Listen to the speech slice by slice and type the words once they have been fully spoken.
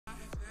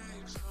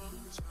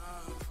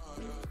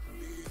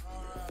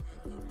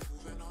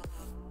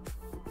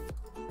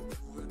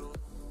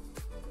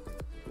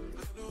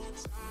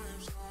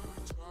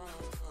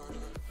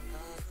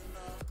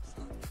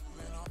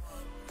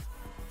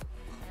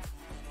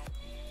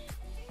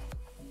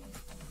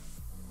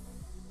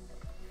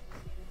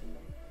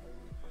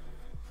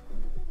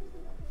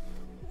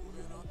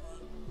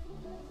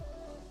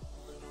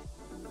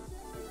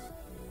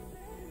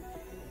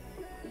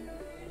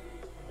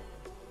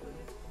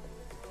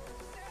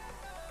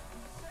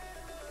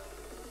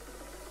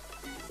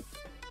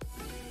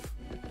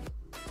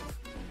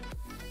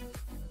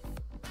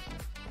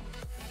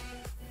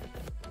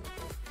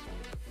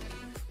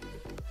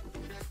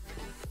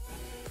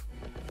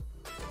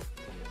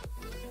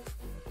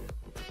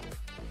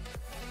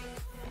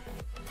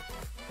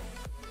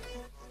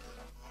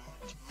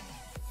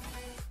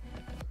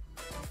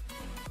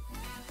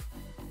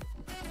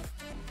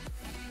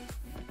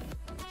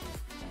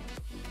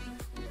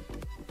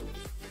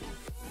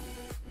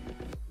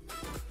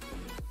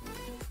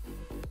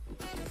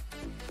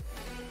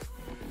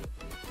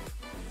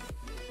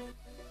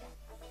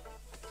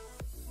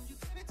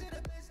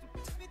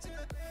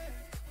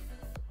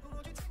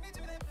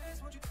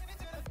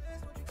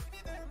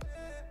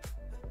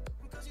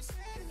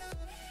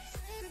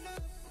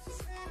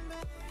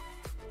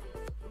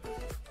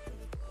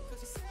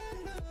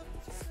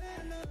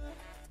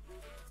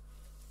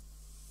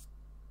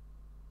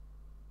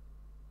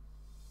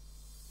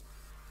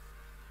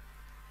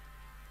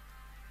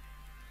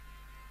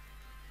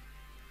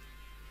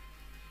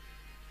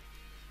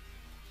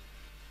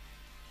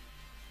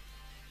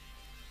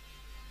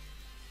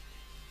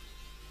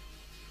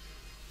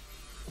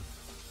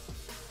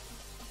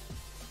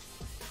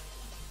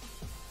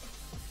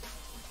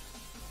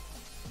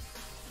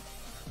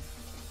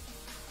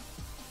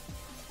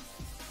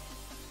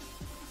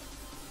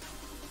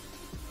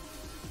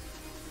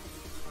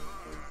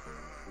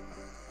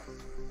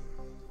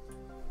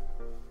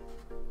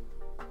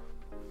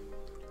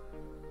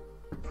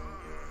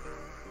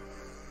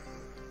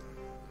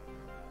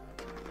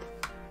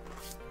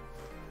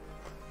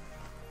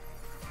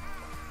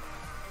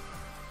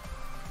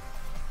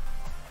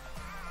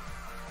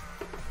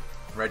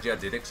Reggie, I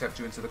did accept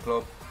you into the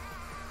club.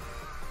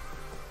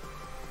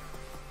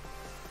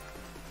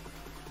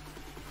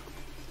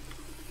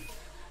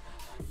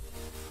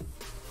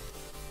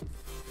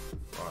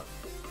 Right.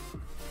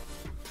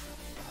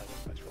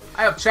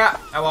 Hey up chat,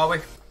 how are we?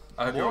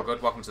 I hope you're all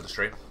good. Welcome to the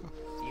stream.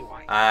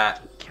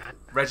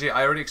 Reggie,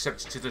 I already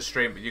accepted you to the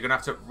stream, but you're gonna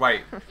have to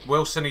wait.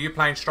 Wilson, are you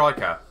playing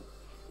striker?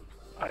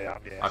 I am,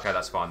 yes. Okay,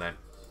 that's fine then.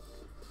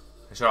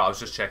 It's alright, I was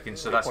just checking,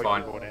 so that's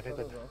fine.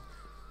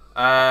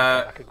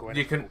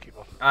 You can,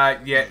 yeah,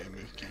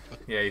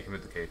 you can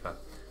move the keeper.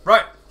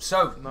 Right,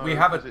 so no, we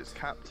have it's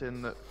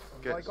captain that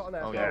gets.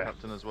 Oh, yeah,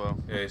 captain as well.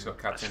 Yeah, he's got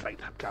captain. That's fine,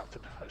 I'm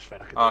captain. That's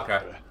fine. I can do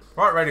okay.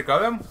 Right, ready to go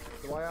then.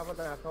 Do I have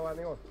an echo,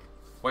 anyone?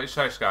 What do you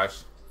say,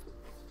 guys?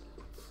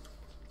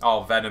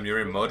 Oh, Venom, you're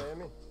in mud.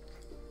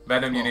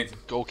 Venom, you need.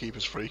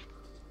 Goalkeeper's free. Do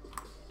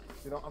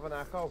you not have an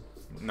echo?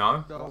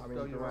 No. No, I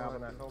mean, do I have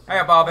an echo?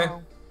 Hey, Barbie.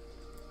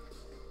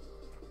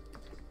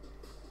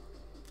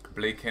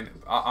 Bleaking.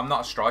 I'm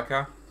not a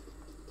striker.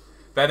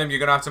 Venom, you're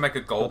gonna have to make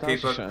a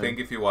goalkeeper thing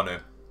if you want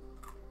to.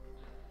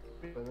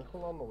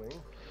 On the wing.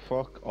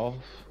 Fuck off.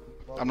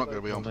 I'm not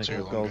gonna be on for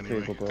too long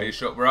anyway. Are you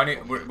sure?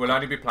 We'll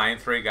only be playing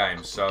 3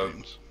 games, so.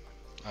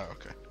 Oh,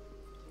 okay.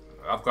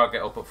 I've got to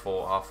get up at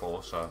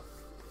 4:30, so.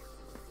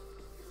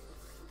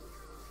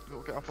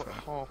 You'll get up at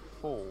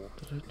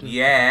 4:30.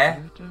 Yeah.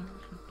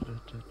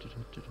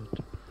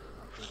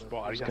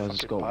 What, this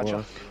guy's got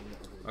work.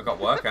 I got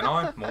work, ain't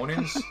I?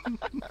 Mornings.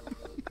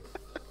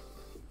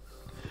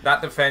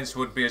 That defence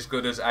would be as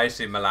good as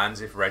AC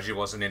Milan's if Reggie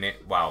wasn't in it.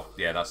 Well,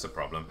 yeah, that's the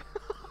problem.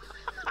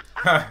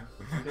 Hi,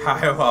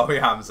 how are we,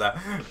 Hamza?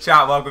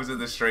 Chat, welcome to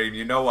the stream.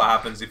 You know what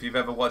happens. If you've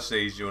ever watched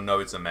these, you'll know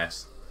it's a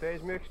mess.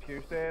 There's my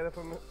excuse there if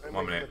I make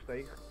a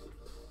mistake.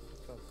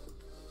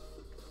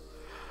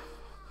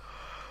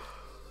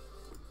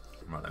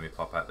 Right, let me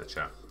pop out the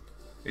chat.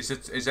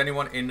 Is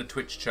anyone in the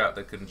Twitch chat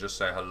that can just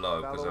say hello?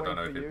 Because I don't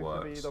know if it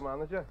works.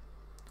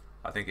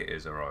 I think it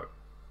is, alright.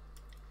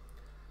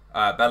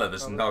 Bella,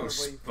 there's no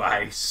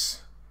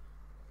space.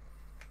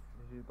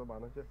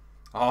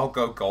 I'll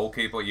go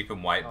goalkeeper, you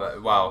can wait, but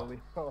wow.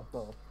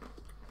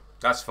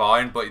 That's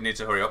fine, but you need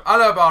to hurry up.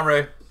 Hello,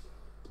 Barnry.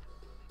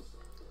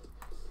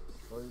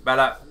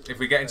 Bella, if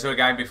we get into a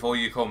game before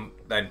you come,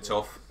 then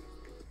tough.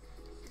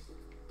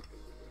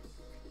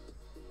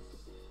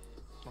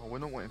 Oh, we're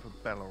not waiting for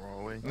Bella,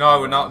 are we? No,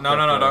 we're not.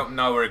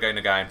 No, we're getting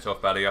a game.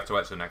 Tough, Bella. You have to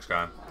wait till the next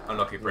game.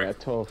 Unlucky brick. Yeah,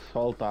 tough.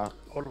 Hold that.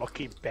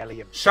 Unlucky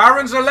belly.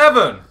 Sharon's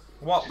 11.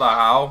 What the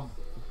hell?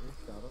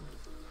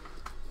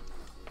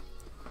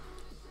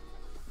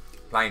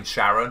 Playing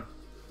Sharon.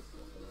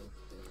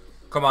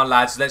 Come on,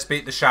 lads. Let's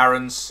beat the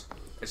Sharons.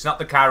 It's not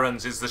the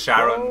Karens, it's the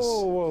Sharons.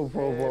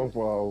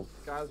 Whoa.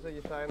 Guys, are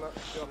you saying that?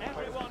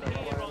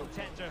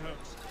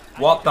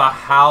 What the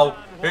hell?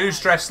 Who's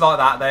dressed like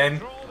that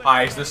then?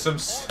 Is there some...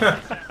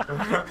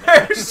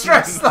 Who's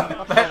dressed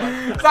like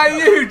that? Is that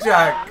you,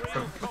 Jack?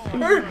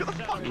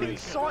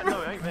 Side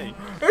note, ain't me.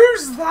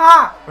 Who's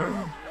that?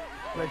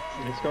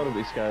 It's got to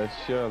be Scars,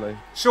 surely.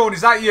 Sean,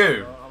 is that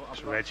you?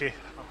 It's Reggie.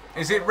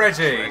 Is it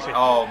Reggie?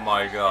 Oh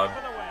my god.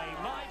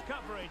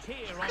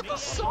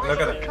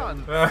 Look at it.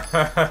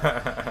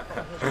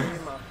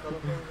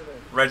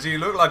 Reggie, you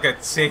look like a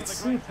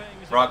tit.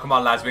 Right, come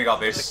on, lads, we got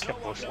this.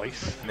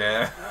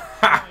 Yeah.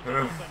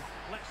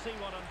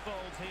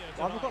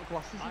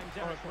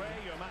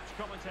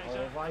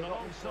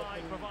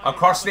 I'm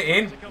crossing it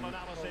in.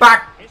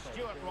 Back.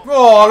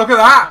 Oh, look at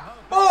that.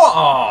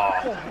 Oh.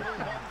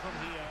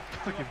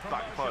 Fucking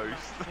back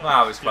post.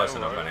 That was close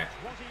enough, wasn't it?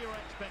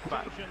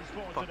 Back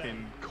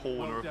fucking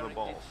corner of the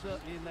ball.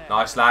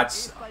 Nice,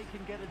 lads.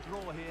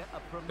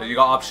 You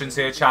got options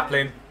here,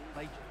 Chaplin.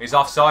 He's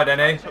offside,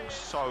 isn't he? Took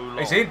so long.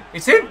 He's in.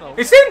 It's in.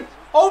 It's in.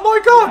 Oh my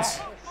God.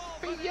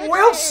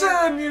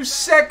 Wilson, you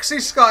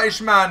sexy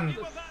Scottish man.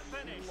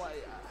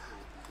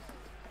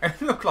 It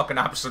looked like an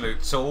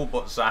absolute tool,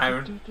 but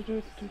sound.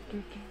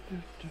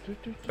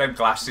 Them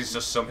glasses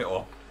just sum it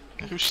up.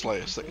 Who's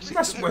Slayer 666?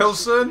 That's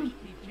Wilson.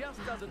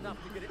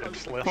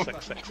 Slayer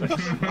 666.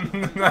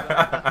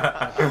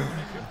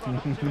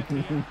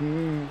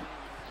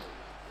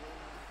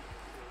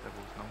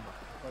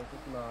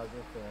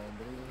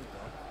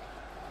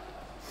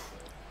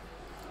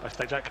 Nice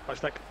stick, Jack. Nice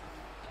stick.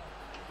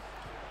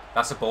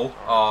 That's a ball.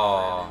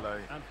 Oh.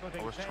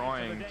 I was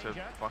trying to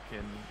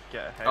fucking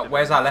get ahead.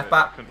 Where's our left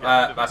back?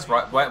 That's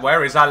right.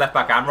 Where is our left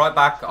back and right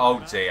back? Oh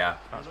dear.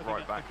 That's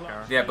right back,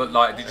 Karen. Yeah, but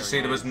like, did you see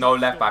there was no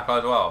left back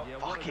as well?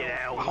 Fucking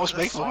hell. I was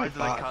making right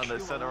back.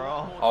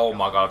 Oh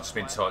my God, I've just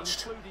been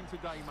touched.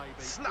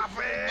 Snap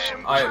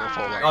him!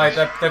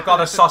 They've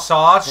got a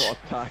sausage. What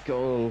a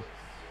tackle.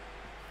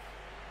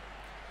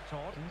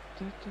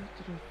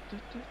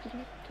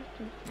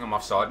 I'm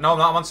offside. No, I'm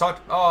not. I'm onside.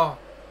 Oh.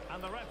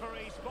 And the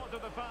referee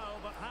spotted the foul,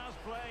 but has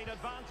played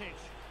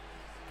advantage.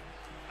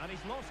 And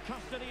he's lost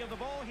custody of the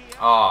ball here.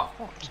 Oh.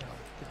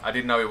 I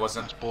didn't know it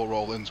wasn't. That's ball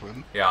roll into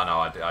him. Yeah, I know.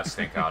 I just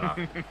think I know.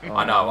 Oh,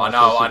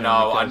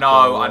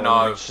 I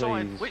know.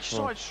 Which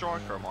side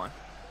striker am I?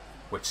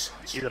 Which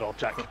side? Either or,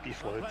 Jack. Be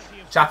fluid.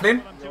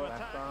 Chaplin?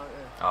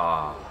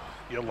 Ah.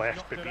 You're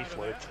left, but be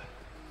fluid.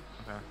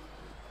 Okay.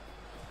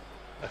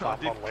 If I I'm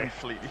did on left.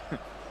 completely.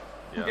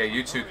 Yeah,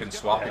 you two can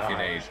swap if you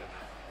need.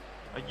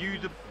 Are you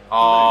the?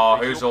 Oh,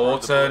 blue? who's You're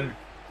probably the Orton?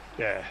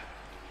 blue. Yeah.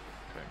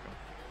 Okay, cool.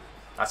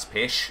 That's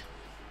Pish.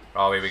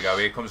 Oh, here we go.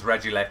 Here comes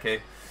Reggie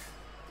Lecky.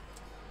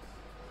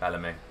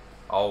 Bellamy.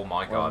 Oh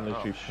my God.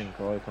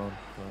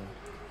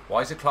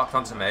 Why is it clocked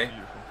onto me?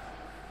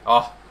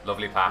 Oh,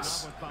 lovely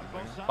pass.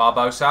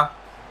 Barbosa.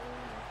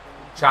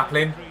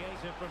 Chaplin.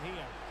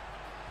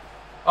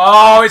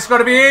 Oh, it's got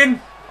to be in.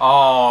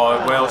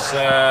 Oh, Wilson.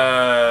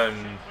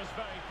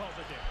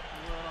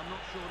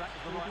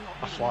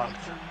 I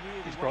flapped.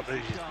 He's brought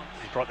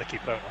the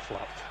keeper out and I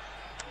flapped.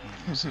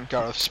 It's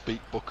Gareth's speak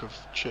book of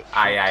chips.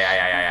 Aye.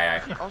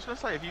 I was gonna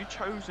say, have you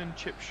chosen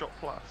Chip Shot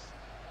Plus?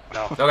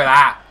 No. Look at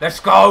that. Let's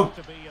go.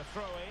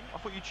 I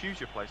thought you choose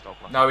your playstyle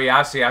plus. No, he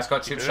has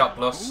got Chip Shot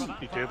Plus.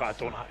 You do, but I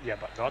don't have. Yeah,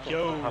 but no, I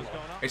don't have one.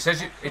 It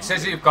says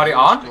that you've got it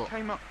on. It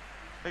came up.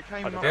 It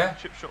came up. Yeah.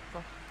 Chip Shot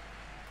Plus.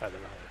 I don't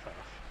know. Fair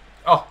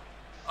enough.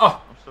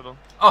 Oh. I'm still on.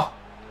 Oh.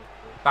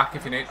 Back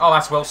if you need. Oh,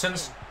 that's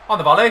Wilson's. On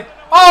the volley.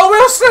 Oh,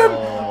 Wilson!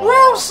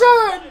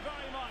 Wilson!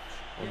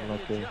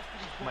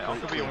 Mate, I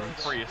could be on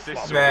 3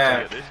 assists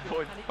Yeah. at this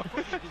point.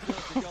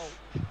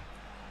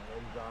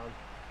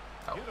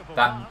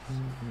 That.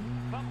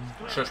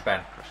 Shush,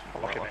 Ben.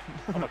 I'm okay, mate.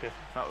 I'm okay.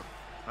 That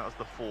was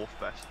the 4th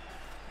best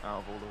out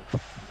of all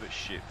of this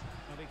shit.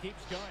 And he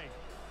keeps going.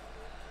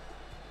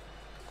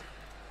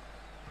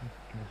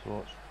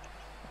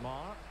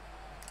 Mark.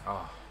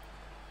 Oh.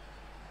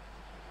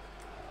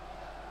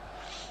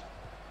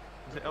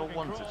 Is it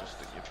L1 to just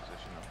stick your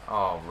position on?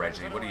 Oh,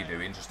 Reggie, what are you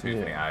doing? Just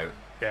hoofing it out.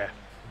 Yeah.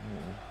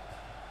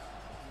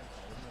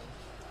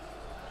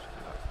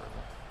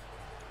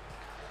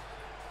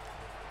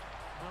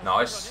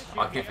 Nice.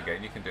 I keep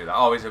forgetting you can do that.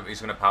 Oh, he's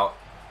going to power.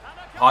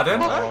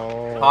 Pardon?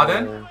 Oh,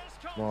 Pardon?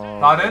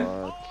 Pardon?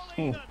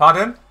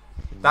 Pardon?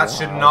 That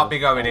should not be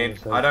going in.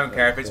 I don't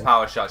care if it's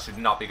power shot. Should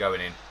not be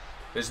going in.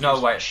 There's no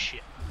way.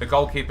 The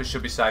goalkeeper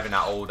should be saving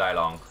that all day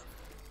long.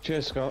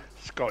 Cheers, Scott.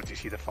 Scott, do you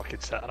see the fucking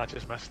set and I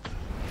just missed?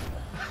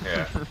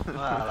 Yeah. Well,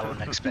 I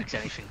wouldn't expect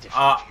anything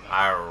different.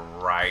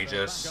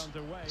 Outrageous.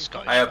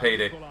 Scottish.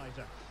 AOPD.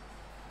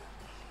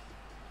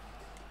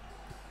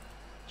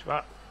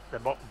 What? The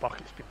mutton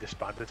bucket's been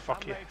disbanded.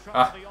 Fuck you.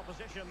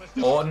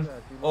 Orton.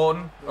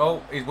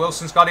 Oh,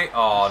 Wilson's got it.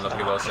 Oh,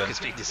 lovely Wilson. Bucket's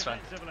been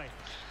disbanded.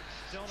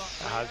 It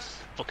has.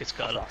 Bucket's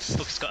got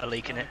a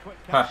leak in it.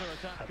 Huh.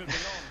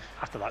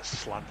 After that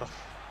slander.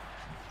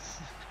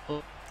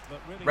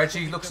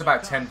 Reggie looks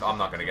about 10. I'm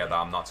not going to get that.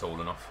 I'm not tall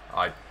enough.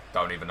 I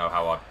don't even know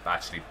how I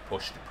actually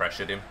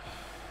pressured him.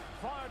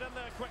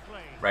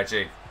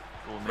 Reggie,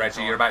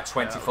 you're about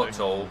 20 foot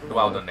tall.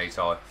 Well done,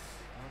 Nito.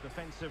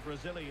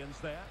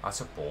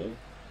 That's a ball.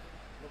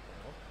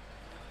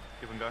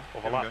 Give and go.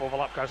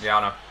 Overlap, guys. Yeah,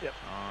 I know. Yep.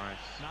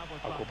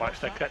 Nice. I'll go back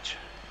stick catch.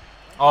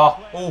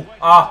 Oh, oh,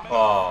 ah,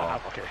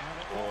 oh. Okay.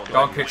 Go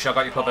on, Kitch, I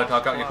got you covered.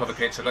 I got you covered,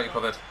 Kitch. I got you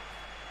covered.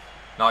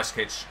 Nice,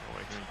 Kitch.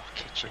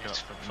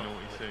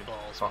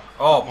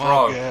 Oh,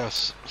 bro.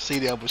 Yes.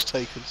 CDL was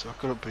taken, so I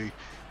couldn't be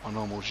my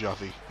normal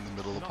Javi in the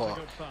middle of the park.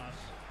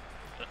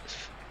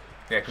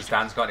 Yeah, because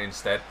Dan's got it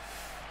instead.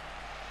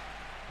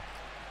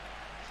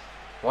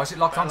 Why is it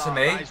locked onto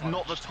me? It's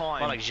not the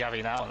time. I like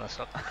Javi now. And that's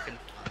not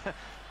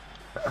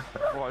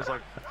Right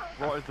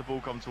as the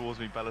ball come towards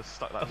me, Bella's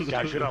stuck that.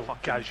 Guys, you're on my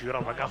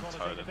gun.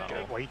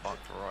 Wait.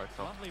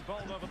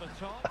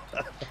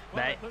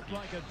 Mate,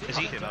 is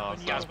he?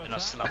 Gaz, but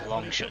not still have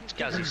long shot.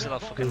 Gaz, you still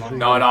have fucking long.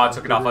 No, I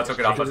took it off. I took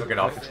it off. I took it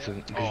off.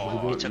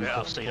 Oh, you took it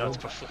off, so you had to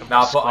put fucking. No,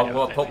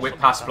 I'll put whip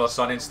pass plus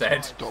on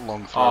instead. Got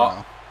long throw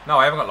now. No,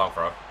 I haven't got long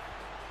throw.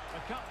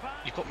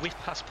 You've got whip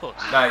pass plus.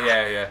 No,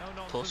 yeah.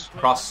 Plus.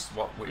 Cross,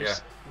 what? Yeah.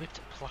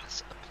 Whipped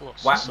plus.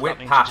 Whip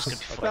pass.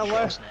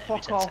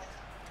 Fuck off.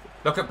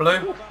 Look at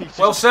Blue.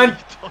 Wilson.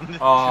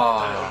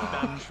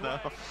 Oh.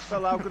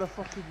 Fella, I'm gonna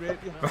fucking rape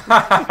you.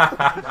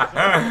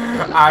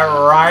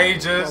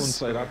 Outrageous.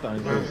 Say that down.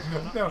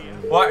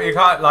 What, you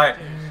can't, like...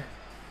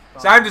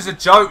 Sound as a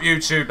joke,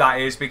 YouTube,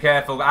 that is. Be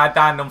careful.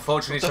 Dan,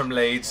 unfortunately, is from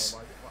Leeds.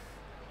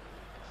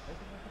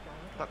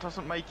 That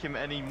doesn't make him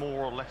any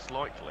more or less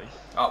likely.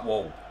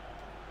 Whoa.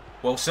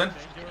 Wilson.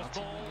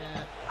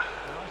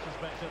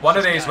 One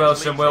of these,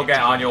 Wilson, will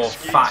get on your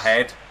fat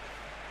head.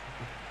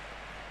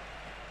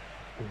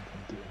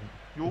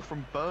 You're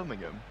from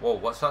Birmingham. Whoa,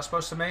 what's that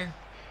supposed to mean?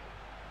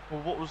 Well,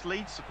 what was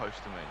Leeds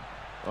supposed to mean?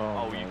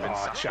 Oh, You've been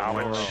sacked.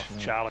 Challenge,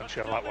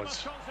 that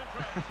was.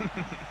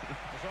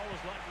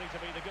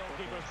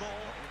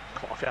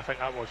 Coffee, I think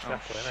that was. Oh,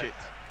 shit.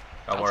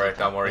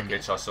 Don't worry,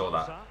 Kitch, I saw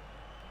that.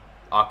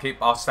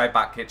 I'll stay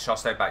back, Kitch, I'll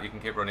stay back, you can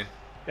keep running.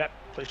 Yep,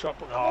 please drop.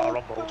 Oh,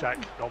 wrong ball, Jack.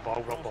 Wrong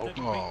ball.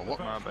 Oh, what?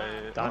 My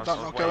bad. That's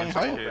not going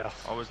high.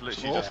 I was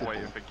literally just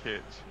waiting for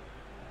kids.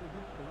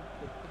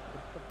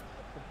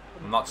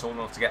 I'm not tall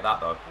enough to get that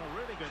though.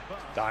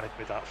 Dan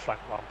with that Frank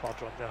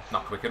Lampard run there.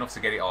 Not quick enough to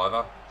get it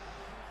either.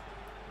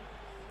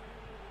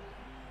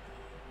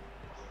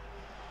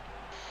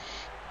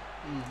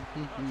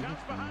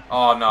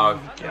 Oh no.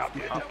 Yeah,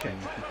 okay.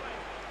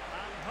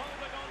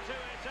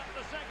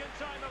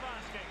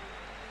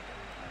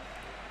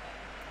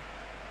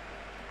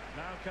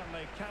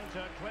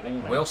 Ooh,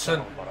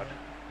 Wilson.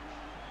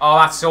 Oh,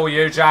 that's all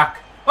you,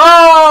 Jack.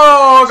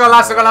 Oh, go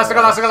last. I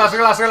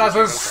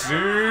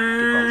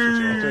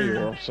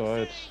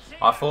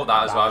thought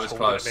that as well. It was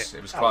close.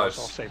 It was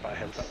close.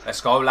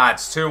 Let's go,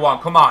 lads.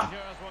 2-1. Come on.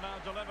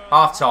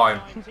 Half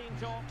time.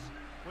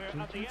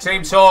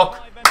 Team talk.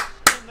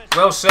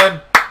 Wilson.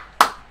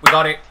 We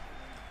got it.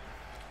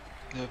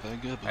 There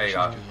you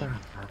go.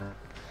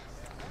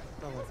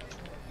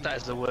 That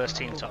is the worst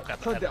team talk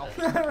I've ever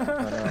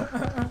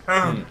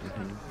heard.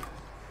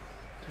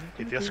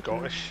 If they're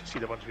Scottish, see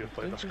the ones we've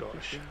played are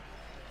Scottish.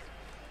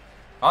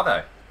 Are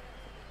they?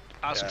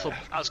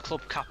 As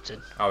club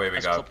captain. Oh, here we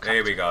go.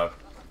 Here we go.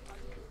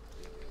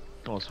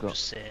 I'm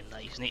just saying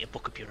that you need to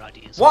book up your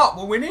ideas. What?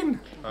 We're winning?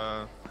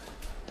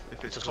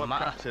 If it's Doesn't club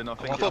matter. captain, I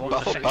think I thought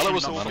Bella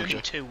was the manager.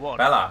 2-1.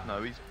 Bella?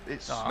 No,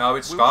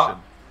 it's Scott.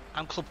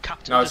 I'm club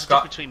captain. No, There's a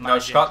Scott. difference between No,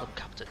 manager Scott. and club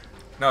captain.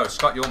 No,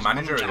 Scott, you're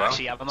manager as well.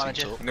 Actually, I'm a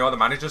manager. You're the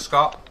manager,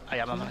 Scott. I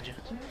am a manager.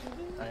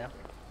 I am.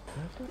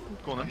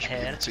 Go on then.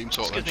 Hair. Team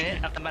talk Excuse me,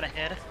 legend. I'm a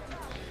hair.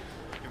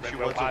 Give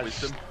your words of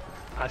wisdom.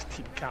 As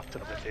team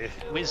captain of the day,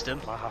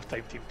 Wisdom. my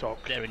half-time team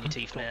talk. Glare in your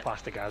teeth, mate.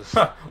 Past the Gaz.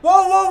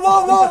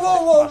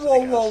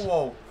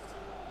 Whoa.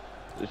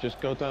 Let's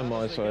just go down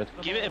my side.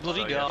 Give it a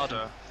bloody guard.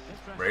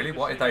 Really?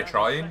 What are they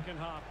trying?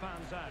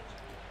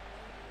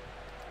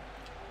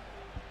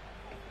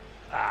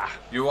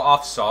 You were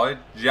offside,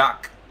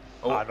 Jack.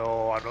 Oh. I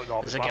know.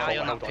 There's a guy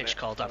on that pitch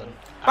called Adam.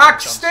 Back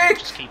Johnson. stick!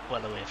 Just keep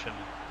well away from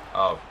him.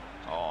 Oh.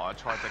 Oh, I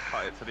tried to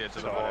cut it to the edge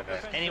of the box.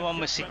 Anyone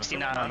with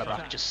 69 on the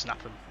back, just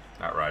snap him.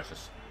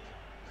 Outrageous.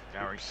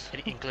 Gary.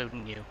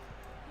 Including you.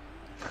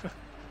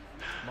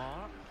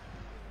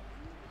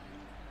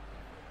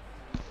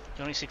 The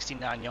only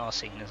 69 you're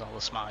seeing is all the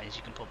smiles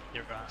you can put up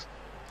your ass.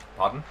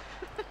 Pardon?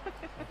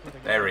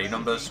 They're E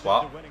numbers,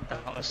 what? They're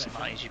not the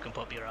smiles you can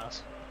put up your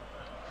ass.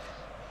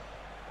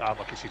 I'm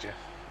lucky, CJ.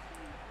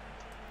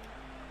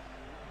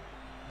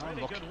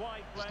 Unlucky.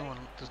 There's no one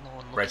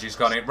lucky. Reggie's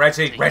gone in.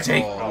 Reggie!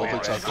 Oh, lovely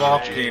tackle.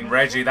 Fucking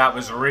Reggie, that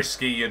was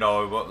risky, you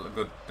know, but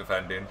good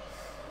defending.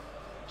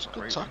 It's a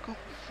good tackle.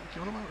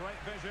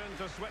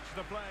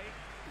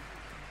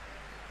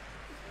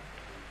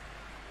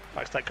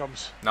 Next that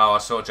comes. No, I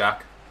saw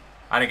Jack.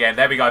 And again,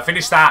 there we go.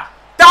 Finish that.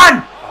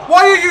 Dan!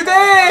 Why are you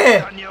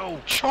there?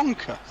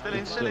 Chonker.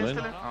 Still in.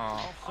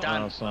 Oh.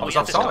 Dan, No, we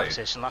had this offside.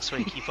 conversation last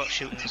week. You thought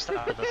shooting instead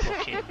of a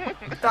fucking.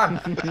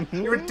 Dan,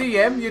 you're a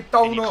DM, you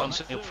don't And you know.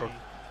 constantly up front.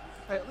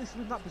 At least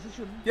in that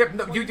position. Yep,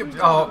 no,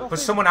 but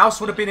someone else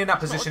would have been in that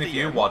position if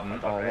you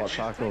wasn't. Oh, what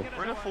tackle.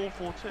 We're in a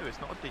 4-4-2, it's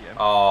not a DM.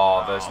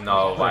 Oh, there's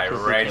no way.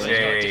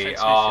 Reggie.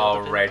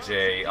 Oh,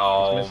 Reggie.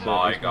 Oh,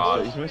 my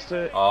God. He's missed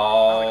it.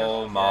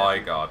 Oh, my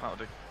God. That'll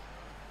do.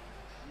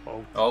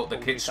 Oh, the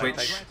kick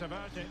switch.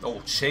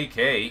 Oh,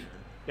 cheeky.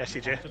 Yes,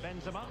 CJ.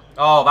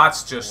 Oh,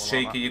 that's just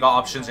cheeky. You got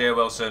options here,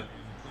 Wilson.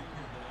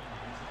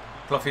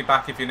 Fluffy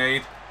back if you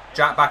need.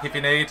 Jack back if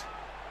you need.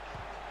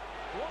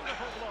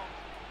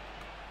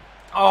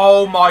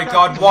 Oh my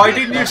God! Why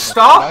didn't you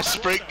stop? Nice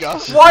sprint,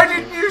 Gus. Why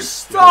didn't you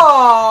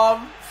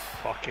stop?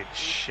 Fucking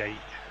shite.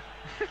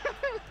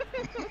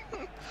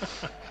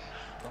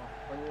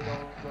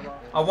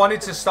 I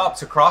wanted to stop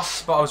to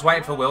cross, but I was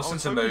waiting for Wilson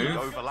to move. You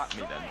overlapped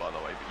me then, by the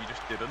way, but you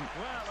just didn't.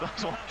 So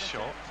that's why I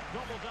shot.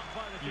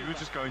 You were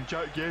just going,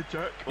 Jack, yeah,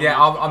 Jack.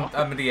 Yeah,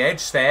 I'm at the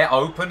edge there,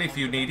 open if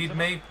you needed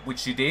me,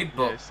 which you did,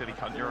 but... Yeah, silly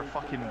cunt, you're a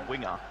fucking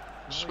winger.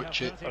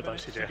 Switch it. Well done,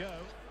 CJ.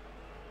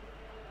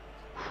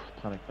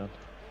 Panic then.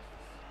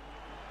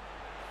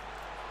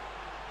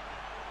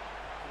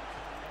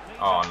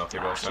 Oh, unlucky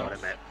Wilson. Sorry,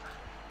 mate.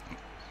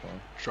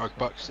 Drag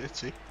back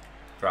City.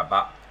 Drag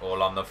back,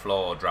 all on the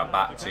floor, drag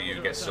back till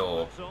you get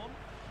sore.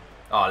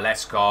 Oh,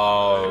 let's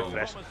go. Hold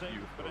that.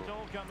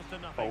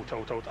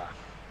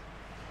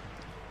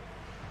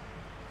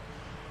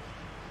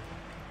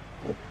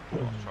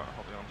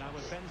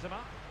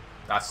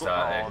 That's dirty.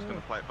 I was going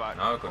to play it back.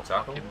 No, good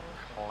tackle.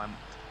 Clamped.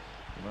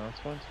 No, it's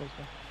fine, it's fine.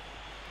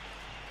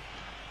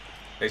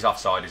 He's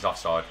offside, he's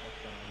offside.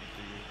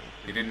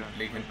 He didn't...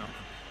 He can...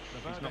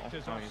 He's not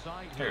offside.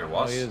 Here it Oh,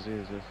 was. he is.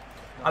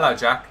 Hello,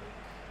 Jack.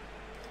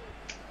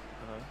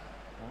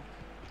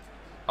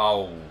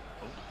 Oh.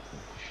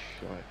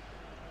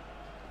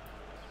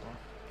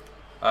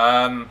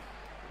 Shite.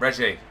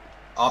 Reggie.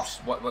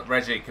 What,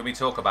 Reggie, can we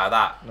talk about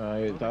that?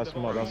 No, that's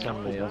on me, that's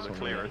on me.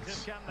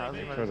 Clearance. How's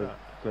he Try made to that?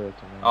 clear it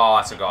to me. Oh,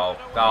 that's a goal.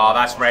 Oh,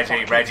 that's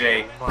Reggie.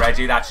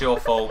 Reggie, that's your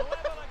fault.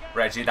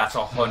 Reggie, that's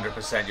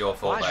 100% your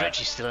fault Why is there.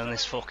 Reggie still in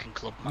this fucking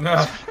club, man?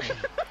 No.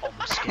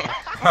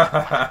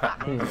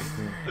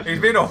 He's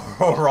been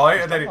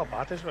alright, and then Not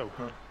bad as well.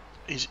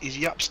 Is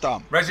Yap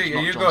Stam? Reggie,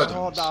 are you John good?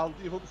 Stones. Oh, now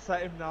you've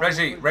upset him now.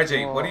 Reggie,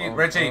 what are you...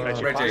 Reggie.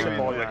 Reggie passed the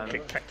ball and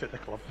kicked at the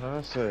club.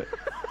 That's it.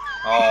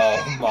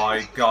 Oh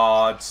my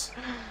God.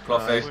 No,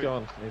 he's Fluffy.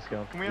 gone.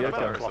 Can we have a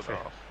better Fluffy.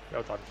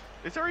 Well done.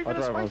 Is there even I'd a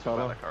rather space for follow.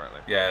 Bella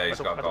currently? Yeah, he's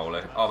got a goal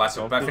in. Oh, that's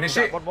it. Finish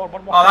it. One more.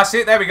 Oh, that's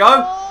it. There we go.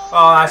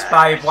 Oh, that's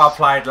babe. Well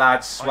played,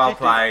 lads. Well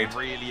played.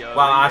 Really early, Well,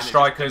 our and it just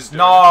strikers. didn't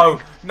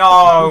do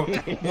No.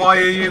 Why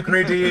are you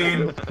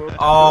griddying?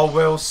 Oh,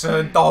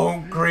 Wilson,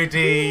 don't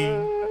griddy.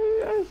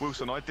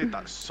 Wilson, I did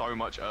that so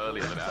much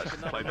earlier than I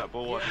actually played that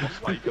ball. I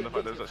lost faith in the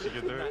fact that I was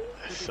actually going to do it.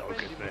 So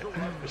good, mate.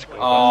 It's good.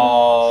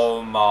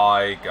 Oh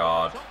my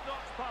God.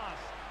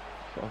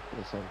 Fuck,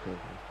 that's so good.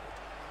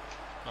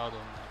 Well done,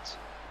 lads.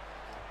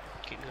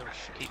 Keep going.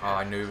 Keep Oh,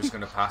 I knew he was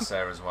going to pass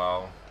there as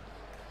well.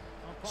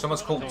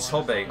 Someone's called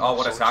Tubby. Oh,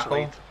 what a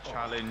tackle.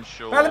 Challenge,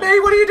 sure. Bellamy,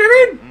 what are you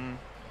doing?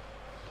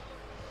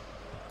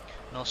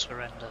 No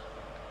surrender.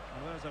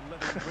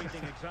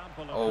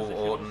 Oh,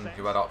 Orton,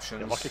 you had options.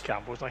 You're lucky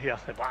Campbell's not here.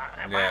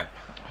 Yeah.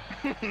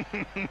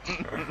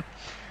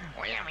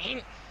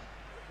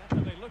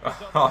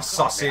 Oh,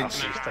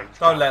 sausage.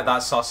 Don't let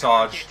that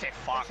sausage.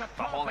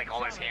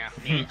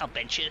 I'll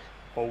bench you.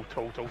 Hold.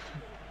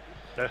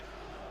 Yeah.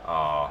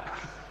 Oh.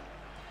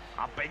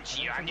 I'll bench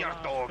you and your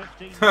dog.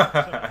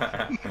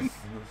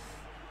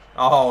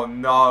 Oh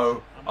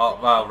no. Oh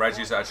well,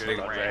 Reggie's actually.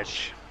 Reg.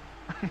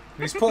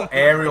 He's put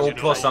aerial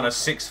plus on a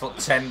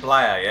 6'10"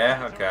 player.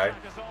 Yeah. Okay.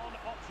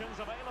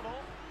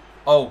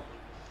 Oh.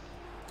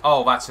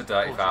 Oh, that's a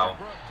dirty foul.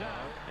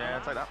 Yeah,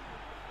 take that.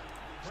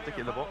 Stick it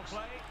in the box.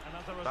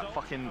 That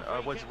fucking,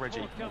 where's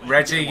Reggie?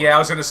 Reggie, yeah, I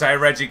was gonna say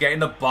Reggie, get in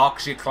the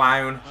box, you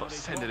clown. Stop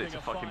sending it to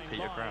fucking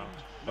Peter Crown.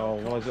 Oh,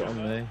 why is it on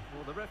me?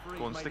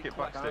 Go on, stick it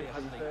back, stick.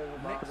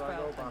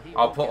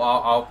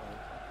 I'll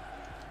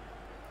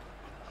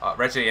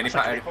Reggie, any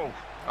pattern?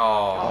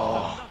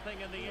 Oh.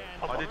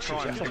 I did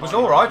try it. It was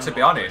alright, to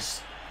be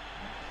honest.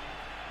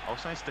 I was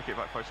saying stick it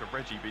back close to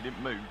Reggie, but he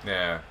didn't move.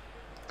 Yeah.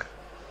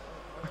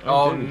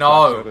 Oh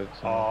no!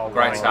 Oh,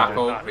 Great well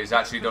tackle. done. He's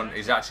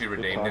actually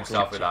redeemed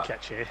himself with that.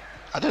 Catch here.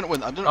 I didn't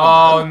win. Oh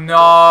no!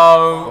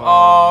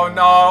 Oh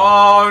no!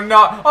 Oh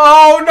no!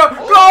 Oh no!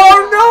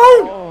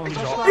 Oh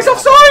no! He's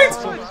offside!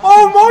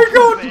 Oh my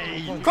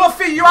God!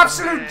 Coffee, you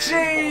absolute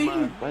G!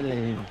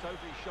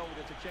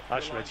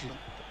 That's Reggie.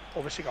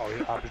 Obviously,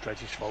 that was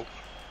Reggie's fault.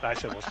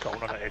 That's it was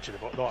Cone on the edge of the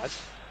box. No,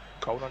 that's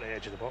Cone on the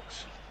edge of the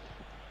box.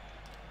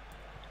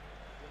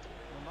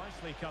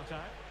 Nicely cut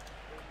out.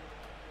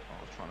 I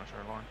was trying to show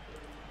a line.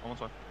 On one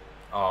side.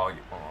 Oh, I was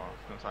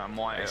going to say, I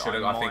might. I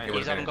think it You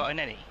was. haven't got in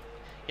any?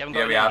 You haven't got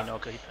Yeah, in we any, have. no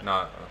keeper?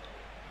 No.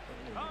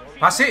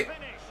 Pass it!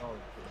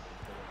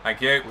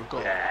 Thank you.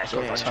 Yeah,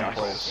 so that's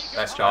Temples.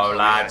 Let's go,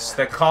 lads.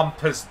 The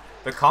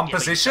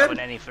composition?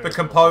 any for The us.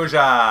 composure!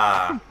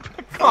 I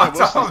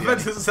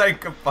meant to say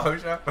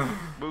composure.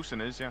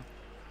 Wilson is, yeah.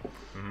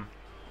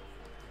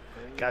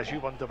 Guys, you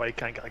wonder why you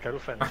can't get a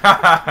girlfriend.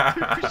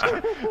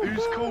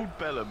 Who's called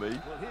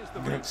Bellamy?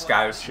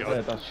 Scouse.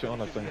 Yeah, that's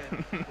Sean, I think.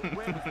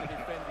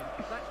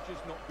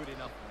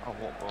 Oh,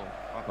 what ball?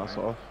 That's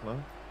off,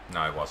 no?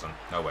 No, it wasn't.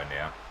 Nowhere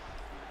near.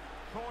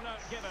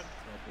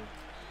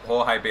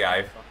 Jorge,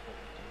 behave.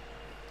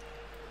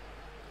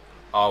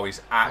 Oh,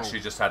 he's actually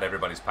just had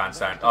everybody's pants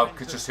down. Oh,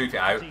 just hoof it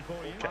out.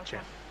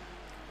 Gotcha.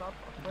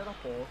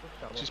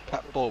 Just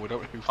pat ball, we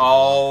don't hoof.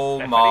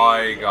 Oh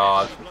my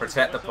god.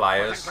 Protect the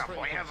players.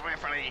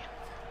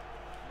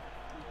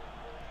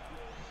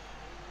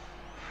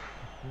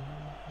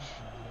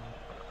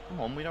 Come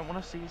on, we don't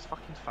want to see his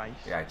fucking face.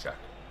 Yeah, Jack.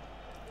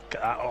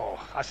 Get that. Oh,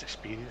 that's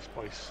experience,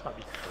 boys. That'd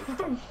be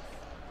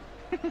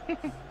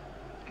good.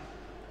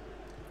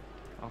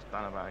 I was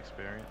done about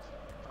experience.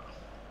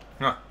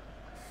 Huh.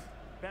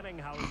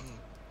 Bellinghausen.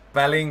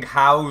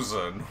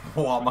 Bellinghausen.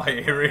 What am I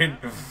hearing?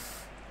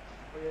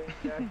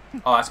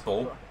 Oh, that's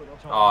ball.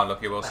 Oh,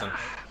 lucky Wilson.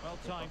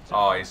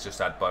 Oh, he's just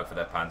had both of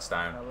their pants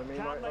down. We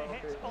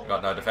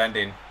got no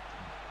defending.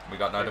 We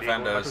got no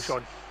defenders.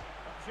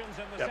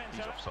 Yep.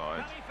 He's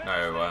offside.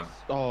 No.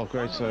 Oh,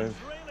 great save.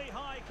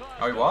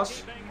 Oh, he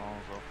was?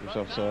 He's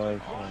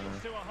offside.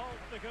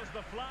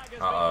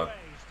 Uh-oh.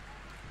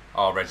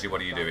 Oh, Reggie,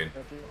 what are you doing?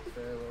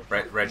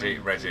 Reggie,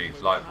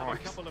 like,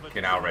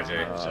 fucking hell,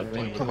 Reggie.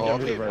 Come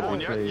on,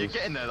 you're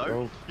getting there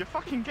though. You're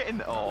fucking getting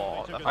there.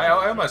 Oh, I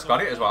almost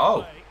got it as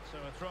well.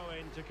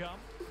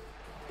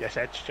 Yes,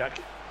 Edge, Jack.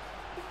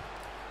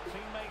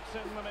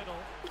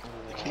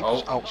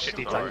 Oh. Oh, Shit.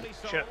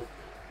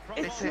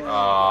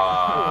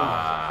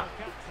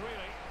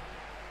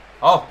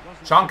 Oh,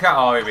 Chonka.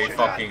 Oh, here we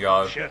fucking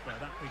go. Shit.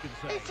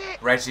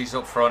 Reggie's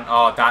up front.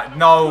 Oh, that.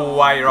 No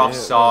way, you're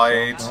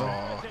offside.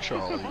 oh,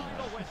 Charlie.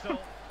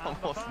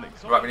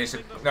 Right, we need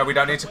to. No, we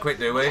don't need to quit,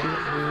 do we?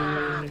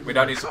 We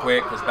don't need to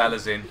quit because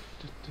Bella's in.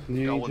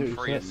 Go on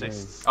 3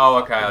 assists. Oh,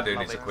 okay, I do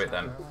need to quit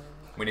then.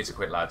 We need to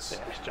quit, lads.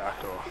 Yes, Jack.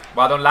 Oh.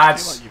 Well done, I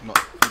lads. feel like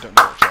you don't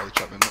know what Charlie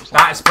Chapman looks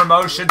like. That's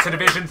promotion to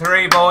Division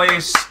 3,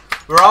 boys.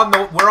 We're on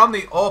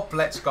the up.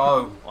 Let's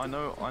go. I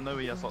know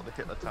he has like the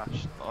Hitler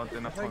attached. I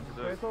didn't have time to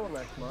do it.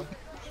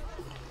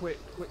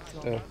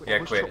 Yeah,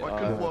 quit. I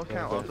couldn't work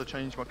out how to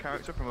change my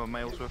character from a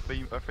male to a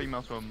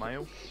female to a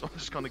male, so I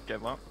just kind of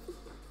gave up.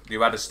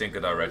 You had a stinker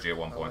though, Reggie, at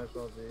one point.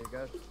 Oh,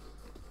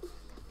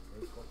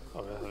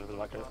 yeah,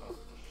 like it.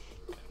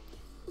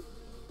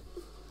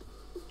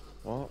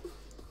 What?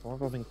 Why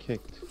have I been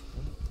kicked?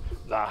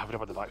 Nah, I would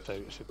have had the back out. So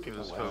It people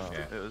was left.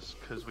 Yeah. it was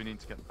because we need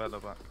to get Bella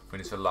back. We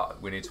need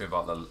to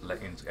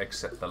invite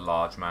accept the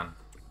large man.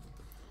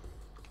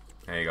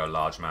 There you go,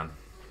 large man.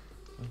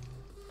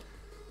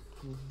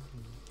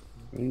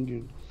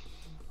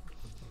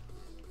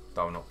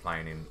 Though not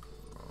playing in.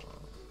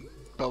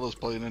 Bella's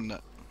playing in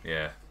net.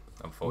 Yeah,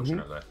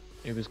 unfortunately.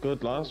 He was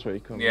good last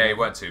week. Yeah, you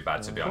weren't too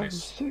bad to be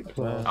honest. Sick,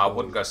 I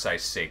wouldn't go say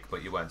sick,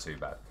 but you weren't too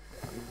bad.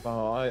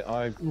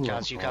 Oh,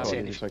 Guys, you can't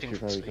say he was anything actually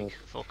from this very week.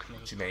 Fuck me.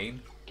 What do you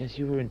mean? Guess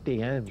you were in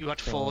DM. You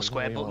had 4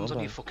 square buttons on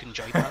your fucking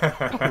joypad.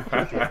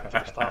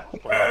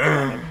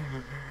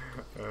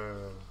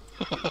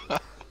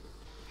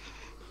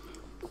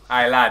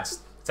 Hey lads,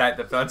 take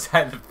the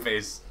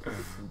piss.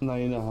 Now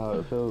you know how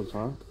it feels,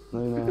 huh? Now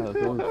you know how it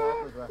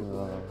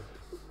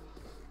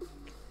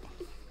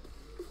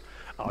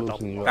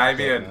feels.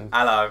 Damien,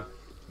 hello.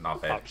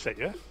 Not bad. Upset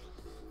you?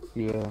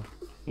 Yeah.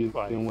 You've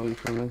Right. been waiting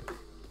for me.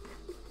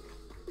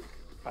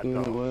 I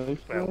You've been know. waiting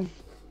for Well, me.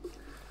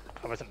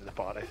 I wasn't in the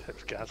party. It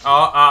was Gaz.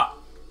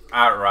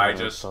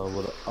 Outrageous. So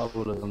I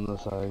would have done the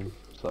same,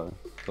 so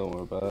don't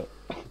worry about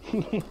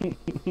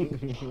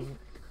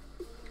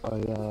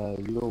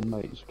it. Your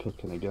mate's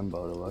cooking again,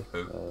 by the way,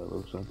 Who?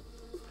 Wilson.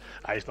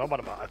 He's not one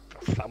of my.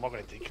 I'm not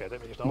going to take credit,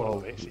 but he's not one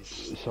of my mates.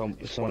 He's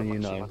Someone you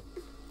know.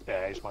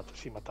 Yeah, he's my.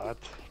 See my dad.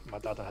 My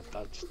dad and her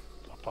dad's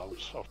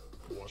pals, or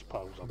was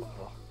pals, or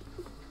whatever.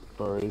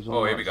 Bro, he's on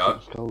Oh, here like we go.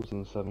 6 goals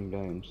in 7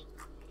 games.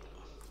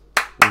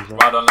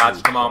 Well done,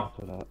 lads, come on.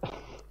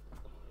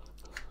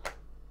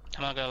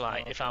 I'm not gonna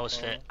lie, if I was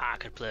fit, I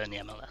could play in the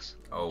MLS.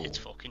 Oh. It's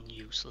fucking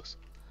useless.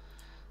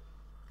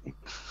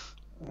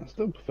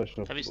 Still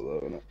professional Have you- football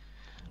though,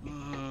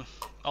 isn't it?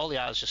 All the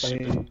hours just I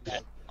super mean-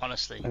 fit,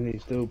 honestly. And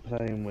he's still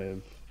playing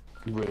with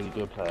really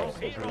good players.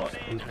 He's playing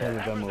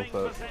with them with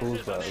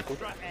Forsberg.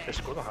 They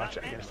scored a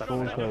hat-trick against that.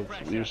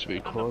 Forsberg used to be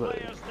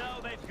quality.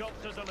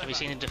 Have you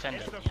seen him defend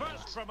it?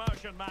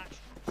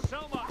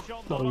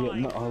 Oh yeah,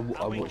 no,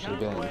 I watched the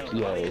game.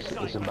 Yeah,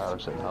 it's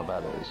embarrassing how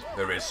bad it is.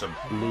 There is some.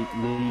 League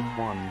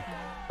 1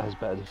 has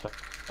better defense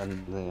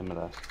than the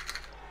MLS.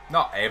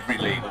 Not every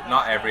league,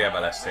 not every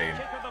MLS team.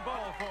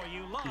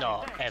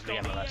 No, every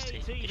MLS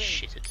team is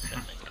shit at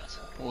defending, guys.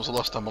 What was the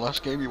last MLS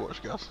game you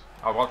watched, Gas?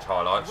 I watch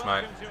highlights,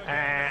 mate.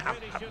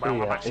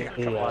 Well, I'm actually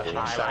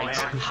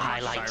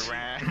Highlights.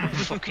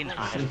 Fucking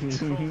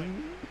highlights.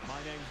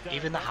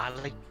 Even the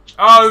highlight.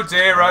 Oh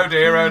dear, oh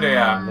dear, oh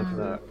dear. Look at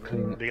that,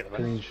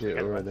 clean sheet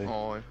already.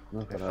 Oh,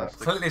 Look at that.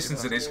 Listen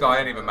to this guy,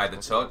 ain't even made the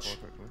touch.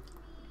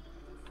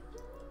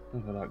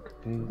 Look at that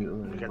clean sheet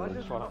already.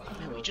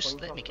 Will you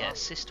just let me get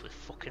assist with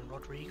fucking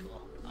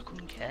Rodrigo? I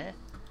couldn't care.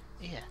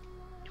 Here,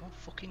 you want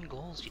fucking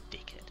goals, you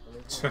dickhead.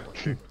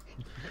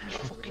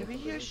 Fucking,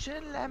 you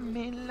should let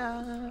me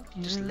love.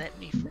 Just let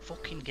me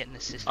fucking get an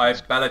assist. Hey,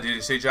 Bella, did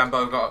you see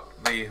Jambo got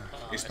his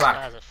This plaque?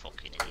 guy's a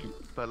fucking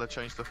idiot. Bella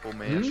changed the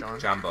formation.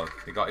 Jambo,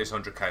 he got his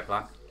 100k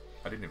plaque.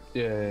 I didn't.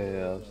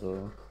 Yeah, I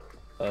saw.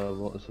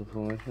 What was the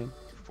formation?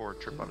 before a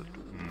trip out of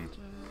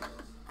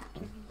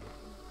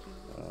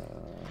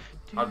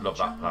I'd love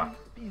that plaque.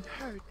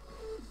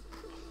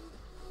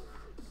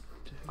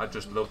 I'd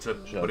just love to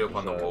put it up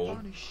on the wall.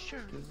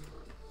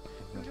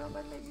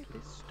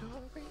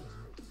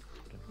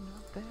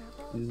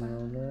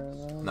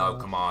 No,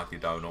 come on, you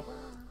donut.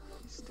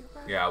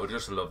 Yeah,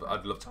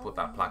 I'd love to put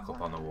that plaque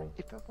up on the wall.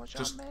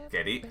 Just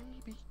get it.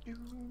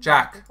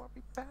 Jack!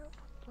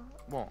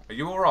 What? Are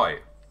you alright?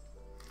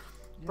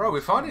 Bro,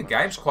 we're finding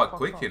games quite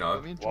quick, you know.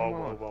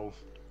 Whoa.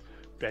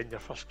 Ben, your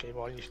first game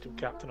on, you still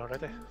captain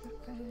already?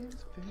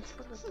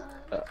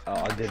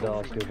 I did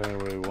ask if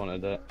anyone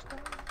wanted it.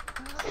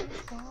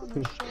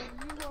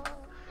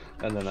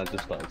 And then I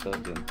just started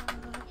searching.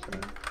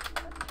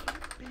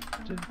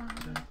 So.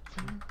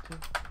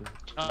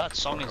 Oh, that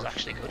song is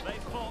actually good.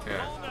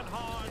 Yeah.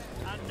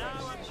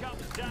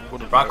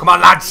 Right, come on,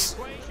 lads!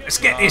 Let's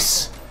get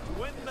this!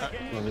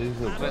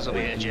 Where's the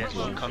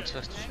AJ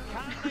contest?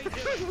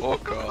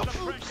 Fuck off.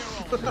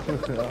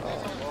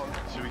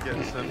 Should we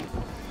get some?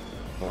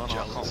 Oh, no, I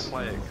can't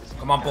play it.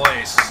 Come on,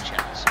 boys.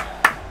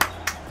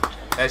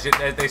 This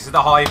is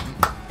the hype.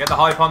 Get the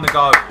hype on the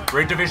go.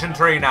 We're in Division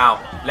 3 now.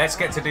 Let's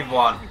get to Div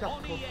 1.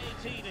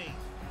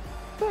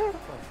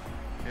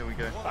 Here we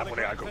go. I'm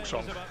gonna get a good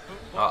song.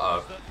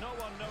 Uh-oh.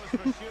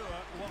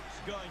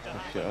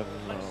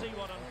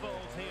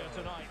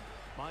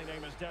 My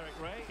name is Derek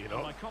Ray. You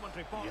know, my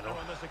commentary partner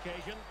on this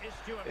occasion is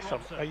Stuart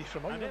Watson. Are you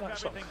familiar with that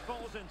song?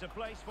 Falls into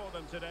place for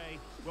them today.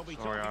 We'll be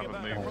Sorry, I talking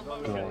haven't about moved.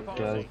 promotion Guys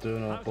policy.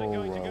 doing a How's it ball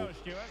going to roll. go,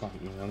 Stuart? Fuck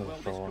you, I'm gonna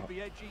throw up.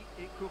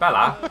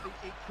 Bella?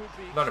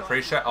 Don't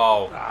appreciate.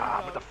 Oh,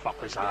 Ah, what the fuck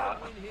was that?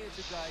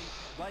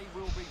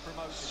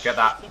 get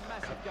that.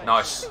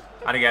 Nice.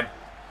 And again.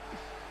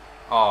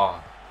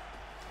 Oh.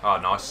 Oh,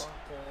 nice.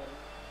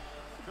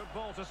 Good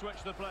ball to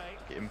switch the play.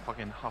 Get him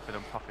fucking huffing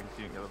and puffing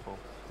so you can get the ball.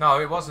 No,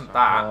 it wasn't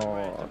that.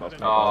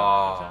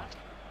 Oh.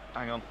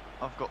 Hang on,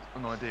 I've got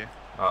an idea.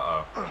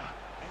 Uh-oh. Into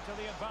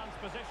the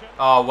advanced position.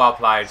 Oh, well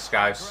played,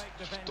 Scouts.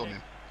 Just done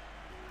him.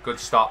 Good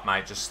stop,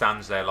 mate. Just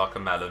stands there like a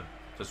melon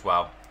as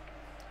well.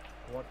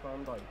 What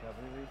Van Dijk,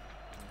 haven't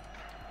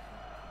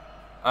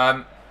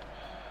we?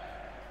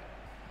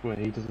 Wait,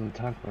 he doesn't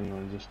tackle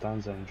anyone, he just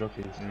stands there and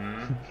jockeys. Nice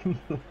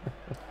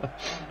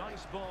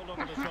ball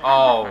over the top.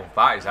 Oh,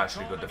 that is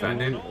actually good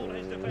defending. All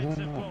his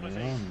defensive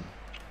quality.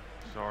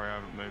 Sorry, I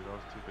haven't moved. I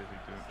was too busy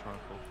trying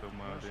to fulfill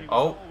my idea.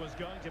 Oh. Was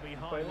going to be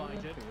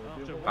highlighted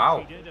after Ow.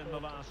 what he did in the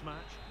last match,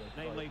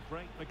 namely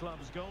break the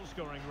club's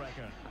goal-scoring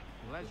record.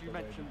 Well, as you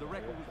mentioned, the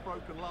record was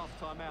broken last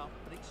time out,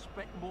 but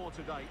expect more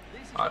today.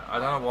 This is I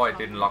don't know why it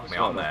didn't lock me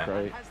on there.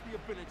 has the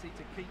ability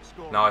to keep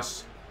scoring.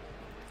 Nice.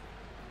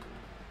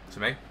 To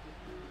me.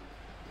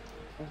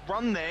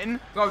 Run then!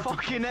 No,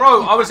 Fucking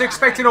bro, hell. I was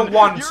expecting a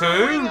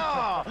 1-2.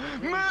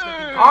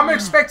 I'm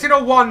expecting a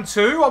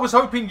 1-2. I was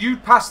hoping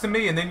you'd pass to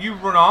me and then you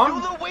run on.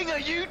 You're the winger,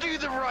 you do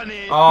the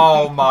running!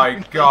 Oh my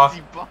god.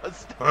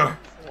 Oh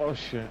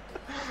shit.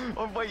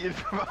 I waited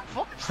for about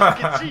 5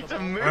 seconds for you to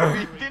move,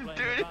 you didn't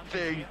do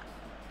anything!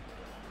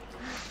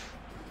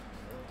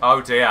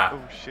 Oh dear. Oh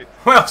shit.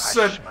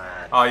 Wilson!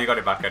 Oh, you got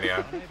it back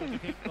anyhow.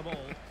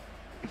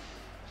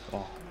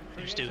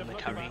 Who's doing the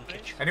carrying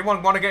kitchen?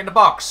 Anyone want to get in the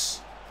box?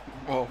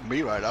 Well,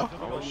 me right now.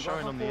 I was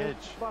showing on the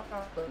edge.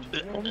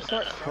 What was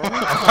that?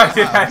 I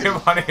did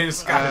anyone in his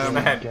scans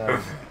then?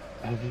 Gav,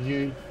 have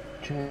you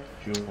checked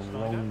your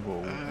long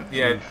ball?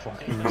 Yeah. You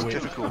fucking It's whip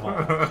difficult.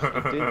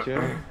 hard. Did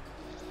you?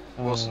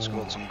 Wilson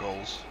scored some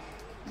goals.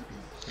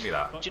 Give me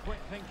that. Do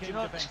you know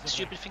what the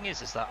stupid thing is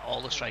that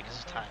all the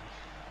strikers are tiny?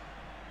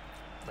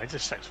 Mine's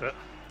just 6 foot.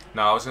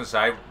 No, I was going to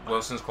say,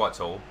 Wilson's quite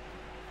tall.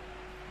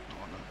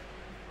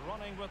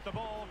 Running with the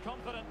ball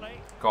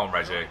confidently. Go on,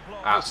 Reggie.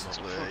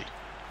 Absolutely.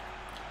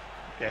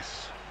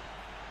 Yes.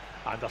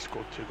 And I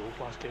scored 2 goals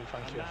last game,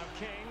 thank And you. now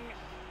King.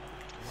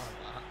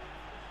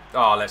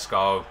 Oh, let's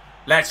go.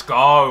 Let's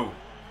go.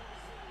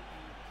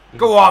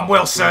 Go on,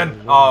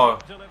 Wilson. Oh,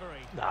 Delivery.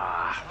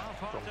 Nah,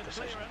 wrong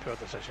decision, poor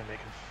decision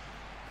making.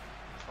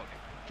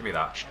 give me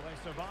that. Well, they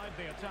survived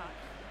the attack.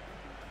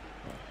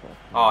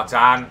 Oh,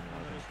 Dan. An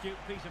astute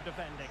piece of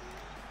defending.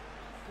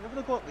 You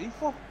never got me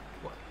for?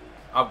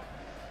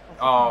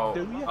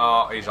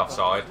 Oh, he's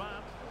offside.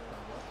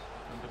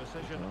 And the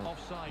decision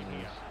offside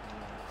here.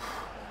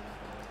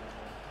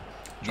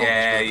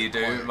 Yeah, you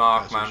do,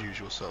 Mark, As man.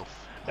 usual self.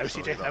 No,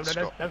 Sorry, CJ, that's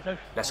Scott. no.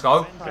 Let's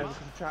go.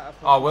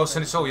 Oh,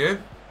 Wilson, it's all you.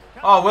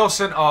 Oh,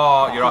 Wilson.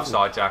 Oh, you're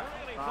offside, Jack.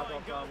 Really fine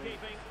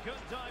goalkeeping. Good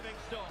diving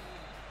stop.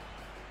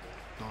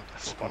 No, the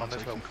fuck Spot am I on as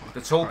taking well. from?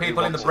 The tall Right,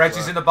 people in the one Reggie's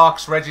more in the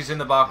box. Reggie's in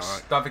the box.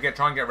 Alright. Don't forget,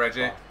 try and get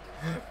Reggie. And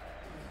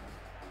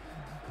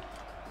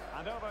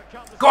over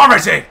comes the Go on,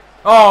 Reggie.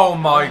 Oh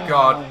my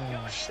God.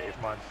 Save,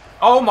 man.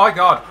 Oh my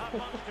God. Not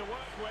much to work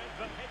with,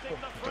 but hitting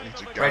the Don't need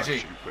to front go. Reggie.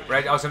 Shoot, Reggie.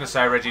 Reggie. I was going to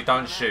say, Reggie,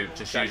 don't shoot.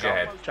 Just use your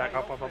head. Jack,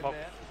 up. It's a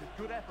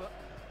good effort.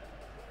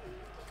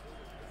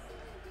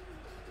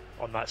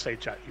 On that side,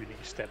 Jack, you need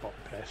to step up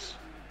and press.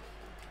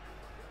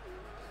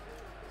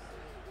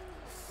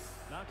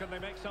 Now can they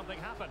make something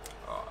happen?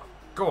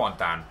 Go on,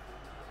 Dan.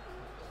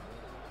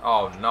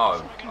 Oh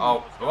no.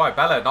 Oh, right,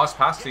 Bella, nice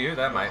pass to you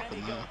there, mate.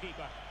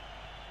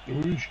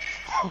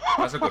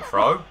 That's a good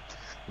throw.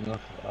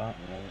 Enough of that,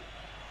 mate.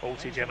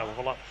 OTJ and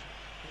overlap.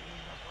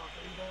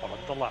 Or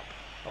underlap.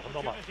 Or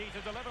underlap.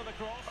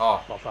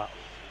 Oh. Love that.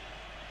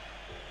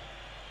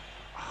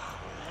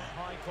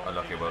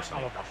 Unlucky Wilson.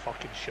 I love that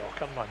fucking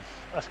shotgun, man.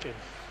 This game.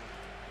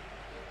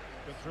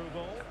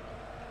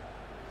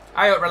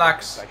 Hey up,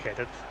 relax.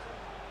 Back-headed.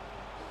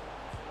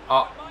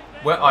 Oh,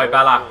 where are you,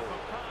 Bella?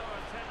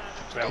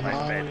 Well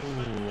left, Ben.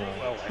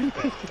 Well left, Ben.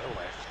 Well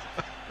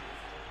left.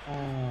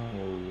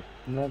 Oh,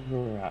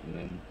 never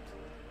happening.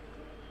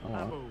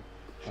 Oh.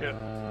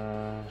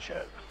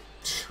 Shit.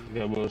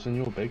 Yeah, Wilson,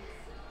 you're big.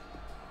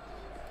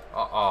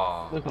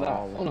 Uh-oh. Look at that,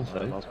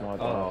 honestly. That's my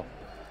bad. Oh.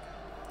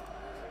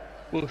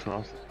 Wilson,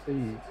 I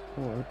see.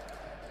 Oh,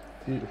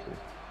 beautiful.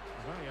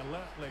 Very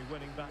alertly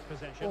winning back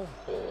possession.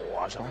 Oh, I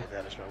was on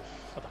there as well.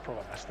 I'd have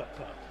probably missed it,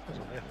 but I was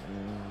on there.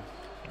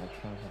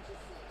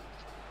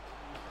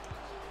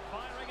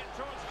 Firing it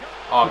towards goal.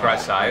 Oh, great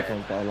save.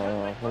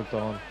 Well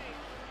done.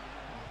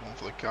 One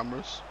for the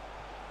cameras.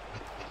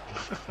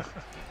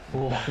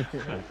 Oh,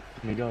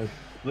 we go.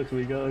 Look,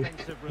 we go.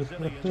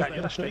 Jack,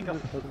 you're a striker.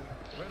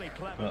 Really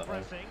clever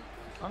pressing.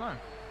 I know.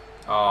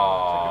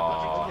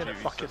 Oh.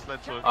 Fucking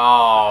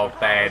Oh,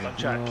 Ben.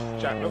 Jack,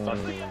 you're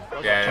done.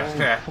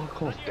 Yeah.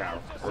 Fuck off.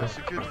 That's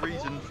a good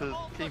reason for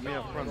keeping me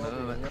up front,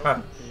 isn't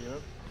it?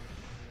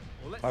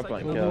 I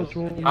blame girls.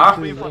 Huh?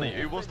 To be funny,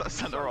 who was that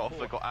centre off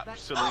that got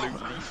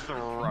absolutely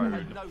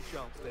thrown?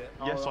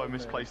 Yes, I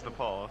misplaced the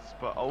pass,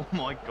 but oh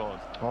my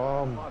god.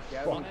 Oh, I'm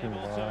fucking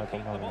mad.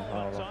 I'm having a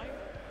howler.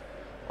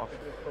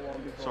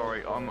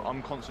 Sorry,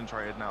 I'm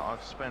concentrated now.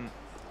 I've spent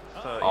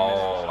 30 minutes.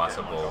 Oh, that's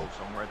a getting ball. my goal,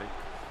 so I'm ready.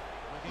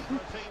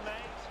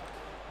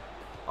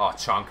 Oh,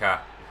 Chonka.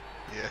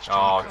 Yes,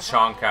 Oh,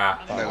 Chonka.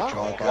 No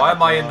Chonka. Why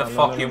am I in the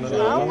fucking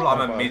wall?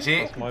 I'm a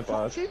midget. That's my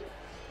bad.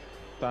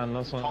 Dan,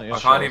 that's on I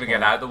can't even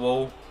get out the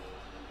wall.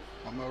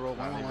 I'm gonna roll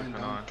my line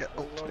down. Get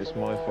up. It's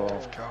my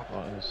fault. Cow.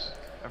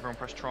 Everyone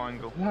press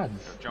triangle.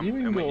 Lads, Jump you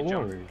in ain't when got you to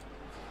jump. worry.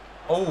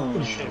 Oh.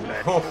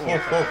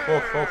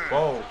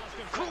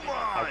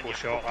 I'll go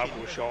short, I'll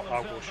go short,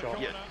 I'll go short.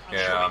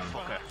 Yeah.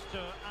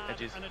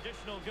 Edges. An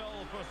additional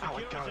goal for How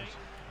it security. goes.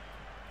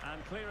 And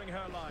clearing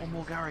her line. One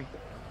more, Gary.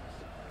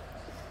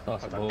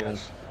 That's a ball. Well,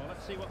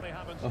 let's see what they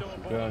have in store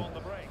for them on the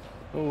break.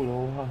 Oh,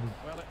 no.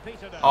 Well, it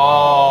petered out.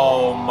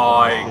 Oh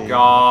my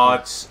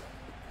god.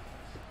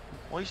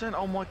 Why are you saying,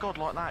 oh my god,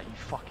 like that, you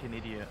fucking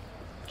idiot?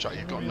 Jack,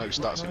 you've got no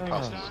stats in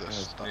passes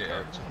this. That Yeah.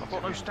 character. I've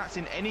got no stats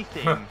in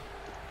anything.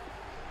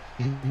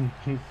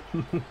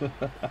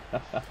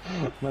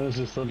 Man, it's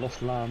just a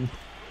lost lamb.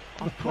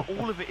 I've put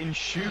all of it in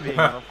shooting and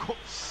I've got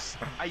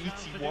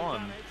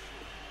 81.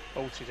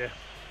 OTJ.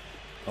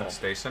 That's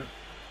decent.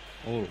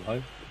 All the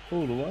way.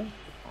 All the way.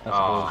 That's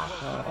Oh.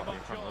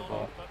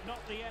 But not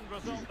the end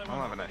result they I'm were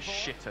having a looking for.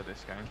 shitter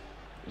this game.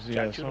 Yeah,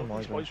 Jack, do you know so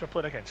these my boys we're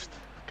playing against?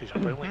 Because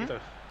you're playing like you do.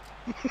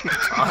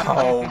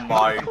 Oh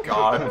my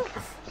god.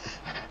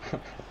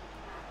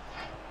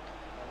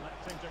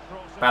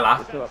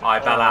 Bella. Hi,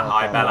 Bella.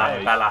 Hi,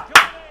 Bella. Bella.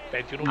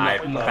 Ben, do you know Hi,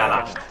 who we're playing Bella.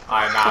 against?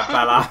 Hi,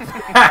 Bella.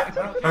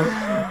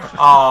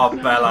 Oh,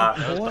 Bella.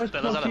 Bella's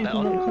had a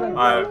better. I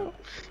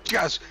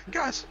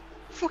Guys,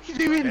 fuck you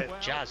doing?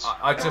 Jazz.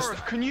 I just.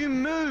 Gareth, can you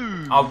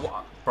move?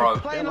 Bro.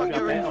 Playing like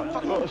you're in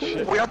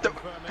fucking... We had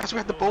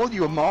the ball.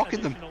 You were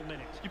marking them.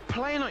 You're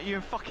playing like you're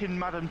in fucking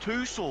Madame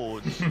Two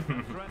Swords.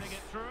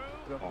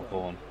 Oh, go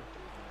on.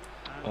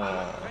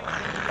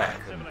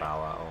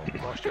 Beckenbauer. Oh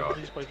my god.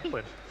 These boys are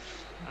playing.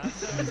 I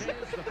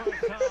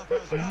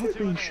have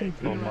been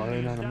shaking on my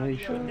own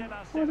animation.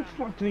 Why the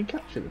fuck did he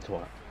catch it, the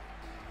twat?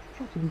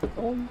 Fucking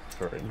on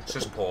for him. It's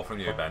just poor from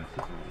you, Ben.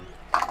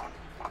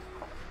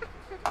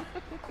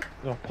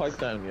 No, pipe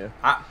down, yeah.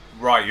 Ah,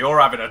 right, you're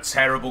having a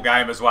terrible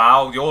game as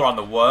well. You're on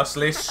the worst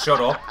list. Shut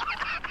up.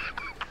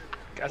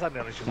 Guys, I'm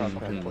nearly just not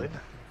fucking playing.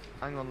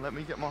 Hang on, let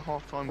me get my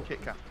half-time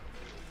kicker. At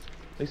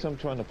least I'm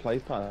trying to play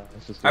pass.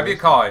 Have your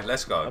Kai.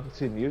 Let's I go. haven't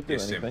seen you do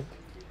Yes, Sim. anything.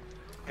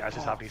 Guys,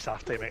 it's happening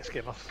half time next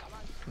game.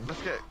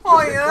 Let's get... Oh,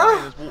 let's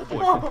yeah? get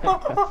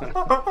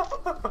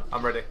Waterboy.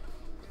 I'm ready.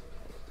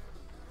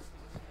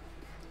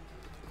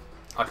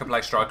 I can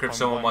play striker if I'm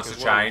someone wank wants as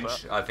to well,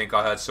 change. I think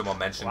I heard someone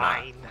mention that.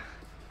 Wine.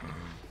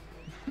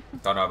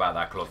 Don't know about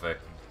that, Cluffy.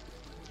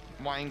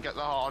 Wayne, get the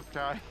hard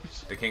guys.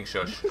 The King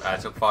Shush.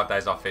 Took 5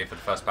 days off FIFA for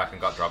the first pack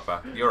and got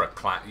Drogba. You're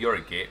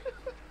a git.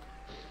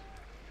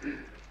 I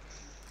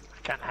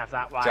can't have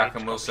that wine. Jack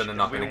and Wilson are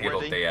not we going to give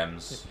up ready?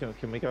 DMs.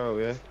 Can we go,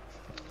 yeah?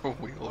 Oh,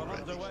 we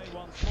already.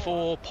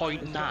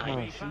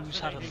 4.9. Who's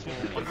had a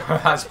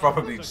 4.9? That's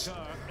probably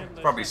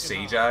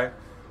CJ.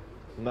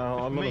 No,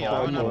 I'm on Me, a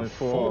I'm on a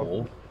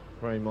 5.4.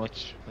 Very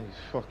much. He's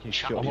fucking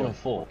shot. I'm on a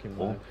 4.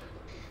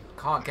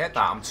 Can't get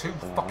that. I'm too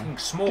fucking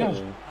small.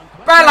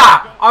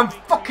 Bella! I'm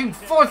fucking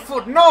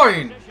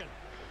 5'9".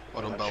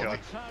 Well done, Belly.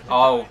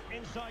 Oh.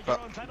 But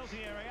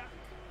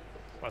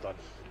Well done.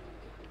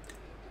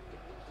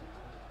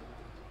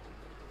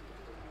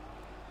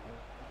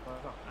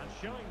 And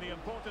showing the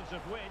importance of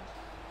wins.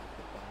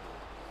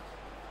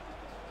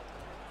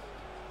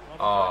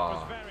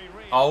 Oh.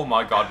 Oh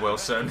my God,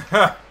 Wilson.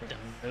 The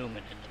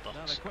movement in the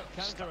box.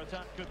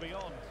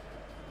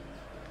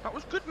 That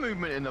was good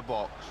movement in the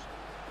box.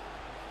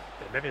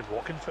 Maybe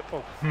walking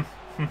football.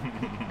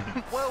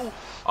 Well,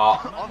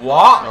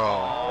 what?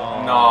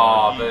 Oh.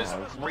 No, there's.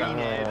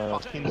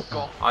 fucking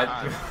goth. I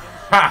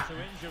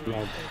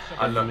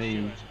love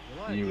me.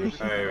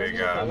 There we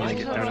go. I'm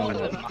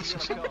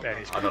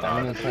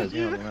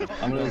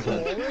gonna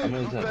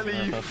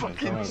Belly, you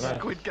fucking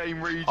Squid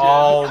Game reject.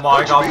 Oh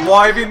my God!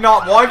 Why have you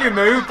not? Why have you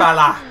moved,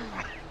 Bella?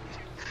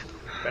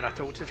 Ben, I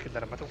told you, I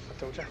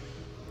told you.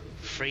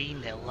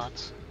 3-0,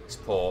 lads. It's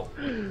poor.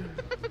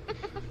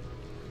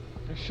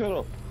 Shut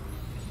up.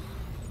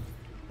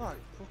 Right,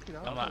 fucking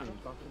hell. Come on.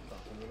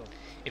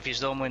 If you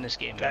don't win this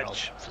game, you're out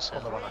for sale.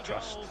 On the one I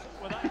trust.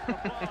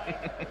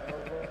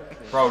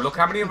 Bro, look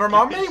how many of them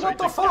are on me. What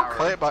the fuck?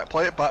 Play it back,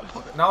 play it back.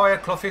 No, I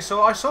had Cluffy.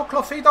 I saw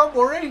Cluffy. Don't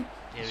worry.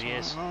 Here he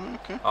is.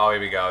 Okay. Oh, here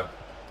we go.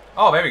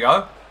 Oh, there we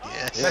go.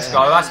 Yes. Let's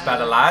go. That's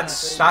better,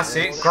 lads. That's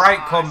it. Great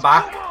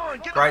comeback.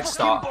 Great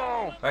start.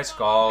 Let's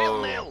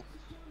go.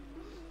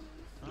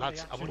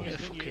 Lads, I want you to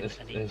fucking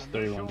There's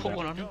 3-1. put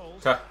one on him.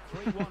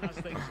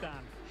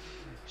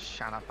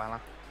 Shut up,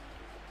 Bella.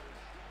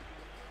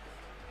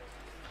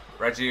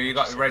 Reggie, you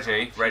got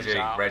Reggie. Begging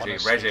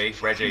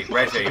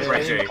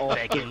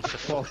for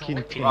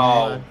fucking.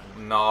 Oh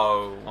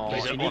no.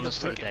 He's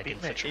honestly begging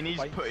for He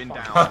needs putting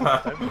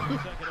down.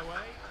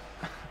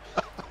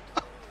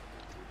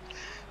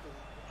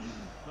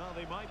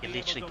 You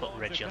literally put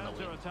Reggie on the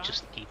wing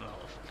just to keep him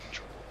out of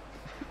control.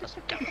 That's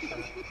what Gareth.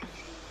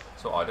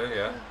 That's what I do,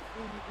 yeah.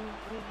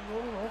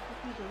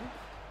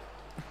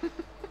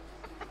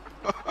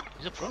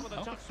 He's up front.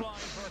 Oh.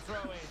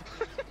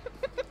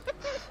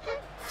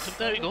 So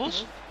there he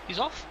goes. He's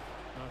off.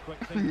 Look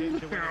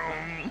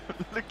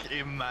at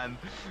him, man.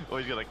 Oh,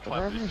 he's gonna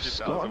clap his shit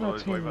Scott out and of that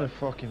his way, team, the man.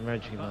 fucking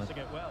Reggie, man.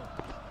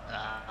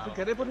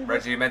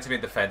 Reggie, you're meant to be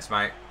in defence,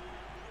 mate.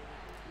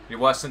 You're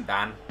worse than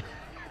Dan.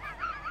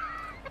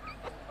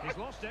 He's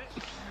lost it.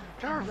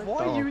 Gareth,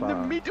 why are you in the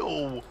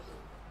middle?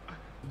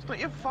 It's not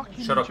your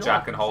fucking Shut up, job.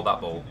 Jack, and hold that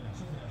ball.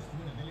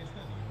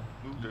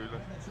 We'll do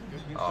that.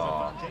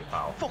 Oh,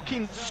 pal.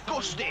 Fucking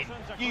disgusting!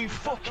 You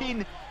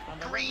fucking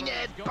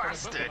green-haired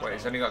bastard! Wait,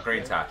 he's only got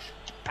green tash.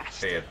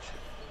 Beard.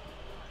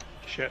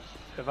 Shit.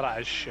 Whoever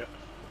that is, shit.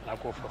 I'll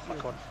go for a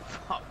flick on.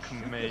 Fuck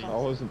me. I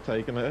wasn't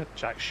taking it.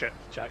 Jack shit,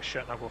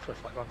 and I'll go for a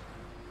flick on.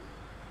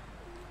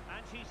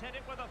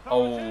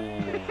 Oh,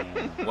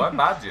 weren't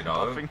bad, you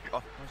know. I feel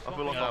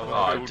like I've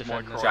Oh,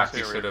 fulfilled my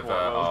Jackie criteria should have. quite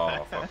well.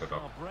 Oh, fuck it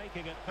up.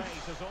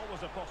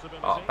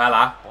 Oh,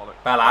 Bella,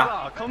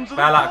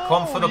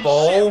 come for the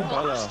ball.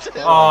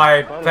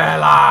 Oi,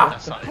 Bella.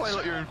 Play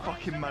like you're in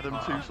fucking Madame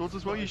Tussauds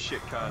as well, you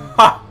shit can.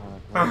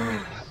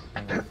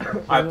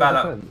 Alright,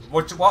 Bella.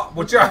 What?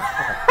 Would you?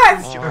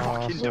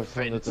 Fucking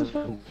defence.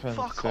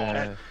 Fuck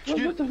off.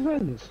 What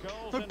defence?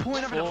 No point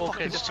having a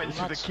fucking defence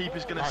if the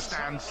keeper's gonna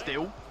stand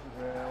still.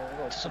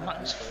 Doesn't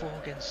matter, it's 4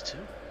 against 2.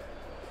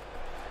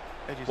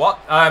 What?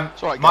 Right,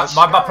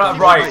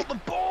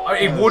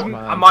 It wouldn't.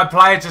 My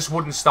player just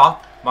wouldn't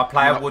stop. My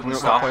player wouldn't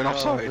stop. Playing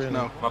offside,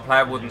 no. My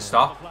player wouldn't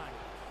stop.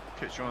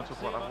 Kids, you want to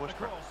talk about that voice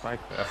crack?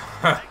 It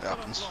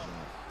happens.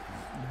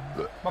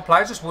 My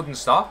player just wouldn't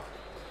stop.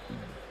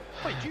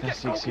 Wait, do you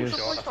get goals for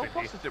lifestyle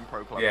pluses in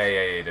pro clubs? Yeah,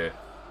 you do.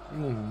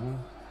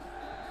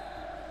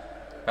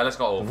 Bella's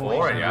got all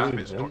 4 in ya.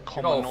 You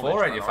got all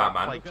 4 in you, fat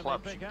man. Play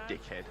clubs, you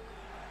dickhead.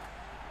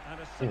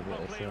 You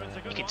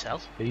can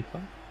tell.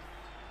 FIFA?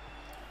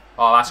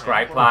 Oh, that's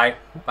great play.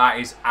 That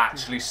is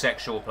actually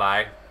sexual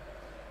play.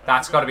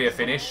 That's got to be a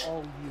finish.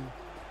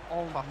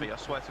 Puffy, I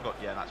swear to God,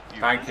 yeah, that's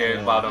beautiful. Thank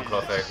you. Well done,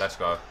 Cluffy. Let's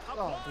go.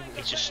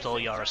 He just stole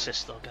your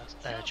assist though, guys.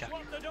 Jack.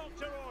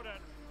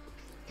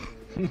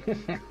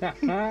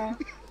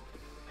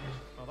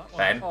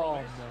 Ben.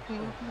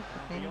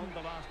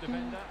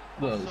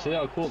 Look, see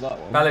how I caught that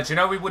one? Bella, do you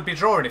know we would be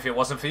drawing if it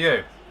wasn't for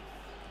you?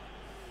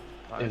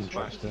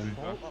 Interesting.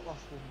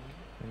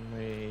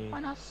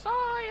 When I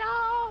saw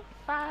your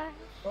face.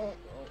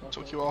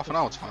 Took you half an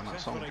hour to find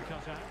that song.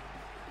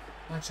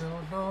 I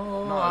don't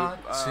know No, what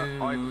I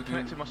to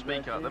connected my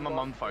speaker, then my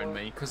mum phoned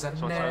me, Cause so I I'd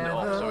turned it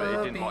off so it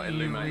never didn't like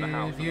illuminate the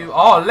house. be with you.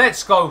 Oh,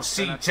 let's go,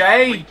 Then I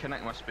CJ!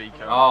 reconnect my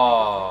speaker.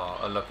 Oh,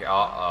 look at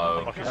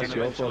uh-oh. And That's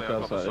your eventually I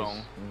got podcast, the that song,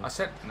 is. I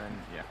said, and then,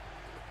 yeah.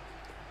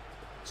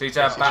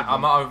 CJ,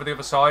 I'm over the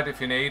other side if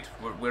you need.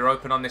 We're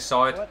open on this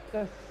side. What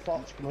the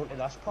fuck's going on to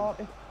this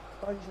party?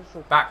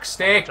 Back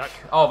stick.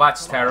 Oh,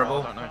 that's I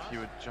terrible. don't know if you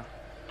would...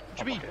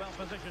 Jimmy,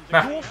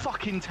 Nah. you're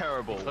fucking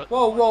terrible.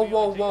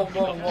 Whoa.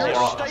 You're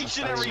a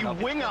stationary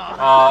winger.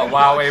 Oh,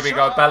 wow, here we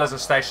go. Bella's a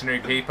stationary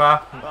keeper.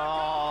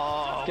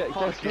 Oh, Get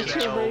fucking your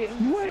hell.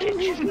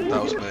 rating.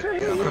 That was me.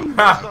 Where's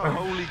the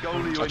holy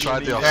goalie I when tried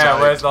you the need offside. Yeah,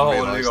 where's the to holy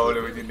realise goalie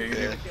that- when you need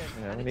him?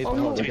 Yeah, we need Oh,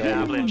 to hold To the be fair, I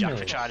goal. blame Jack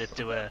for trying to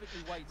do a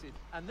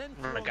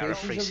Gareth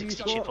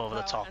 360 chip over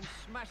the top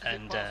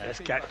and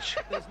Catch.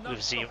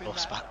 with 0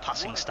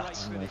 passing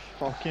stats.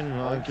 Fucking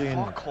lagging.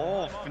 Fuck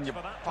off and your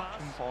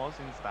fucking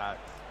passing stats.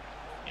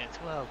 Yeah,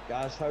 well,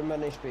 Guys, how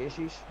many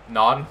species?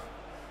 None.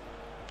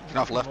 You can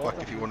have left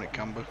back if you want it,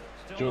 Camber.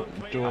 You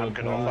can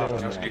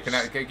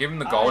give him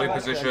the goalie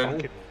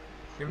position.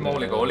 Give him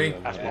goalie.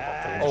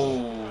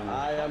 Oh.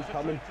 I am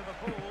coming.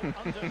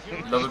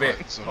 Love a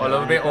bit. Oh,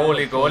 love a bit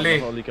goalie.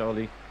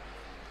 Goalie.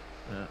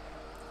 Yeah.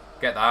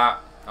 Get that.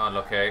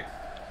 Unlucky.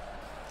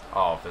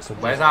 Oh,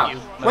 where's that?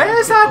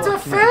 Where's that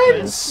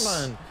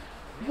defence?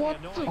 What?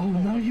 Oh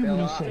no, you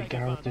wouldn't say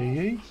Gareth, do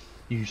you?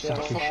 You sack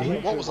of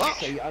shit. What was that?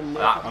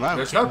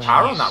 There's no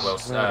power on that,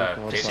 Wilson.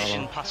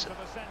 Precision passing.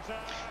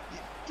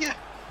 Yeah, it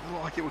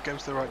looked like it would go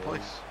to the right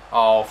place.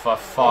 Oh, for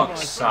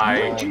fuck's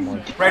sake.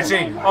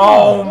 Reggie!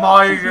 Oh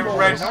my god,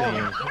 Reggie!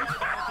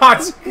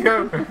 Let's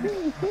go!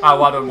 I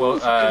won on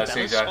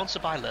CJ.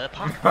 Sponsored by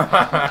Lurpak.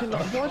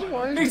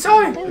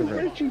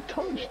 Reggie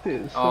touched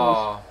it, so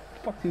oh.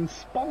 fucking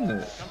spun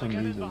it for some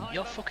reason.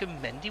 You're fucking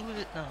Mendy with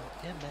it now.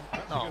 Yeah, man.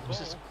 No, it was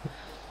this.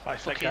 I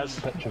think that's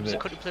It was a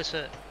couldn't place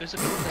it. It was a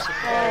couldn't place it.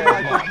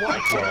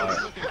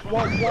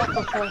 What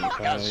the fuck?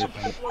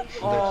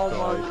 Oh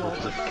my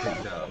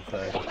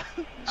god.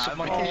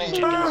 Someone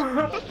injured.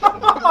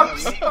 I'm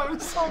so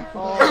sorry.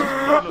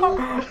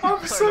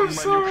 I'm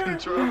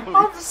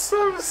so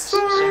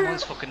sorry.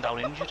 Someone's fucking down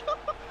injured.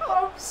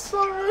 I'm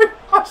sorry.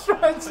 I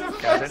tried to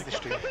Guys, end the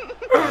stream.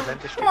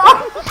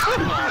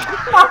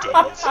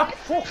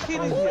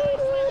 Fucking idiot.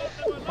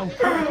 I'm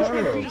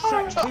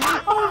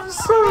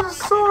so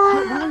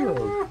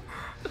sorry.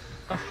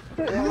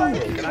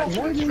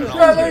 Can you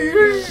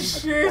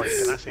shit. I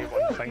say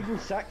one thing?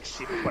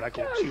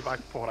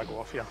 Before I go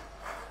off here.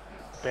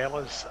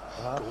 Bella's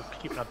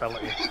goalkeeping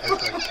ability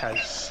is like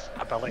his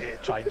ability to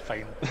try and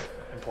find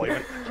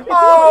employment.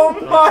 Oh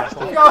my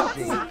god!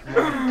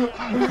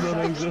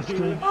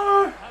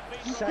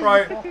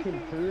 Right,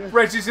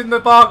 Reggie's in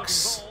the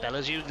box.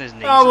 Bella's using his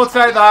knees. Oh, we'll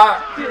take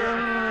that.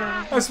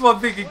 That's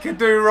one thing he can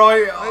do,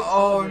 right?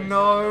 Oh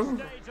no.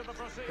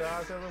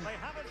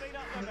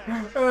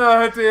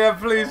 Oh dear,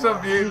 please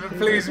unmute,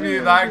 please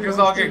mute that because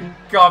I'll get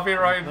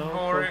copyrighted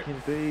for it.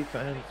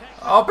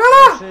 Oh,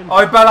 Bella!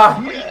 Oh,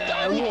 Bella!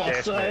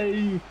 Yes,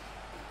 mate.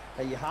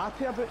 Are you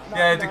happy about that?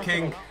 Yeah, the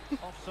king.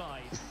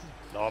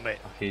 No, mate.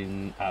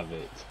 Fucking have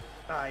it.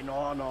 Aye, no,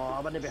 I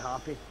wouldn't be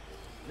happy.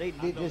 They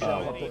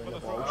deserve a put in the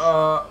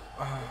balls.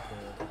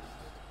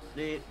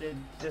 They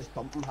just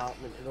something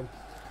happening to them.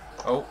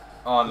 Oh,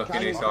 look at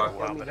this guy.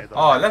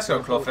 Oh, let's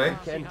go, Cluffy.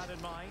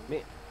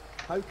 Mate,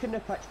 how can the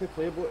pitch be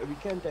playable at the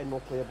weekend and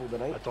not playable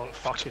tonight? I don't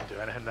fucking do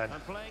anything then.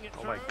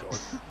 Oh my god.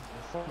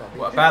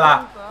 What,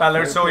 Bella,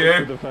 it's all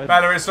you.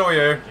 Bella, it's all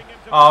you.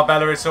 Oh,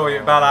 Bella, it's all you.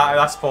 Bella,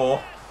 that's 4.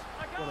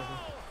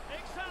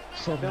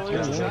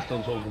 Let's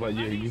don't talk about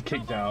you. You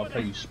kicked out. I'll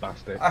play you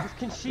spastic. You've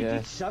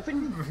conceded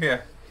 7.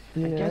 Yeah.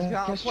 Guess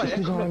just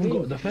because I haven't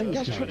got defence.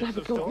 Guess what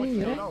haven't got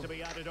me, yeah?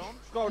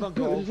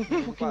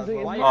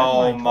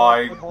 Oh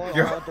my god.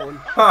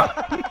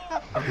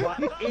 What,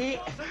 8?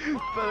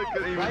 Bella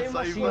couldn't Why even am I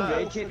say seeing that.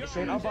 Reggie at the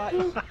centre back?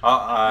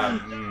 Are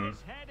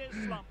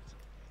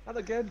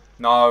they good?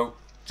 No.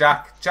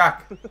 Jack.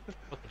 Jack.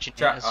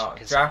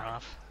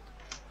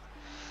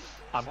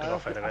 I'm going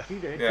off anyway.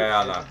 Yeah,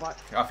 I know.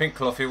 I think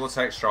Cluffy will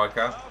take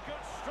striker.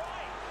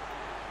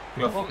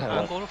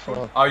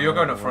 Oh, you're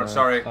going up front.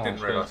 Sorry,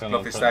 didn't realise.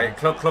 Cluffy stay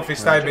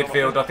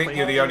midfield. I think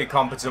you're the only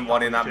competent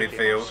one in that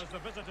midfield.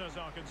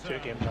 2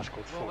 games I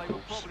scored 4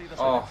 goals.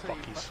 Oh,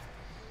 Fuckies.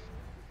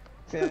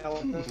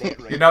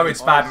 you know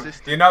it's bad.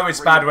 You know it's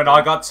bad when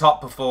I got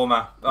top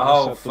performer. The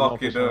whole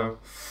fucking do.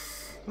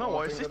 No,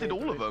 I assisted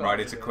all of them. Right,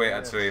 it's a quitter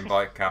to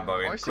invite Cambo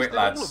in. I Quick, assisted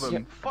lads. all of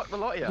them. Fuck the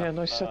lot of you. Yeah, and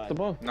I set them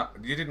up. No,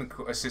 you didn't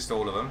assist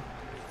all of them.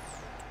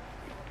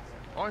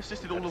 I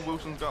assisted all of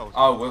Wilson's goals.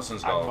 Oh,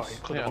 Wilson's goals.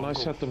 Yeah, and I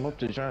set them up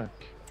to Jack.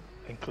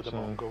 Including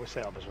my own goal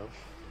set up as well.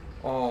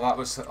 Oh, that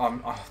was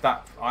oh.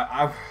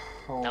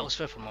 That was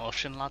for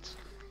promotion, lads.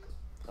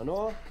 I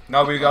know.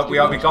 No, we got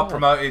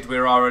promoted. We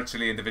are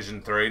actually in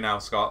Division 3 now,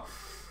 Scott.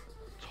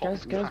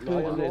 Guys, put it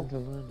into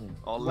learning.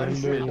 Oh, let's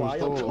see.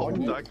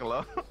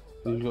 Dagler.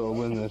 You've got to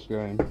win this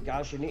game.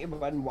 Guys, you need to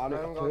win 1 out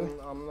of 2.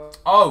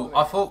 Oh,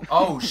 I thought.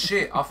 Oh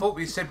shit! I thought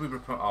we said we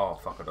were. Oh,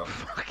 fuck it up.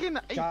 Fucking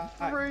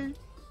 8-3.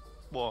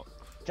 What?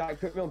 Jack,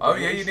 put me on. Oh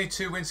yeah, you need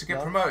 2 wins to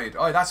get promoted.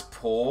 Oh, that's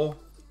poor.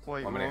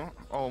 Wait, what?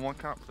 Oh, I'm on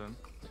captain.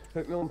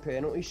 Put me on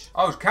penalties.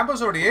 Oh,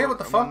 Campbell's already here. What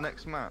the fuck?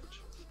 Next match.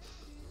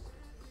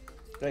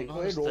 Right, Oh,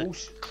 go ahead,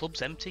 rolls.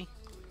 Club's empty.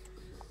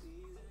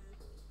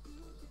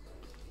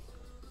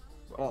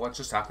 What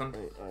just happened?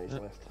 Right, he's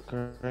left.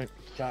 Correct.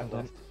 Jack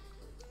left.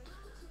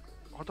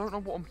 I don't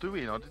know what I'm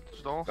doing. I did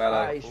just ask.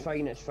 Bella. It's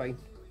fine, it's fine.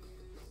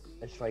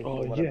 It's fine.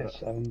 Oh don't worry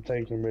yes, about I'm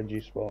taking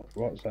Reggie's spot.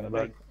 Right centre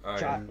back. it.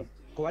 Jack,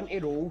 go into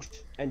rolls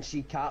and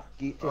see Cap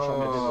get to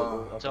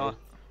somebody. So,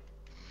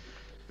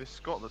 This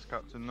Scott that's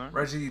captain now.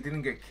 Reggie, you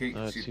didn't get kicked.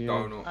 It's You you.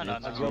 don't. I know,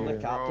 You're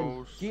the captain.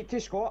 Rolls. Get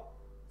to Scott.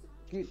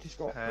 Get to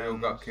Scott. We all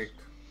got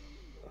kicked.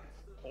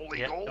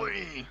 Holy yeah,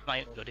 goalie!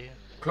 right, good here.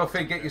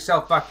 Cluffy, get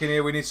yourself back in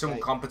here. We need someone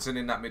competent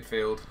in that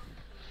midfield.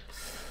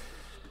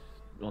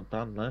 Well,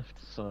 Dan left,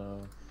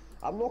 so...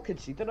 I'm not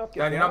conceding. I've got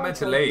Dan, you're not meant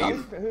to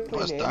leave.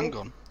 Where's Dan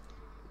gone?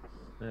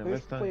 Yeah, Who's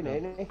where's Dan playing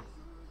gone? any?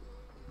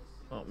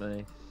 Not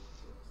me.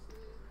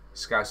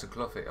 Scouse and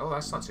Cluffy. Oh,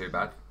 that's not too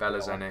bad.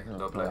 Bella's any.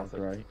 Lovely.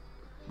 Great.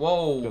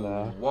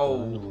 Whoa,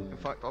 whoa. In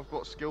fact, I've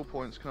got skill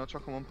points. Can I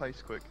chuck them on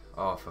pace quick?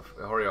 Oh,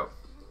 hurry up.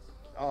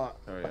 Oh,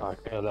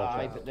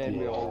 but then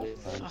we all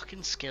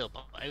fucking skill,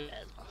 but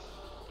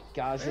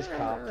guys, this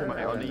captain.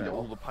 Mate, I need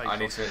all the pace. I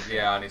need to,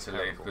 yeah, I need to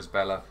leave because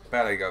Bella,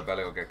 you go.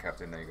 Bella will get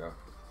captain. There you go.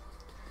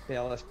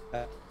 Bella's.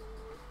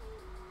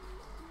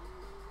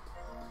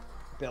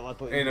 Bella,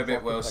 don't in a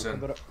bit,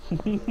 Wilson.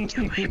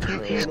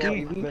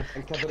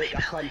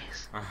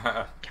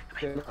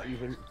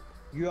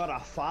 You are a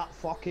fat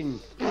fucking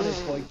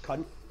unemployed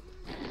cunt.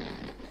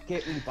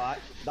 Get me back.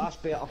 That's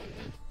better.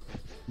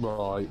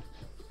 Right.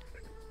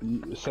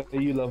 Say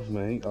you love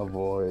me,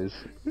 otherwise,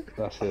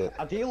 that's it.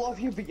 I do love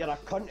you, but you're a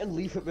cunt and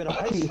leave it where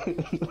it is.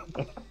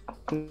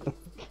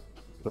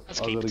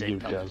 I'm gonna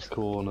give Gaz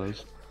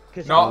corners.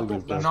 No,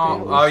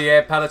 oh yeah,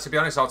 Pella, to be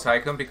honest, I'll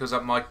take them because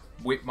my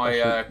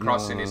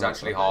crossing is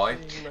actually high.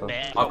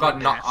 I've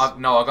got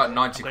I've got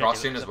 90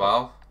 crossing as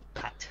well.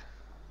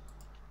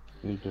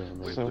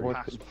 So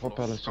what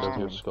Pella said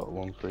you've just got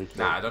 1 3.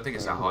 Nah, I don't think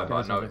it's that high, but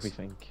I know it's.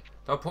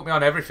 Don't put me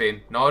on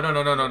everything. No. No.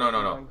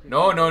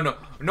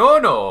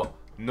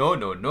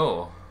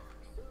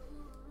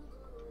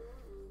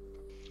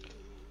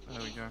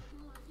 There we go.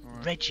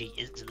 Right. Reggie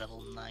is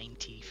level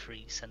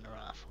 93 centre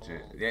half.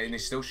 Yeah, and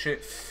he's still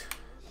shit.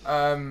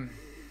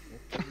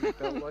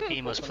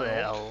 He must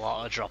play a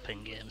lot of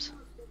drop-in games.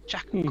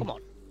 Jack, come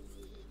on.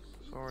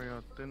 Sorry,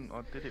 I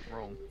did it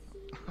wrong.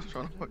 I was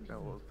trying to work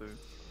out what I was doing.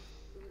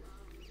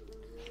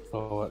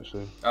 Oh,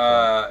 actually.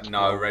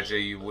 No,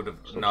 Reggie, you would have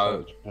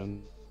no.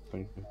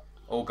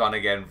 All gone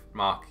again,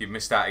 Mark. You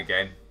missed out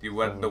again. You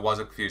went. There was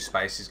a few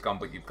spaces gone,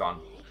 but you've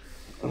gone.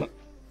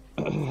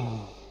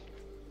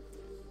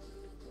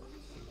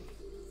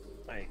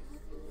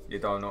 You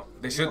don't know.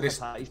 This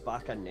He's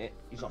back in net.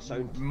 He's not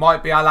sound.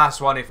 Might be our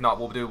last one. If not,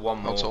 we'll do one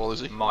more. How tall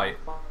is he? Might.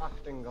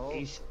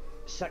 He's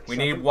 6'7". We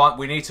need one.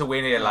 We need to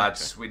win here,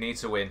 lads. We need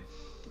to win.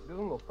 He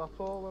doesn't look that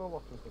tall when I'm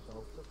watching for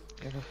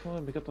Yeah, we're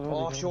fine. We got the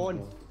Oh,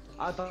 Sean.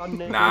 I done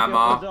nah,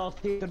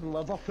 Mark. in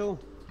Liverpool.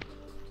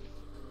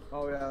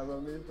 Oh yeah, I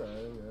remember you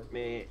saying, yeah.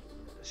 Mate,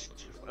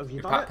 have you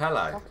You done Pat it?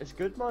 Pele? It's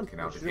good, man.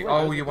 It's really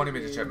oh, good. you wanted me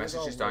to check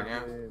messages, don't you?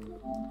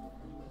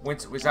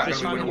 Was that going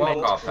to win a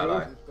World Cup,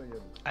 Pele?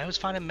 I was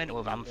finding mental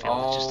with Anfield.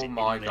 Oh just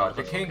my god,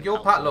 the King, you're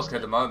Pat Luck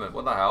at the moment.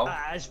 What the hell?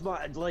 It's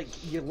like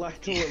you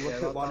literally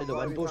look at one of the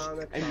windows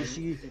and you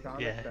see.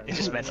 Yeah, it's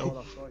just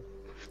mental.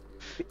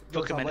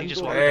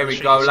 There we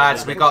go,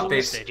 lads. We got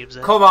this.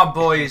 Come on,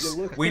 boys.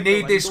 We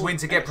need this win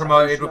to get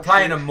promoted. We're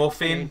playing a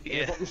muffin.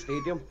 Yeah.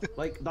 Stadium.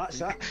 Like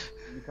that's it.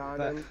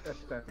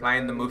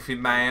 Playing the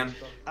muffin man.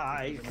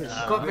 Aye.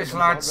 Got this,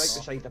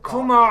 lads.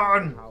 Come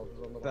on.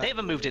 They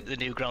haven't moved it to the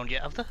new ground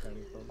yet, have they?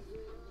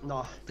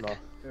 No.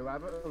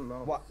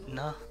 What?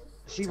 No.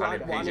 See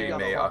Telling PG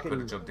me, I could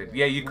have jumped in.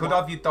 Yeah, you could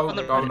have. You don't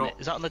know.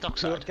 Is that on the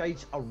dockside? Tour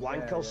guides are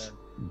wankers.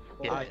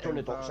 Yeah. On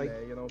the dockside.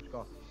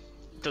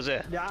 Does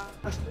it? Yeah.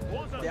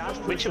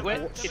 Which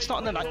it's not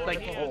in the like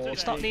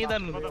it's not near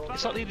them.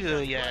 It's not near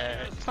the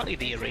it's not near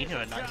the arena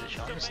at night,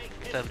 Sean. It's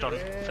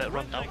further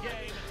on down.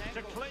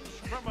 To clinch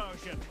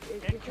promotion.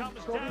 It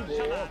comes down to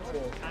that.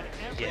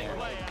 Yeah.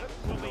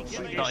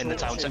 Not in the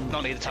town centre.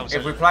 Not near the town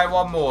centre. If we play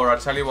one more, I'll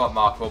tell you what,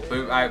 Mark. We'll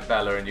boot out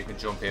Bella and you can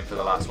jump in for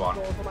the last one.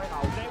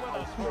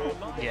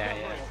 Yeah.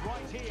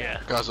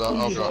 Guys,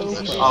 I'll drive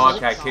this. Oh,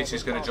 okay. Kitch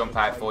is going to jump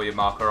out for you,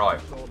 Mark. All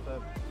right.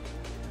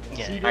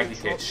 Yeah. Thank you,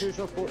 Kitch. It's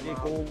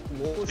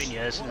been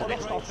years, isn't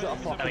it? I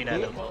mean, I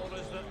don't know.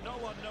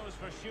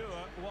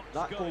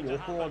 That goal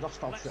local order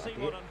stuff shit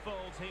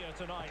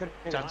I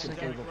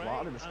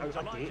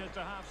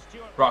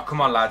Right,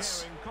 come on,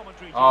 lads.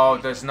 Oh,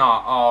 there's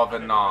not. Oh, they're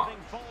not.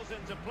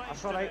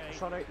 That's alright,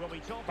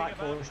 Back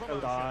forward, still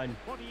down.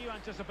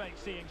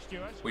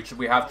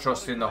 We have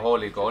trust in the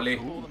holy goalie.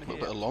 Ooh, a little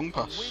bit of long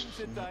pass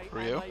from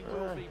Rio.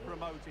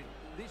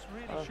 This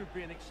really should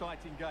be an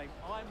exciting game.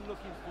 I'm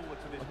looking forward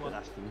to this one.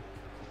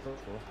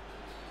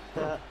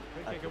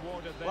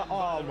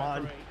 Oh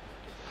man.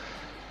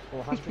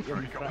 Oh, has to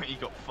He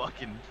got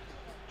fucking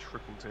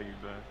triple teamed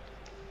there.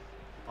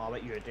 Oh,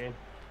 what you doing?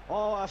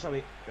 Oh, that's a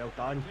wee. Well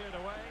done.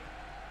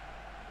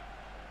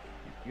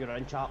 You're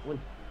in, Chaplin.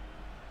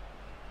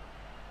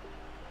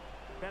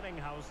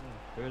 Bellinghausen.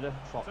 Who the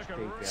fuck's Craig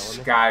Bellamy?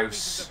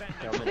 Scouse.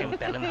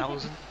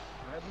 Bellinghausen.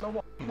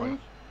 Well,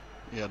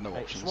 he had no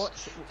options.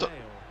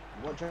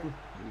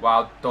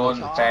 Well done,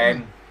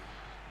 Ben.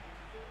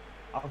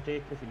 I'll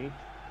take if you need.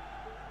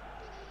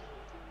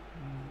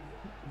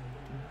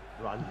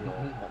 Randy,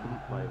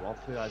 my word,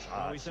 who has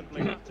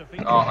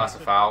Oh, that's a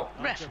foul.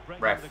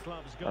 Ref.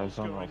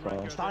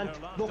 Stand,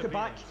 look it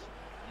back.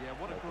 Yeah,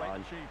 what a great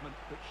achievement,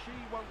 but she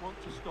won't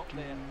want to stop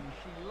there.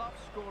 She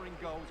loves scoring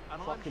goals,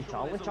 and I'm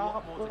sure there's a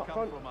lot more to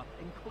come from her,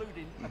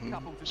 including a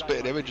couple today.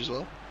 Spitting image as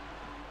well.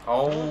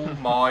 Oh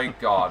my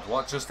god,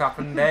 what just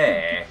happened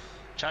there?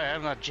 I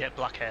haven't had jet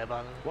black hair,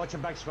 by the way. Watch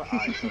your back spot.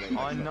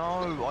 I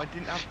know, I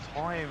didn't have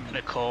time. And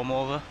a comb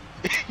over.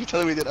 You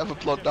telling me we didn't have a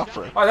blonde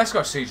afro? Oh, let's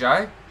go,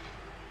 CJ.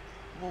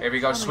 Well, here we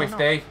go,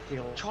 Swifty.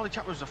 Charlie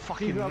Chapman's a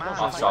fucking man.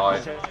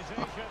 Offside.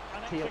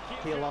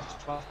 Taylor,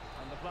 fuck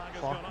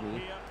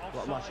me.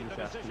 What am I saying?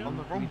 I'm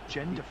the wrong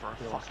gender for a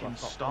fucking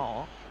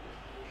start.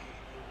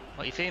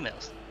 What, you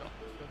females?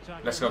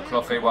 Let's go,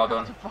 Cloughy, well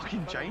done. To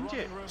fucking change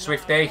it.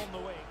 Swifty.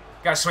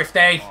 Go,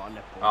 Swifty.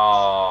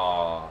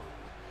 Oh.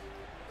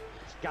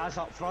 Guys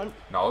up front.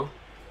 No.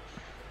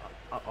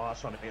 Oh,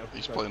 that's on it.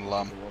 He's playing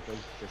lamb.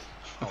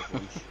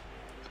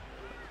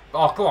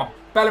 Oh, come on.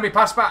 Bellamy,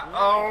 pass back.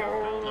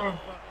 Oh.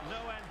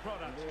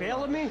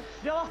 Bellamy?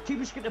 The other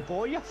team's getting the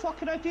ball, you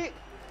fucking idiot.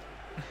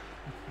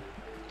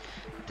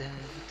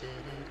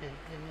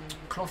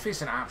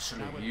 Cloughy's an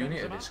absolute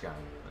unit of this game.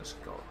 Let's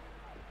go.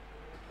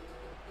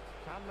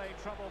 Can they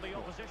trouble the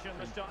opposition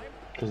this time?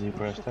 Because he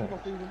pressed it.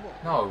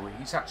 No,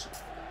 he's actually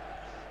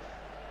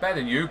better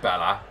than you,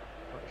 Bella.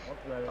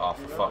 Oh,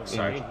 for fuck's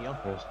sake.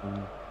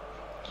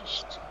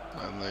 Just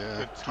and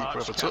the keeper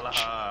of a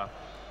touch.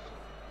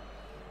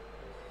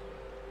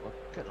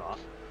 Look at that.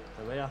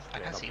 I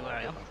can see where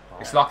I am.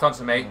 It's locked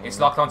onto me. It's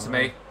locked onto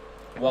me.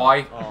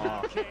 Why?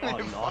 Oh,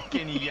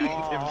 Fucking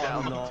yanked him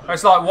down.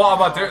 It's like, what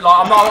am I doing?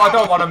 Like, I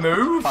don't want to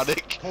move.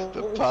 Panic.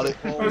 The panic.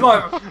 It's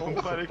like, I'm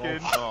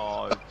panicking.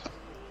 Oh.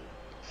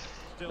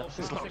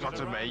 It's locked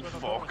onto me.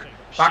 Fuck.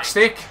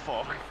 Backstick.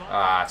 Fuck.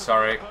 Ah,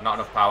 sorry, not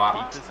enough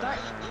power.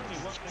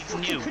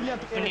 When you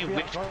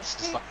whipped,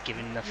 it's like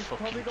giving the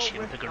fucking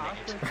chimp a grenade.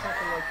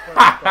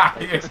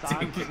 You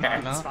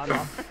dickhead.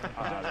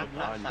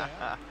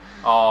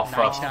 Oh,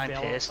 fuck.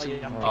 99 pace to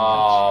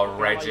Oh,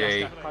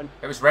 Reggie.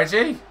 It was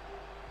Reggie?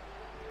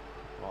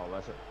 Oh,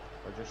 was it?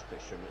 I just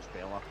assumed it's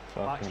Bella.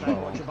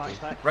 Backstack, watch your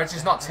backstack.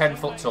 Reggie's not 10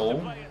 foot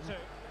tall.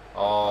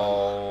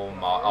 Oh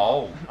my,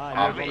 oh.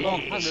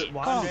 Come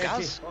on,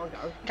 Gaz.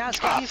 Gaz,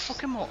 get your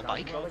fucking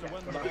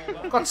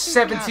motorbike. Got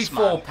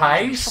 74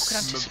 pace. Fucking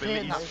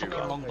anticipating that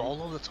fucking long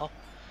ball over the top.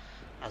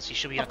 As you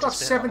should be I've got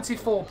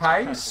 74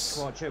 pace.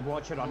 Watch it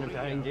on the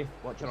behind you.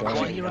 Watch it on Why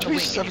are you on the wing?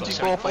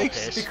 74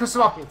 pace. Because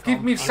I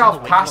give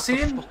myself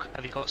passing.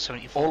 Have you got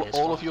 74 pace?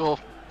 All of your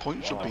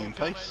points should be in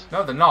pace.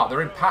 No, they're not.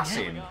 They're in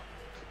passing.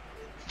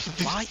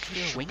 Why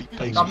you're a wing?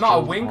 I'm not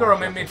a winger.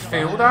 I'm a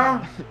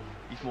midfielder.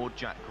 He's more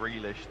Jack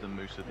Grealish than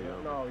Musa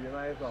Diop. No, you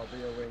may as well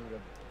be a winger.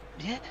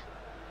 Yeah.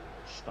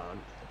 Stand.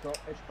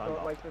 It's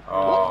not like this. Oh. I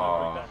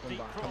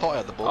thought I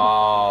had the ball.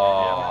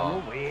 Oh.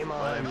 No way,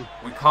 man.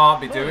 We can't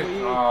be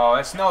doing. Oh,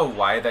 there's no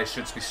way they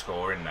should be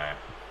scoring there.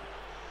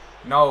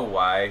 No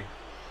way.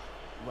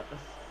 What the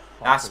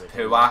fuck? That's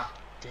poor.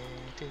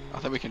 I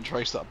think we can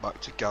trace that back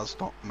to Gaz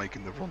not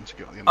making the run to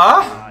get on the end.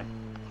 Ah?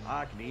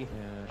 I agree.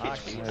 I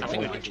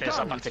think we can trace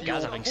that back to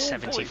Gaz having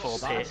 74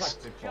 pace.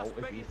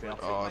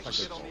 Oh, I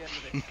just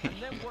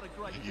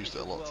used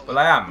it a lot. Well,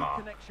 I am,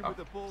 Mark.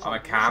 I'm a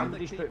cam.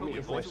 Somebody's put me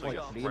to voice like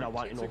 3 and I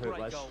want to know who it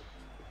was.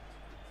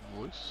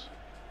 Voice?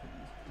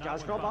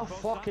 Gaz, got that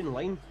fucking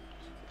line.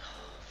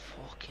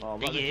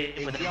 Fucking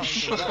idiot with a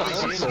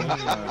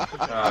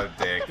Oh,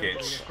 dear,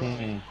 kids.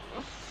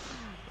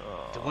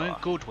 They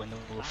weren't good when they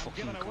were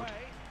fucking good.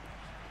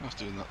 I was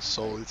doing that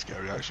solid to get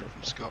a reaction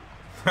from Scott.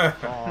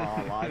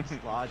 Oh,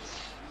 lads.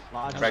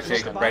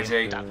 Reggie,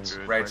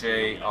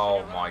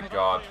 oh my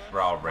god,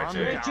 bro,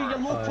 Reggie. Reggie, you're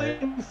not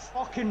playing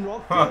fucking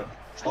rugby.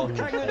 Stop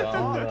kicking the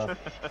touch.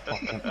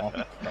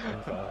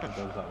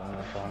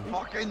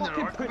 Fucking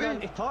put it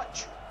into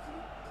touch.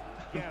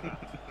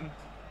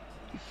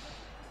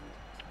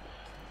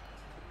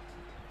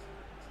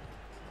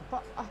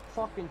 But a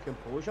fucking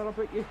composure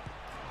about you.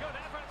 Good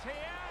effort here.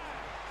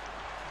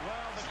 Well,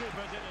 the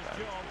keeper did his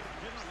job.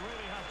 Didn't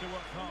really have to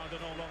work hard, in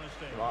all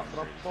honesty. Right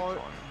for a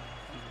point.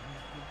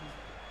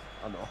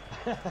 I know.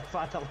 If I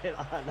had to let that,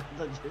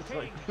 I'd just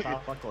like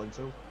tap a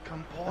console.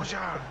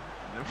 Composure.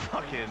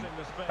 Fucking.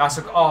 That's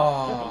a.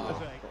 Oh.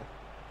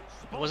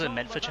 It wasn't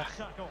meant for Jack.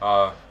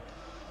 Oh.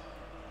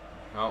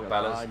 No,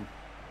 Bella's.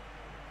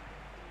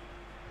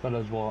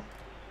 Bella's what?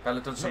 Bella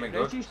done something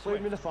good. Reggie's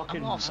playing with the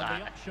fucking. I'm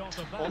offside.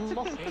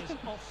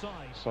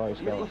 Sorry,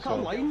 Scott. Look at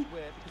line.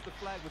 Because the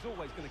flag was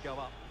always going to go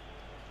up.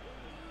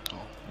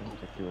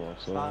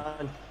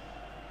 Stand.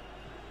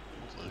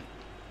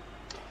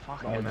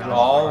 Fucking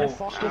Oh.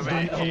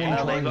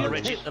 They've got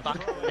Reggie at the back.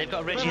 They've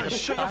got Reggie at the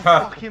Shut back. your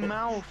fucking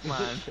mouth,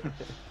 man.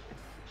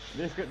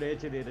 They've got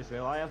Reggie there as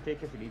well. I have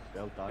taken for these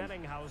well done.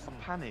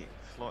 Panic.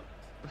 Like.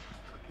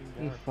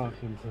 You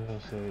fucking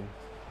pussy.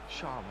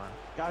 Shut up, man.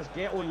 Guys,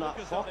 get on that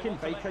fucking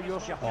bike of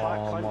yours, you fat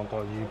Oh cunt. my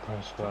god, you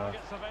press square.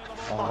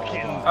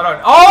 Fucking. I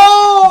don't.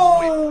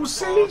 Oh,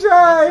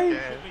 CJ!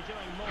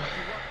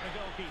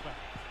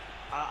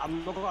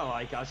 I'm not gonna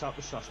lie, guys, that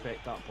was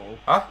suspect, that ball.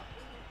 Huh?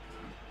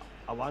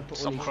 I want to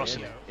Stop only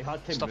crossing say it. He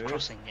had to Stop move.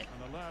 crossing it.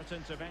 An alert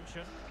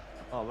intervention.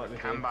 Oh, what we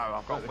Cambo,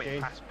 I've got What we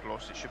whip pass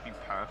plus. It should be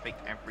perfect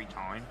every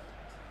time.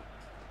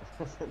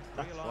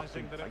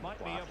 Realising that it might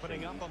be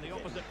opening up on the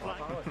opposite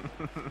flank.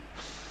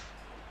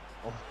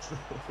 Oh,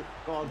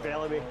 go on,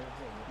 Bellamy.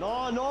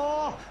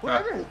 No!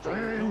 Whatever you're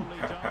doing!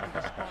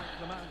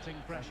 The mounting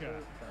pressure.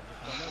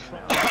 No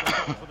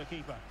problem for the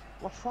keeper.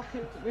 We're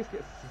fucking. We've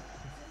got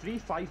 3,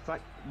 5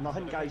 foot,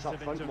 nothing guys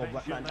up front. We're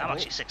whipping into I'm the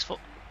actually 6 foot.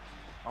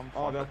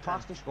 Oh, well,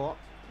 pass the Scott.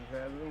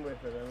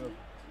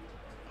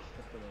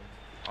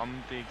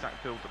 I'm the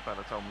exact build that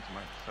Bella told me to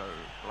make, so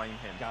blame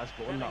him. Guys,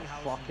 go on that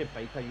fucking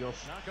bike of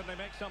yours. Now can they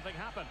make something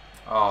happen?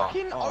 Oh.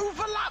 Fucking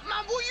overlap,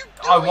 man! What are you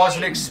doing? I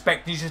wasn't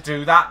expecting you to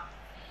do that.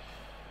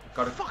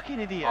 Got it. Fucking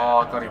idiot. Oh,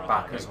 I got it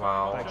back as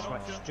well. Big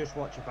switch. Just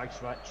watch a big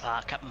switch.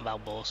 Captain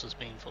Balbosa's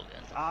been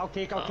fucking. I'll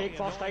take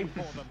first time.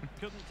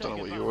 Don't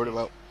know what you're worried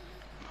about.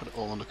 Had it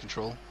all under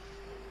control.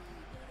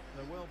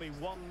 There will be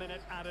 1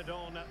 minute added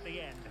on at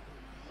the end.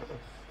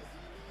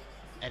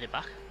 Edit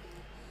back.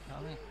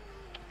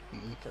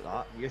 Look at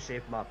that. You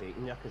saved my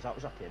bacon, yeah, because that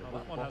was a terrible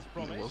Well, that one has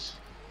promise. It was.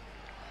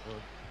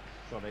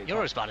 Sorry,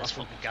 You're as bad as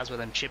fucking Gaz with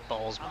them chip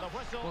balls, man.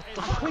 What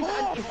the fuck?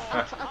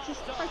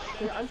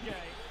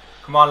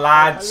 Come on,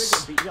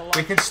 lads.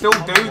 We can still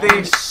do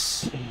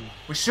this.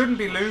 We shouldn't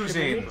be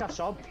losing.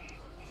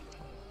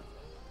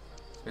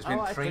 There's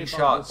been 3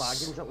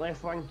 shots.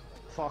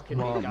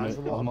 Fucking I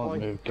might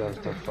move Gaz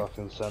to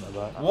fucking centre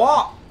back.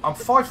 What? I'm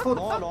 5 foot.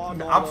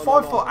 I'm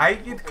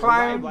 5'8", you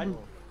clown.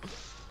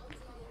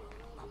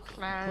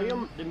 Play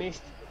him the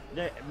most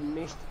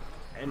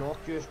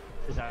innocuous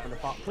position in the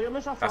park. Play him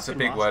as a That's a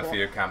big word for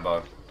you,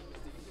 Cambo.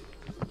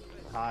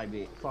 Hi,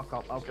 mate. Fuck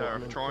up.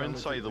 Gareth, try and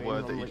say the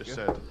word that you just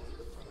said.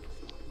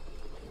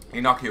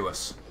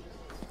 Innocuous.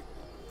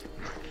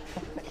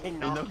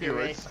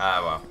 Innocuous.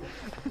 Ah, well.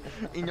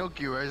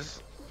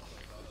 Innocuous.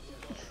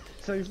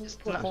 So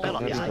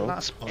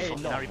that's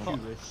fucking Harry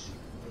Potter.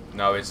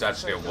 No, it's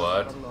actually a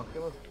word.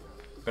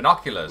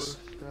 Binoculars.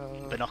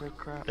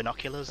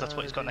 Binoculars, that's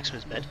what he's got next to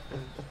his bed.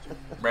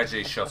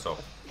 Reggie, shut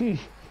up. Come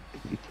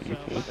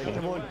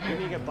on, you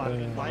need to get back.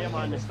 Buy a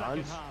man in the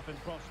stands.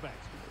 Come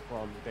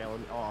on,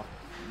 Bellin. Oh,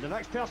 the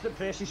next person that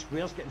presses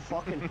squares getting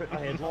fucking put in a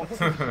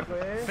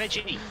headlock.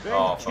 Reggie.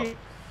 Oh, fuck.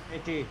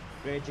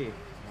 Reggie.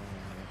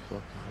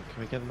 Can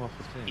we get him off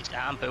the team?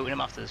 I'm booting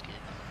him after this game.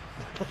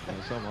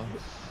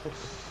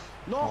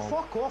 No,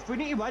 fuck off. We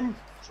need to win.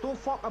 Don't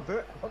fuck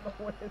about.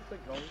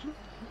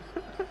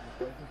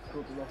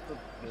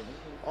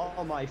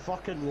 Oh my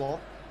fucking law.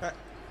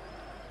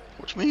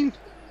 What do you mean?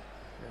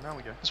 Yeah, now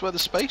we go. That's where the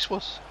space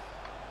was.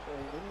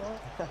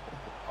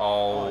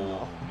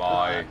 Oh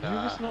my.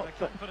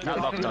 That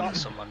locked onto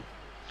someone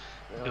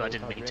who I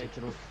didn't mean to.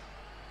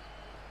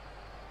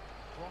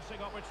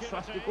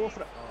 Swifty, go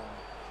for it.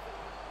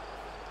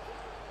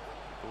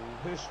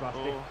 Who's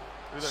Swifty?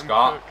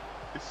 Scott.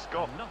 It's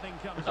Scott. Nothing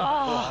comes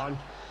Oh,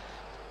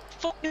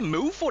 fucking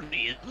move for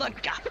me,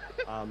 that gap.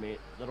 Ah, mate,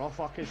 they're all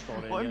fucking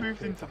storing. I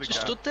moved into the Just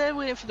gap. stood there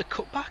waiting for the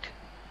cutback.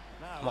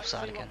 I'm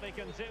offside again.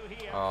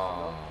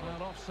 Oh.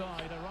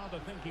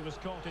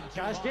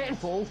 Guys, get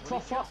involved, for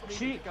fuck's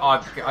sake.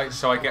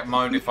 So I get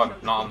moaned if I'm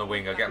not on the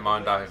wing. I get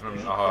moaned out if I'm.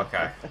 Oh,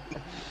 okay.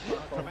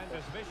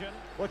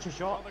 Watch your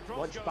shot.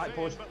 Watch your back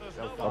post.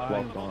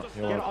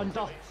 Get it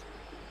under.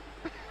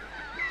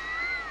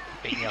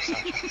 Beat me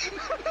offside.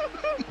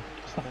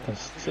 I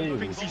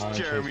think he's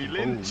Jeremy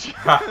Lynch.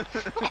 Come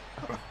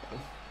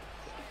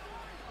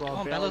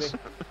on, Bellas.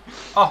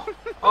 Oh,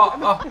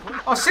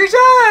 CJ!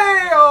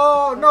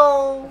 Oh,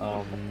 no!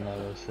 Oh,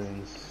 no,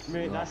 since...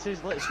 Mate, that's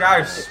his little...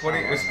 Scouse, what are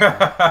you...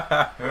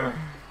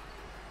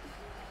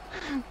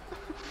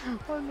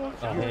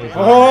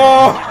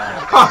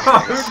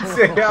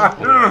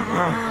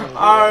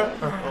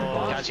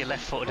 Guys, you're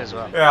left footed as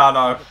well. Yeah, I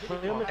know.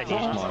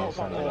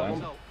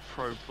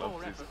 Pro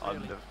Clubs is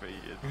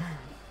undefeated.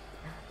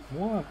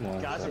 What?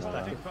 Gaz is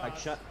big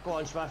shit. Go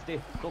on,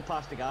 Swifty. Go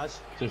past the Gaz.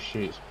 Just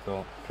shoot,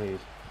 Scott, please.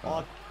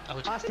 Oh,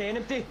 past the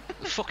empty.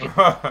 Fucking,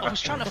 I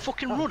was trying to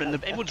fucking run and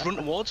everyone's run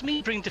towards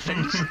me, bring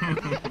defenders.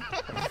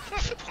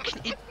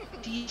 Fucking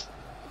idiot.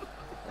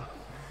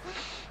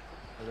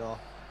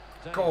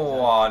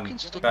 Go on,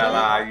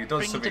 Bella, you've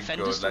done something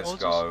good, let's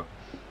go.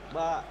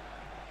 But,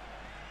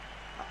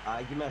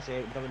 give me a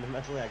sec, we're in the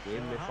middle of a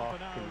game with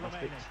fucking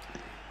mistakes.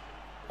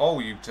 Oh,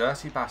 you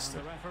dirty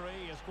bastard. The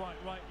referee is quite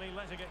rightly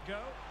letting it go.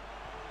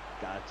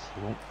 God,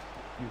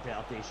 you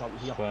better do something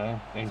here.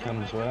 Swear,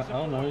 incoming swear.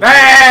 Oh no.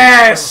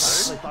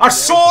 Yes! I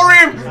saw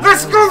him!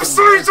 Let's go,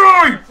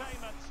 CJ!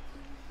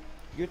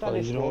 You done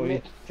his score,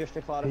 mate, just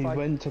to clarify. He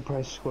went to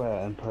press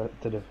square and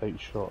did a fake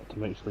shot to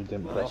make sure he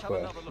didn't press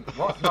square.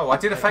 What? No, I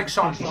did a fake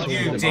shot.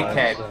 You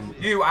dickhead.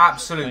 You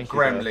absolute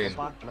gremlin.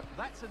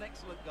 That's an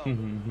excellent goal.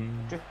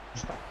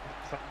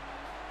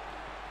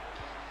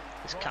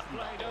 This captain.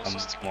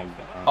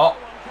 Oh.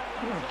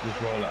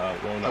 Just roll it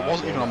out, roll it out. It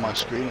wasn't even on my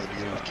screen at the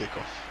beginning of the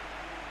kickoff.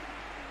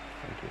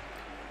 Thank you.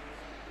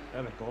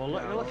 There we go,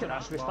 look at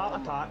this, we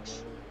start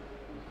attacks.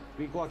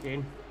 We go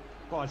again.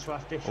 Go on,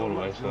 Swifty. All the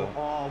way, sir.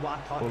 Oh, what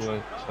a touch. All the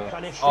way, sir.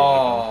 Finish.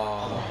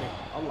 Oh.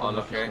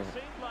 Unlucky.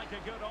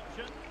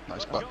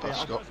 Nice back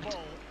pass, Scott.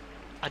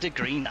 I did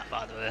green that,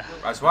 by the way.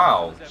 As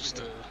well.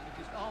 Just,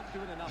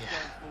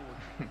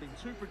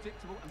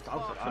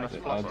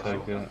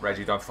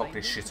 Reggie, don't fuck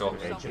this shit up.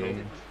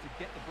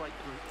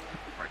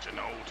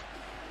 Reginald.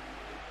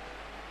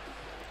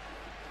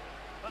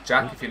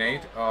 Jack, if you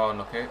need. Oh,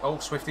 unlucky. Oh,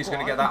 Swifty's going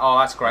to get that. Oh,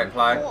 that's great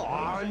play.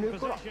 Oh,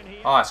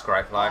 that's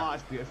great play. Oh,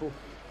 that's beautiful.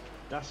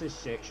 This is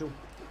sexual.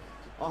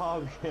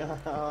 Oh, yeah.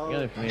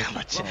 I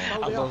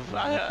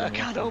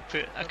can't help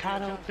it. I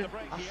can't help it.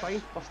 That's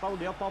fine. We're still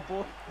there,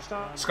 Pablo.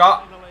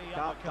 Scott!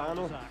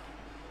 Capitano.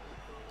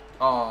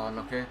 Oh,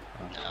 unlucky.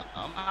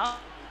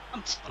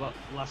 Look,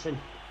 listen.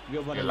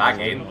 You're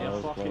lagging.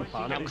 You're fucking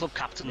panicking. I'm club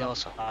captain though,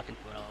 so I can do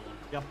it all.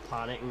 You're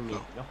panicking, mate.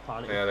 You're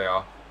panicking. There they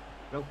are.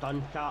 Well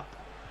done, Cap.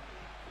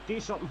 Do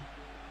something.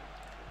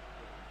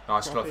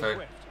 Nice,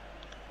 Fluffy.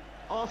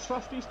 Oh,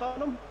 Swifty's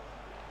done him.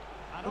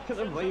 Look at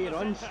the way he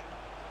runs.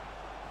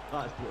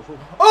 That is beautiful.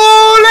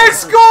 Oh,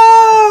 let's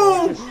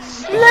go!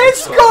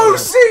 Let's go,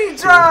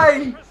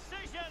 CJ!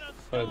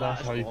 Oh,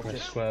 that's how you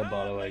press square,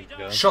 by the way.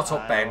 Yeah. Shut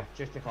up, Ben.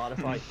 Just to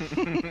clarify.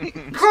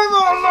 Come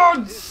on,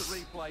 lads!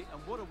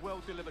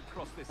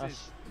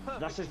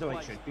 This is the way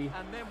it should be.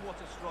 And then what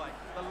a strike.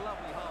 The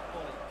lovely half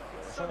volley.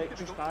 It's so So difficult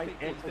just to keep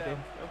things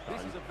down.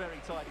 This is a very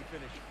tidy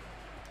finish.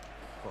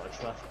 God,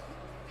 Swift.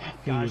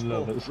 You Guys,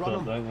 love go. it,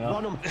 Scott, don't you?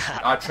 Run him.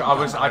 I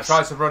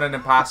tried to run in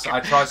and pass. I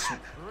tried to...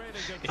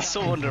 It's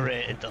so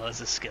underrated though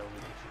as a skill.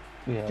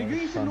 Yeah, Do you it's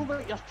even fun. know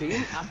what you're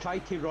doing? I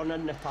tried to run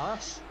in the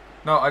pass.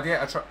 No, I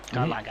tried...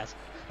 Can't lie, guys.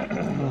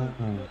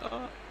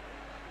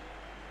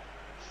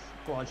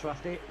 Go on,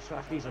 Swifty.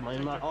 Swifty's a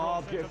man, man.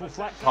 Oh, beautiful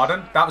flick.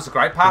 Pardon? That was a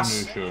great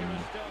pass.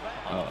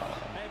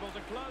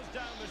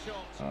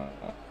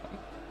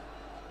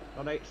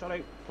 Alright, it's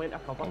alright. Plenty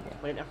of cover.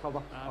 Plenty of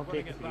cover. I'll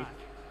take it for you.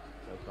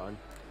 Well done.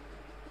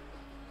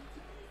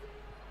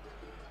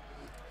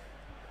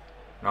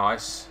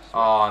 Nice.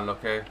 Oh,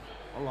 unlucky.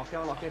 Unlucky,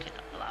 unlucky.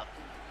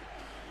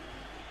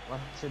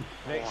 Listen,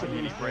 Brexit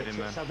means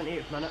Brexit,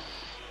 78th minute.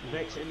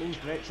 Brexit means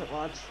Brexit,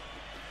 lads.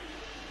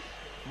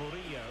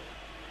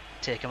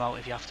 Take him out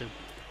if you have to.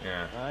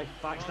 Yeah. Aye,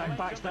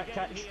 backstack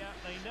catch.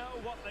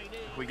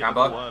 We get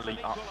Cambo. early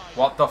up.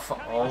 What the fu...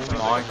 Oh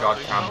my god,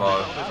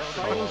 Cambo.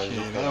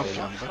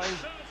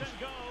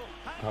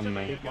 Come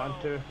me. 1-2.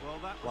 Well,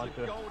 that was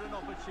a golden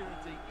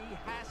opportunity. He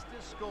has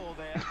to score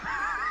there.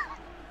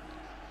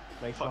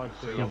 Nice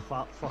 1-2, you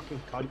fat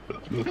fucking cunt.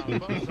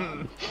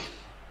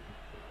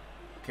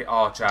 Okay,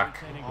 oh, Jack.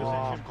 Oh,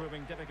 I've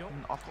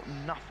got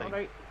nothing.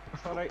 Alright,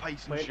 alright.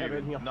 Pace and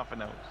shooting,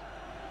 nothing else.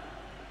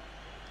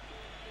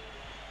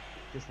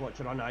 Just watch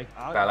it on eye.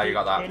 Bella, you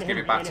got that. Give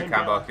it back to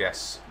Cambo.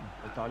 Yes.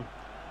 Well done.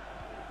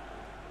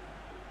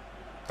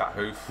 That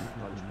hoof.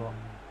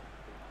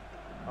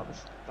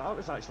 That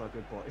was actually a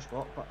good body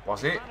spot, but...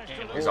 Was it?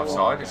 He's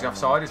offside. Is he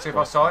offside? Is he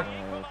offside?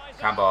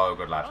 Cambo,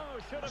 good lad.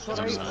 It's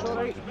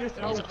alright. He's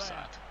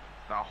offside.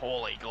 The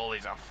holy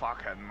goalie's a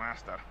fucking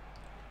master.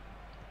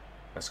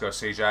 Let's go,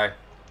 CJ.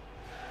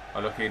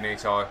 Unlucky,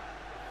 Nito.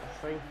 That's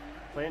fine.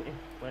 Plenty.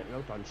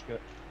 Well done, Scoot.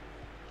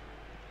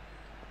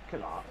 Look at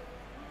that.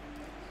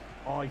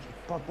 Oh,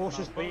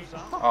 Barbosa's beat.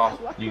 Oh.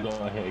 You got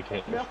to hit a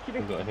kick. Mercury.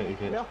 You got to hit a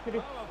kick.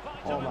 Mercury.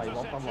 Oh my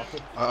lord, I'm lucky.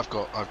 I've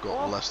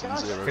got less than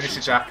 0. Finish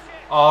it, Jack.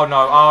 Oh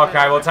no. Oh,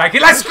 okay, we'll take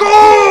it. Let's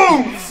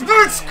go!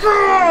 Let's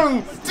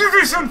go!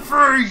 Division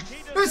 3!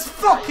 Let's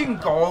fucking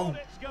go!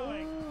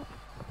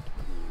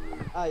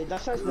 Aye,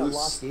 this isn't the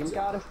last game,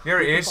 Gareth.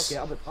 Here it is.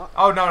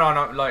 Oh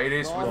no, like it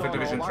is for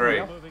Division 3.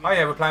 Oh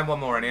yeah, we're playing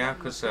one more anyhow,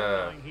 because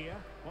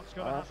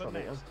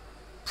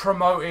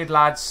promoted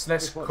lads,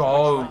 let's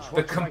go.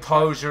 The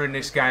composure in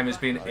this game has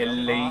been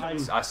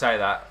elite. I say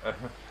that.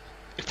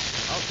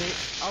 I'll take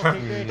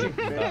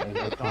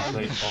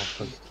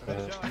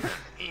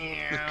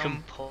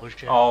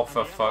Composure. Oh,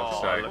 for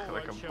fuck's sake. Look at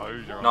the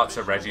composure. Not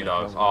to Reggie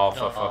though. Oh,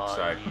 for fuck's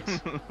sake.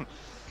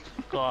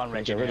 Go on,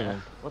 Reggie.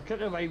 Look at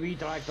the way we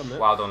dragged them out.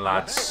 Well done,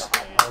 lads.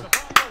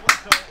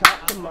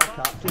 Captain, my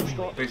captain,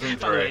 Scott. Division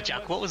By the way, 3.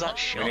 Jack, what was that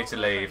shot? We need to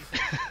leave.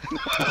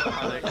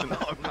 I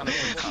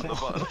panicked and cut the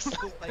button.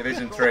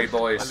 Division 3,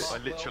 boys. I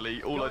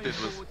literally, all I did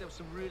was... There was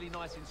some really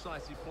nice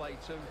incisive play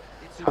too.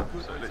 It's a So good I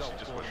literally result.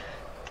 just went...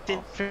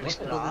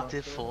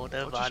 Did 4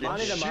 though, man. Man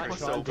of the match,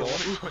 myself Jordan.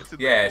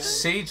 Yeah,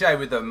 CJ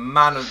with the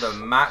man of the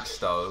match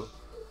though.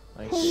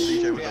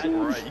 CJ with a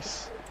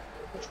brace.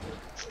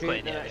 Straight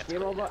in the next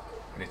game, Albert.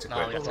 We need to No,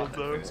 quit. we have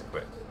to- We need to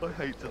quit. I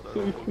hate it though.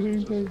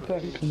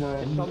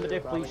 Can somebody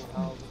please...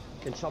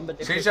 Can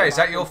somebody... CJ, is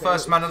that your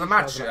first man of the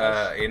match in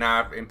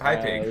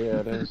Paypygs?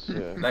 Yeah, it is.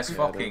 Yeah. Let's Yeah,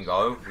 fucking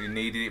go. We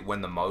needed it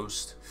when the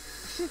most.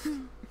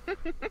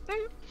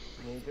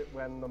 Need it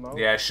when the most.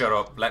 Yeah, shut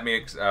up. Let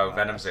me.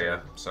 Venom's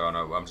here, so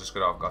no, I'm just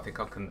gonna. I think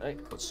I can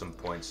put some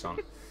points on.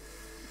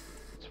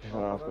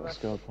 Well, I've got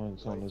skill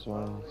points on as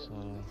well, so.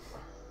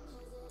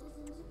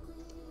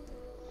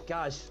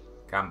 Guys,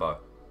 Cambo.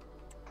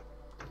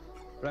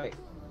 right.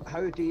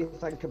 How do you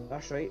think of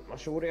this, right? I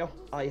show you.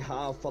 I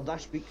have, for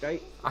this week,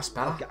 right? That's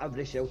better. I've got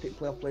every Celtic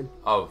player playing.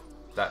 Oh,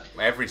 that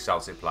every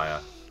Celtic player.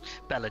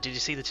 Bella, did you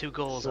see the 2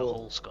 goals that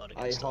Hull scored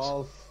I against us?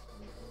 have...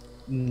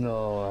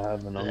 No, I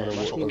haven't. I'm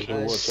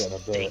gonna watch it in a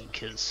bit.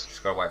 Stinkers.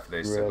 Just gotta wait for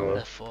these to They're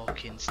come.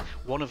 fucking...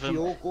 One of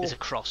them is a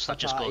cross that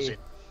just goes in.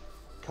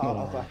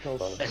 Carter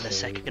Vickers. And the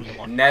second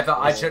one... Never.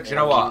 Do you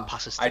know what?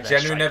 passes to I their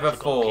genuinely striker never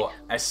for goal thought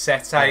a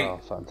Set 8 Oh,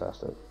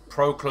 fantastic.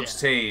 pro clubs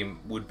team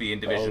would be in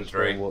Division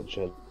 3. Watch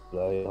it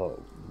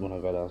when I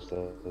go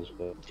downstairs,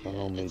 but I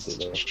normally do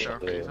that.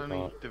 Shark is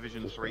only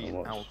Division 3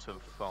 out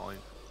of 5.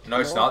 No,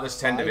 it's not. There's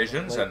 10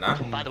 divisions and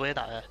that. By the way,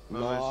 that.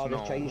 No,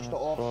 they've changed it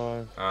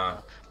off.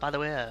 By the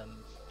way,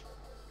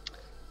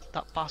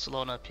 that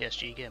Barcelona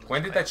PSG game.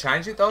 When did they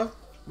change it though?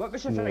 What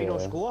was the final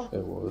score?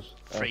 It was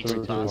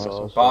 3-2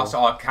 Barca.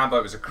 Oh, Cambo,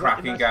 it was a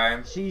crappy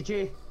game.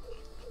 CJ,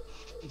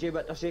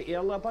 what I said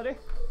earlier, buddy?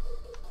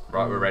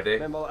 Right, we're ready.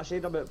 Remember what I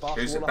said about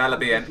Barcelona? Who's it? Bella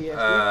Bien?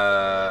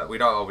 We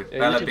don't.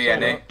 Bella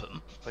Bieni.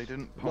 They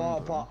didn't.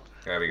 No, but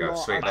there we go.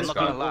 Sweet. I'm Let's not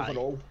go. gonna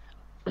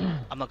lie.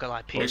 I'm not gonna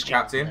lie. Who's PSG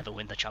captain? will never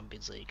win the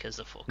Champions League because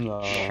they're fucking.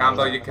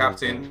 Cambo, your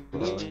captain.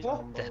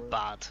 They're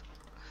bad.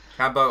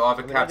 Cambo,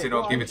 either captain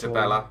or give it to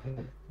Bella.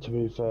 To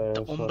be fair,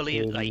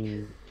 Unbelievable. Like,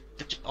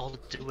 all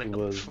they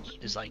do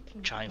is like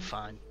try and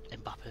find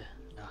Mbappe.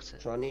 That's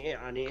it. So I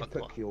need to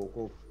put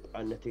Kyogo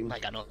in the team.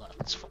 Like, I know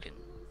that's fucking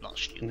not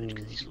stupid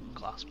because he's looking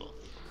class, but.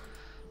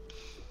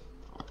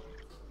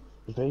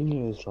 The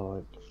thing is,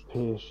 like,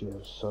 PSG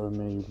has so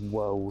many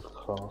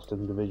world-class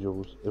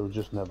individuals, it will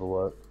just never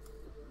work.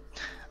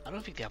 I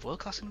don't think they have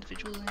world-class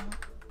individuals anymore.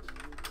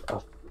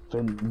 I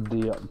think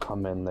the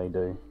upcoming they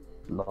do.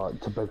 Like,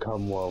 to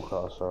become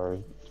world-class,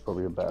 sorry, it's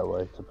probably a better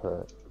way to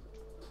put it.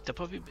 They'll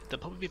probably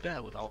be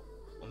better without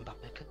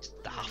Mbappe because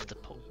they have to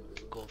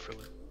go through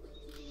it.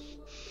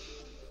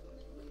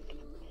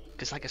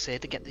 Because, like I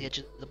said, they get the edge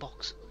of the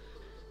box,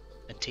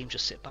 and teams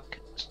just sit back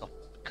and stop.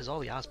 Because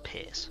all he has is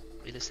pace.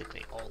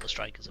 Realistically, all the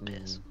strikers are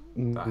pace.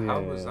 The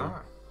hell was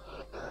that?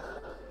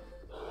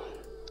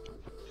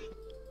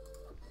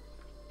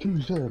 To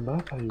be fair,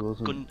 Mbappe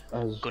wasn't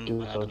as good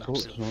as I thought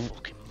tonight.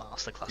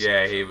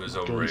 Yeah, he was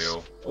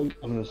unreal.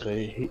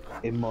 Honestly,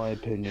 in my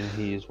opinion,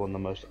 he is one of the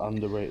most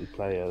underrated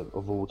players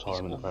of all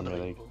time in the Premier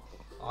League.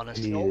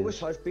 Honestly, he always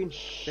has been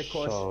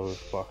because so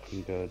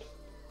fucking good.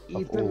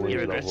 I've always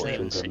you're loved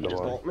watching him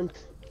Dortmund.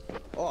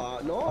 Oh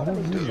no, I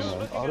don't think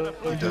so. I don't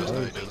think He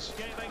does.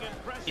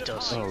 He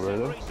does. Oh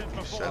really?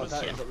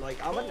 Like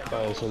I went.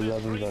 It's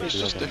 11 It's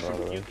versus just 11 by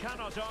the way.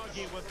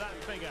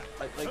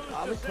 Like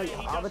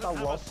I would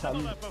have loved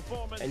him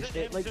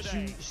instead. Like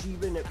see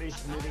when it was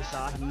Nuri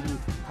Sahin, him,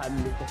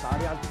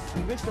 Mkhitaryan.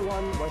 He was the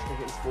one was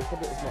getting spoken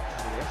about as much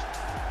as the rest,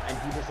 and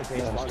he was the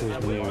best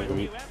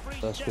one.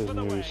 That's because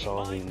Nuri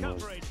Sahin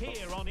was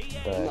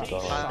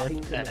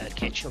their guy.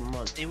 Kitchen.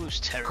 It was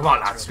terrible. Come on,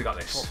 lads, we got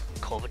this.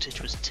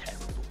 Kovacic was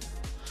terrible.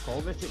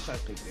 Kovacic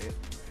actually great.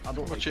 I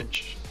don't like him.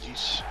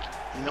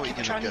 You know what you're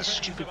gonna Trying get. these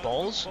stupid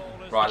balls.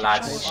 Right,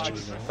 lads.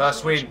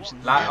 First win.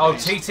 Oh,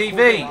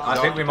 TTV. I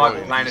think we might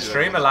be playing a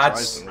streamer,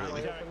 lads.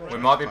 We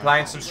might be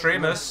playing some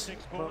streamers.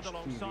 That's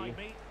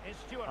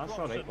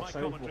alright. We'll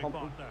sound we'll hump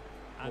them.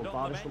 And We'll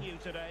on the embarrass them. menu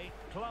today,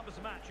 clubs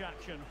match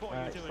action for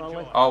you to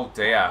enjoy. Oh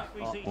dear.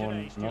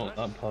 Not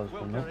that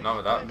puzzle, no. None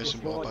of that.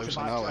 Missing Barbosa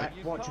now, eh?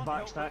 Watch your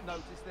back stack.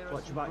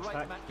 Watch your back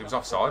stack. He was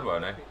offside,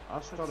 weren't he?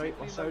 That's alright.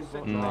 We'll sound.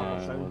 We'll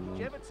sound.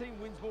 Whichever team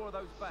wins more of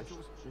those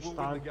battles Just will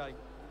win the stand. game.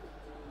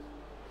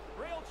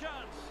 Real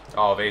chance.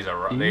 Oh, these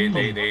are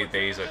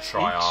these are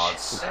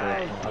tryhards.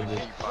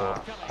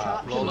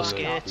 Roller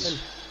skates.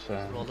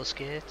 Roller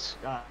skates.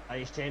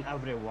 I sent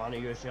every one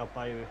of you there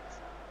by.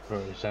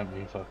 Bro, he sent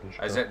me fucking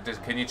Is it?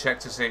 Can you check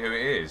to see who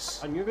it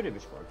is? I knew it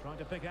was one. Trying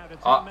to pick out a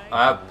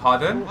teammate.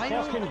 Pardon?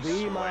 Fucking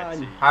be,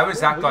 man. How has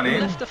that gone Who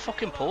in? left the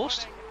fucking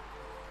post?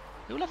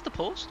 Who left the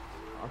post?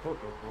 I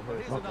don't know how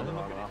Here's it's not another going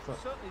look on at after. it.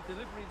 Certainly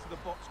delivery into the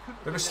box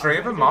couldn't There be was any three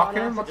of them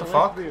marking him. What the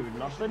fuck?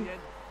 Nothing.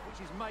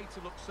 which is made to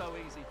look so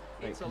easy.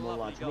 Right, It's a come on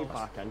lovely lads, goal. me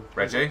back in.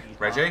 Reggie?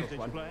 Reggie?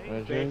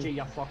 Reggie,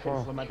 you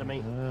fucking flamid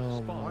me.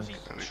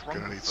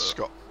 Gonna need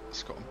Scott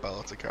and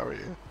Bella to carry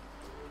you.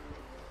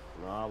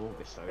 No, I won't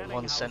be sorry.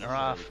 One centre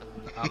half.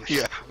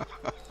 Yeah.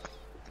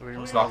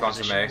 It's locked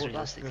onto me.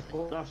 That's a good.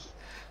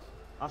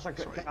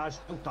 That's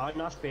done.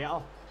 That's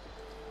better.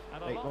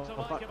 And a Right, lot to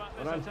go like back. about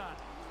this Run. attack.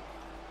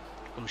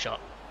 Come shot.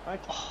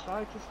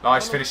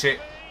 Nice, finish it.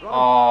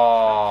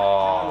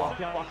 Oh,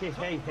 Lucky.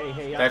 Hey.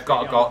 they've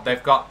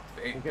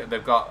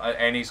got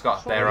Ennie's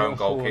got their own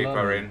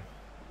goalkeeper in.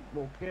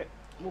 We'll get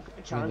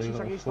chances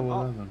against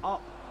them.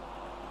 Up.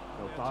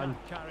 Well done.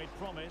 Carried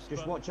promise,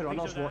 Just but watch your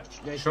runners. Watch.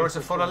 Sure, it's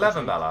a full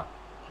 11, Bella.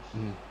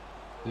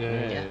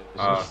 Yeah.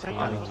 Oh.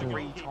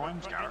 3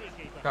 times, Gareth.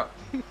 No.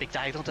 Big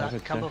diagonal to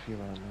that, Campbell.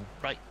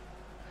 Right.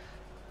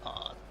 Oh,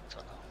 I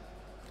don't know.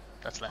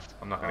 That's left.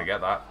 I'm not going to get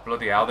that.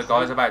 Bloody hell, the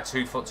guy's about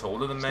 2 foot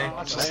taller than me.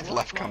 Just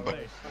left Camber.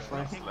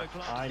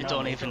 You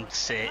don't even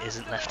say it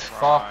isn't left.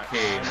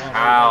 Fucking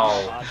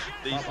hell.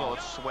 These lot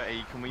are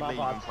sweaty. Can we leave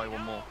and play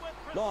one more?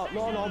 No,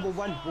 we'll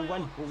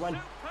win.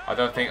 I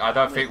don't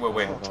think we'll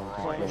win.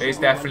 These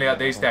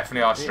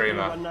definitely are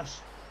streamer.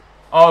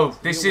 Oh,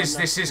 this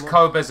is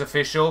Kobe's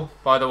official,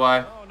 by the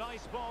way. Oh,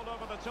 nice ball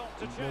over the top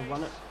to We'll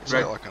run it. It's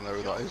not like I know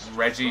who that is.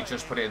 Reggie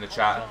just put it in the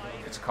chat.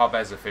 It's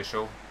Kobe's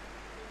official.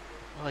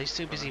 Oh, he's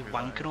too busy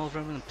wanking over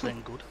him and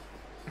playing good.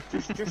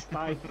 Just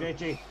die,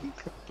 Reggie.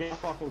 Get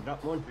fucking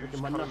grip, man. You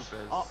can win this.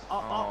 Up.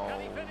 Oh,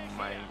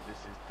 mate, this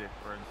is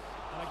different.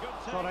 And a good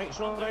It's alright, it's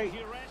alright.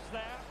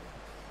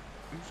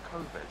 Who's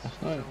Kobe's?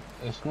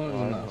 It's not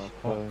even that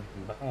fucking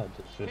bad,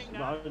 it's just...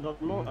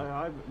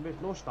 With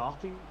no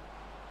starting.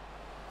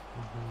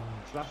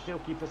 Still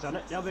keep us in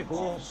it. There we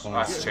go.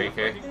 That's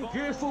cheeky.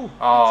 Beautiful.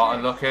 Oh,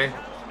 unlucky.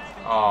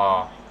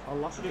 Oh.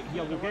 Unlucky.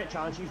 Yeah, we'll get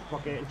chances. We're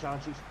getting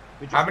chances.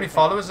 How many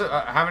followers?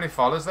 How many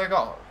followers they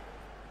got?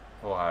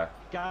 Oh, hey.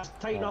 Guys,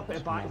 tighten up at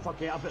the back and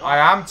forget about that.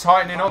 I am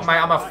tightening up, mate.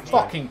 I'm a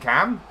fucking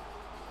cam.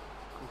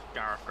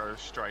 Gareth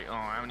goes straight. Oh,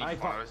 how many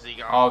followers he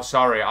got? Oh,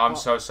 sorry. I'm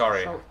so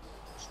sorry.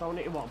 Still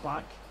need to walk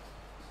back.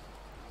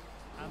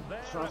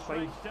 So that's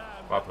fine.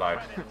 Well played.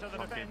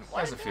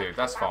 There's a few.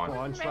 That's fine. Go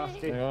on,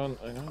 Swifty. Hang on.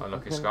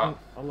 Unlucky, Scott.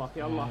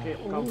 Unlucky. Cambo.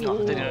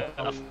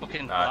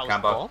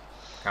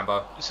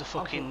 Cambo. It's a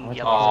fucking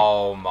yellow.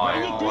 Oh my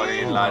god,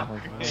 lad.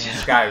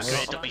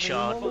 Scouse.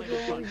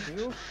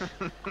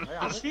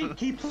 I see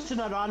keep pushing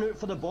a run out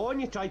for the ball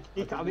and you try to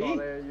take it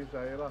away.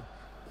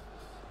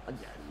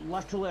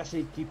 Literally, I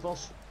say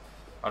keepers.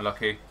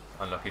 Unlucky.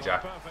 Unlucky,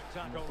 Jack.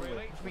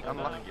 Unlucky. I'm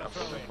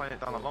playing it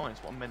down the line.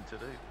 It's what I'm meant to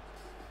do.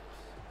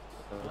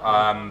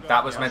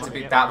 That was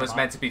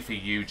meant to be for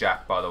you,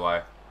 Jack, by the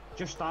way.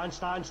 Just stand.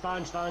 He's got to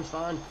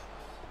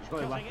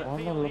lift it. Why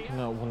am I looking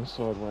at one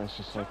side where it's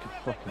just like a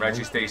fucking...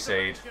 Reggie's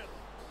DC'd.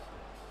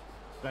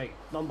 Right,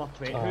 number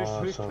 20.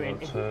 Who's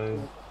 20?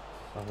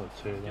 I've got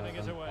two there.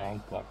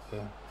 I'm black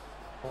there.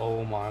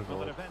 Oh my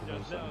god.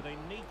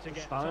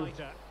 Stand.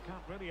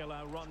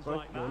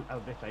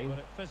 Every time.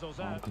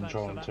 I'm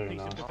controlling two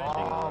now.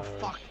 Oh,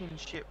 fucking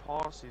shit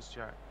passes,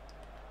 Jack.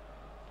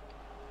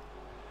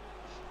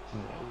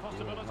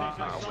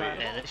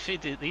 Yeah,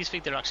 these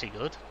feet are actually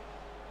good.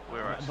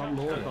 They're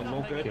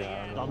no good.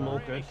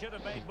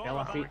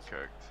 Ella feet.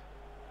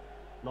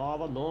 No,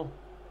 they're no.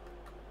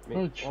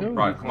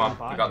 Right, come on,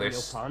 you got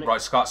this. Right,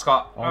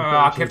 Scott.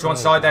 I kept you on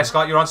side there,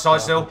 Scott. You're on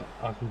side still.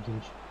 I can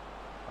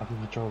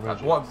control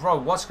Reggie. What, bro?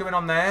 What's going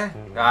on there?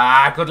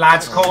 Ah, good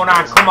lads, corner.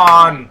 Come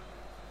on.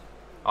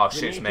 Oh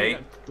shit, it's me.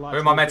 Who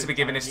am I meant to be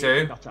giving this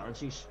to?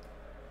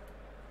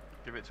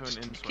 Give it to an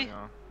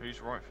in-swinger. Who's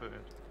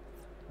right-footed?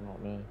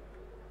 Not me.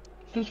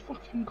 Just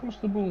fucking cross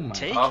the ball, man.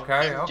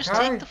 Okay. Just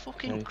take the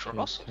fucking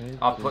cross.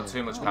 I've put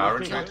too much power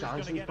into it.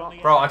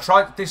 Bro, I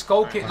tried this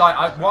goal kick.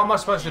 Like, what am I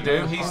supposed to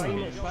do? He's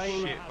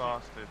shit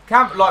bastard.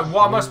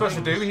 what am I supposed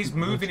to do? He's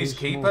moving his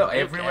keeper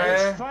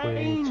everywhere. Do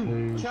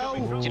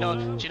you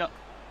know?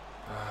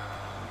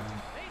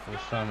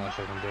 There's so much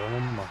I can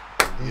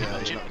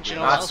do.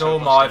 That's all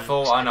my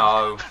fault. I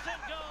know.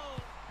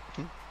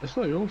 It's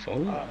not your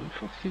fault.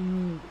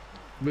 Fucking,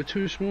 we're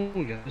too small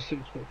again.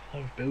 6'5"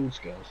 build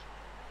skills.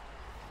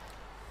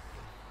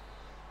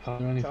 Can't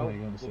do anything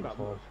against 6'5"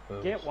 builds.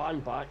 Get one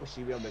back and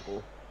see where we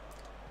go.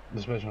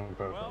 Especially on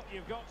Pro. Well,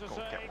 you've got to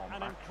say,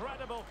 an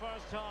incredible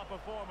first half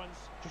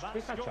performance. Just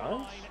take a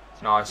chance.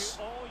 Nice.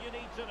 All you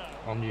need to know.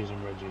 I'm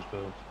using Reggie's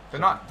build. They're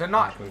not. Keep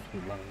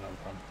running that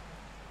front.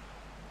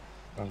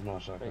 That's my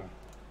second.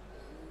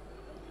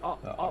 Up.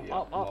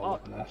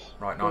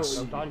 Right, nice.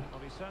 Well done.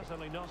 Well, he's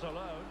certainly not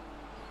alone.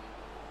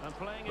 And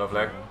playing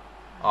Lovely.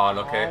 Oh,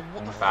 lucky.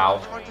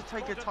 Foul. I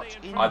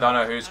I don't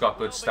know who's got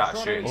good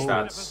shooting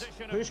stats.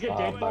 Who's got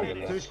dead ball?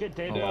 Who's got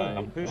dead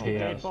ball? Who's got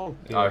dead ball?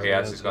 Oh, he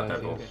has. He's got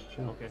dead ball.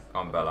 Okay.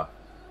 On Bella.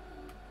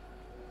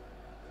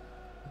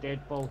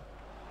 Dead ball.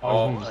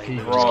 Oh,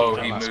 bro,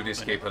 he moved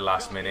his keeper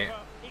last minute.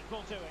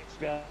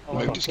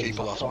 Moved his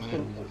keeper last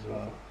minute.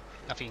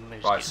 I think he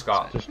moves. Right,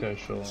 Scott. Just go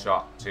short.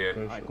 Shot to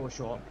you. Right, go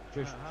short.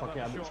 Just fuck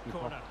it, I'm just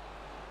keeper.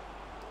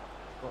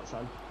 What's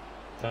on?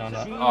 Down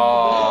that.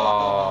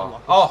 Oh,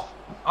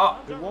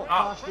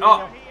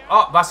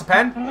 that's a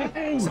pen.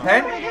 That's a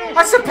pen.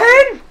 That's a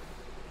pen.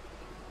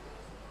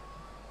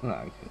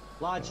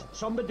 Lads,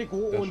 somebody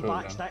go on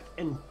backstick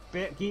and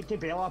get it to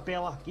Bella.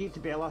 Get it to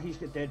Bella. He's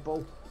got dead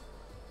ball.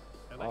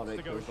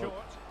 Alright, go short.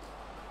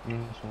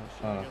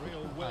 I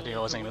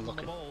wasn't even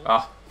looking.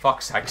 Oh,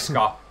 fuck's sake,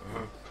 Scott.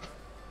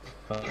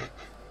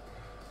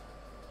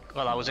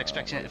 Well, I was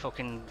expecting it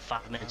fucking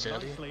 5 minutes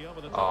earlier.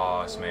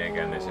 Oh, it's me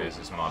again.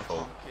 It's my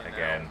fault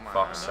again.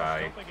 Fuck's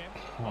sake.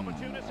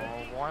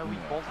 Why are we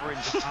bothering?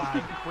 Just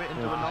fucking quit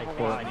and do another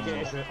one.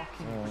 It's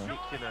fucking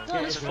ridiculous.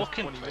 It's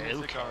fucking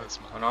who cares,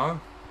 man? I know.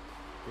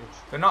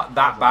 They're not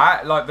that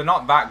bad. Like, they're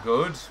not that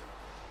good.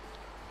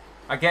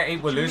 I get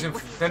it. We're losing.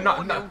 They're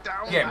not.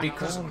 Yeah,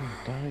 because.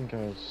 Dang,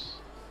 guys.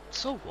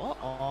 So what?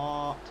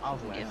 Oh,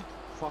 I've left.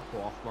 Fuck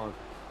off, man.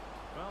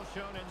 Well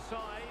shown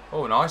inside.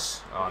 Oh,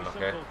 nice. Oh,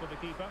 unlucky.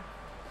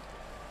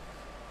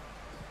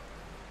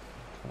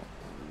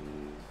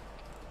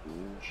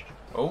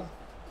 Oh.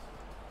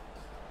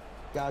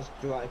 Guys,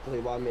 do you want to play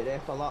 1 minute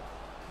after that?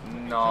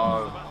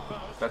 No.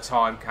 The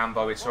time,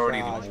 Cambo. It's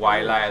already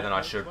way later than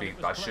I should be.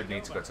 I should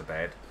need to go to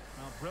bed.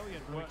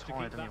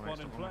 Tired anyway,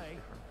 so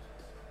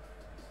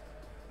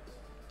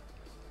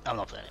I'm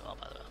not playing anymore,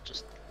 by the way. I'm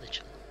just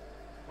literally.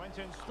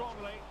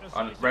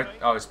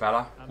 Oh, it's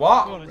Bella.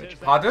 What?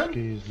 Pardon?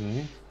 Excuse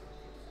me.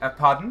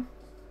 Pardon?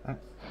 I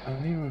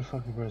didn't even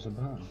fucking press a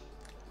button.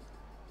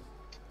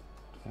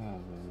 Oh,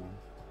 man.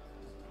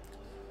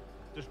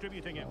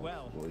 Distributing it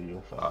well. Well,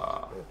 you're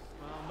not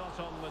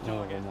on the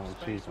target.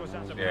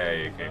 Yeah,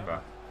 you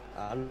keeper.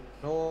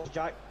 No,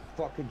 Jack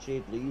fucking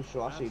said leave,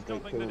 so I said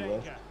great cool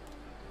left. I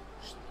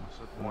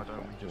said, why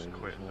don't we just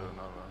quit and do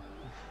another?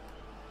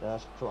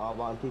 That's what I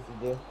wanted to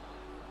do.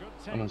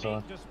 I'm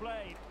inside.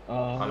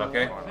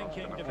 Unlucky.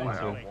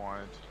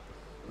 Wide.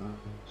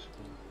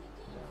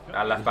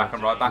 Left back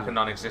and right back are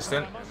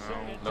non-existent.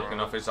 Looking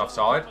off his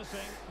offside.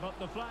 But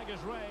the flag is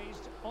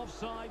raised.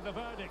 Offside the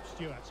verdict,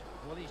 Stuart.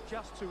 Well, he's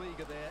just too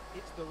eager there.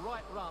 It's the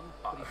right run,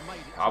 but he's made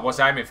it. I was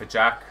aiming for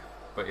Jack,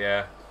 but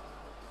yeah.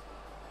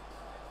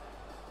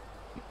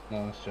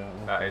 Nice Jack.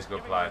 That is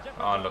good play.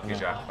 Oh, unlucky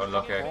Jack.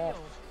 Unlucky.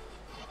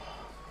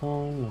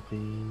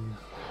 Unlucky.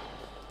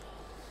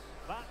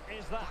 That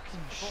is that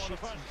for the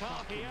first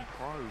half here.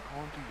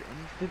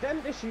 Did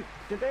anybody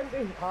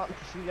happen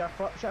to see your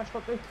clips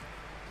yesterday?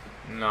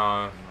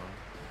 No.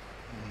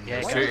 Yeah,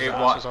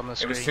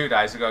 it was 2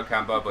 days ago,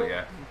 Cambo, but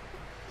yeah.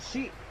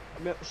 See,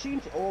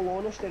 in all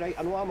honesty, right,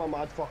 I know I'm a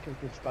mad fucking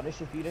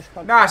conspiracy theorist.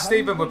 Nah,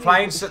 Stephen, we're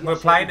playing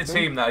a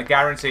team that I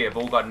guarantee have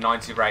all got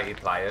 90 rated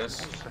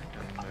players.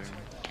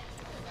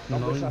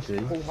 90.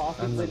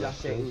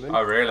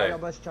 Oh really?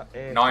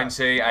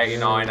 90,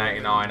 89,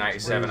 89,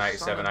 87,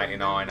 87,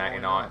 89,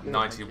 89,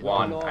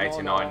 91,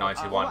 89,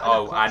 91.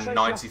 Oh, and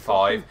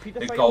 95.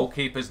 The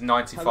goalkeeper's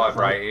 95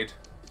 rated.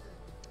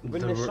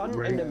 When the sun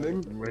and the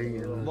moon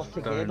were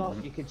together,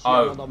 you could see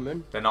another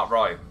moon. They're not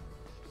right.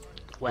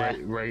 Where?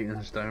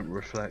 Ratings don't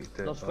reflect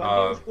it. There's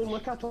videos, go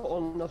look at it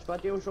on, there's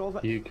videos of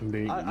it. You can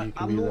be I'm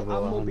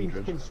not being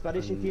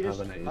conspiracy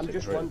theorist, I'm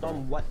just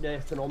wondering what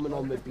the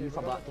phenomenon would be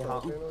for that to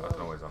happen. That's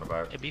not what he's on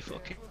about. It'd be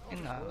fucking Do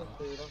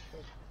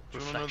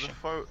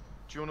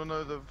you wanna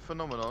know the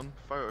phenomenon?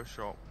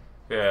 Photoshop.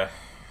 Yeah.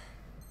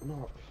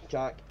 No,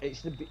 Jack,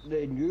 it's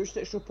the news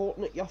that's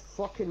reporting it, you're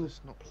fucking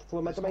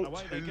flamidamite.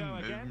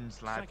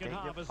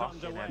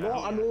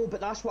 No, I know, but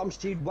that's what I'm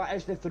saying. What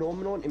is the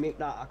phenomenon to make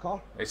that occur?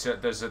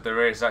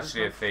 There is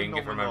actually a thing,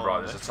 if I remember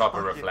right, there's a type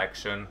of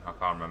reflection. I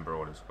can't remember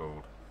what it's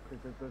called.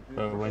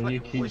 But when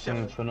you keep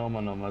saying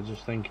phenomenon, I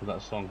just think of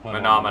that song.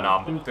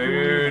 Phenomenon.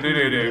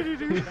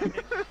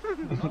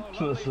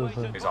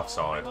 He's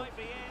offside.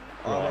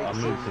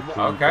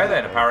 Okay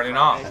then, apparently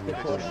not.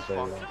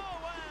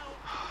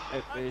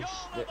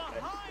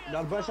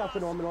 There was a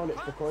phenomenon,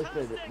 it's because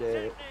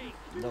the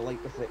light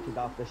reflected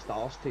off the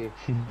stars to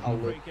a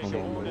look. I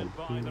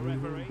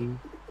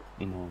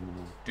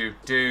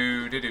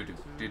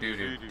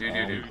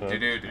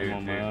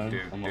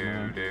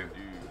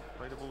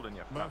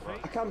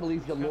can't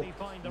believe you're not.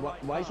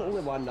 Why is it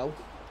only 1-0?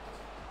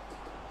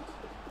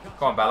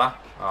 Come on, Bella.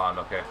 Oh,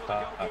 okay.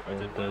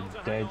 The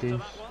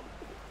deadest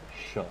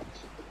shot.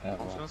 I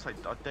was going to say,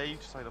 I dare you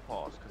to say the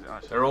pass, because it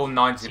actually... They're all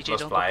 90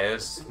 plus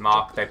players.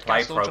 Mark, they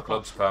play pro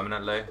clubs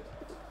permanently.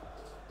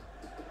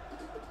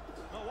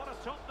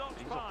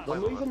 They're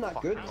not even that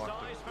good.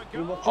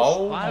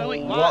 Oh,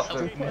 what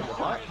the...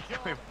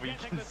 We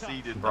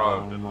conceded.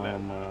 Bro.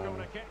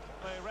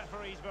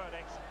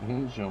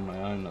 He's on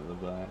my own at the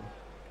back.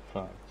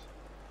 Fact.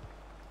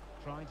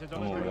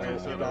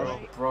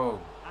 Bro.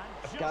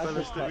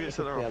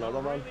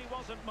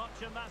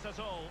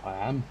 I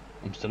am.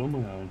 I'm still on my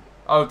own.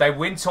 Oh, they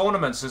win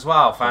tournaments as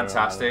well.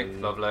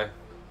 Fantastic. Lovely.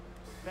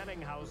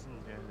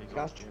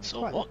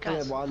 So what,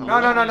 guys? No,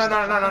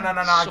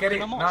 I get it.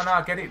 No,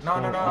 I get it. No,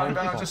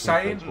 I'm just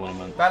saying.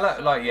 Bella,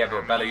 like, yeah,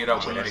 but Bella, you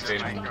don't win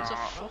anything.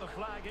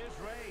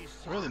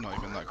 Really not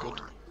even that good.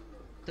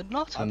 They're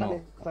not. I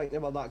don't think they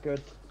were that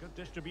good. Good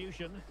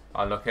distribution.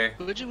 Unlucky.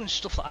 We're doing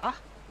stuff like that.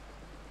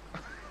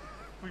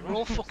 We're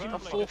all fucking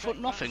 4 foot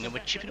nothing and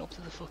we're chipping up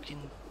to the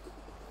fucking...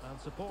 And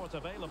support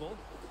available.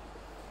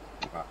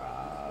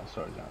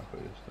 Sorry, Jack, I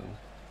put you still.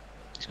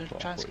 He's going to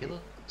try and skill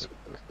us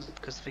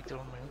because they think they're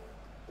unreal.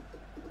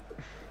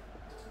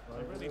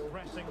 Really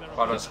pressing their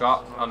Well done,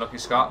 Scott. Unlucky,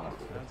 Scott. and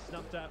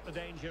snuffed out the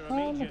danger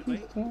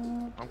immediately.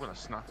 I'm going to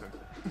snap him.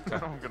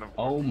 I'm gonna...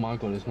 Oh my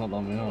god, it's not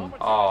on me on.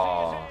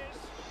 Oh.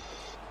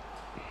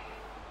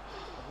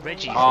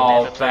 Reggie's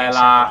Oh, never playing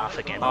Bella. centre-half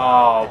again.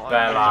 Oh,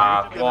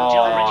 Bella.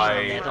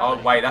 Why? Oh,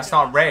 wait, that's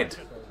not red.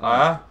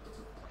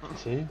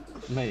 See?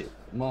 Mate,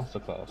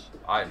 masterclass.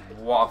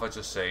 What have I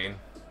just seen?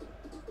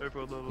 They're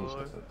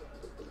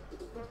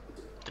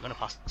gonna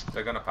pass.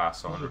 They're gonna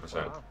pass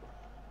 100%.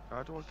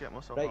 How do I get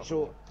myself Right, up?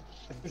 so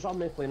if there's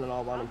somebody playing an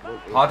R1 and going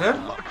to... Pardon?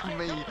 Fuck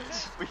me.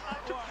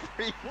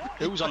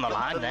 Who's on the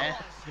line there?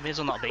 You may as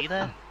well not be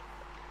there.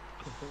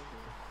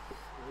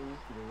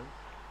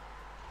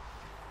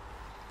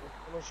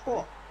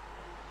 Scott,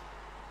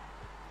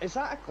 is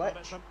that a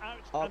glitch?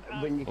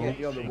 When you get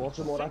your rewards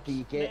and all that, do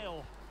you get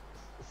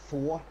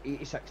 4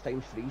 86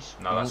 times freeze?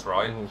 No, that's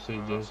right.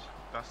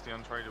 That's the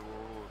untradeable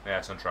reward. Yeah,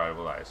 it's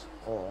untradeable, that is.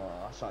 Oh,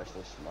 that's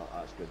actually smart.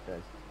 That's good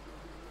then.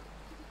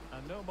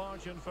 And no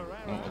margin for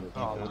error.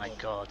 Oh my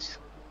god.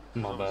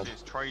 My bad.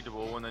 It's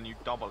tradable and then you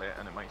double it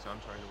and it makes it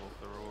untradeable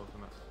for the rewards,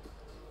 isn't it?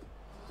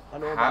 I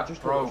know, but I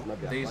just bro,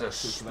 these are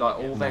like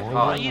all their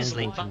cards.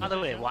 By the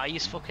way, why are you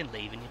fucking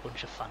leaving, you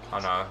bunch of fannies? I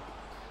know.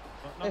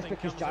 It's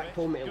because Jack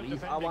told me to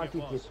leave. I wanted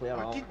to play an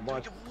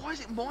R1. Why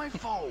is it my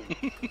fault?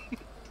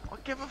 I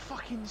give a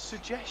fucking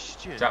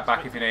suggestion. Jack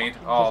back if you need.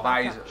 Oh,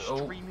 that is.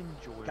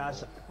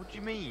 Guys, what do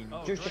you mean?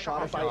 Just to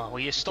clarify. Oh, will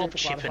you stop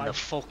chipping the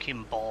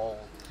fucking ball?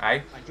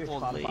 Hey? I just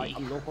found that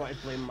you don't want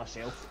to blame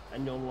myself,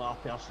 and the only other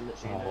person that's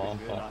saying it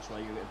is you, and that's why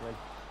you get blamed.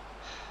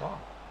 What?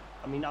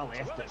 I mean, I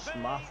left, it's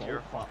my fault. You're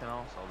a fucking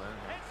arsehole,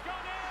 then.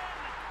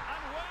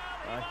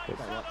 Aye,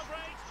 pretty much.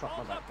 Fuck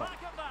my back, but...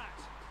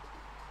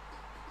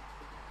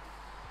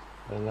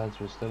 The lads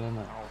were still in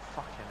it. Oh,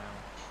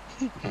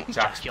 fucking hell.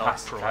 Jack's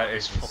past that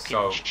is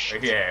so...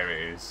 Yeah,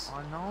 it is.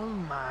 I know,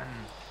 man.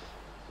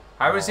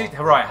 How is he...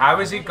 Right, how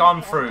has he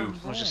gone through...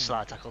 Or just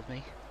slide tackled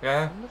me.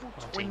 Yeah? I'm level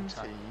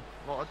 20.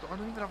 Well, I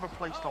don't even have a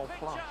playstyle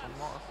plus. I'm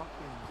not a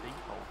fucking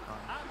default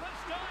kind.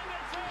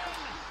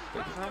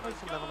 Can I wait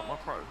to level up my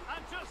pro?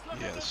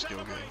 Yeah, the skill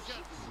games.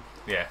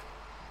 Yeah.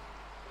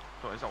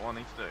 So is that what I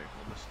need to do?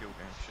 Or the skill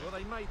game shit? Well,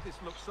 they made this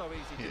look so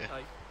easy to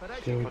take. But as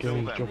Skill you games,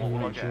 can dropping what will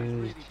I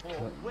matches,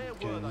 where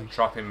were they?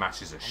 Dropping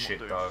matches are I'm shit,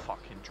 not though. doing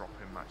fucking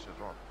dropping matches,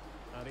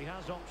 right? And he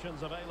has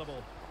options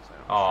available.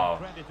 Oh.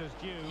 Credit is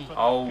due for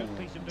Oh. that good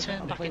piece of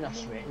Turn defending. back in a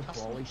sweating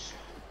qualies.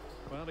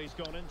 Well, he's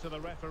gone into the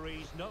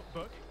referee's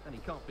notebook. And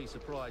he can't be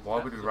surprised. Why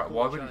That would was he a ra- poor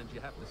why would he- challenge,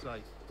 you have to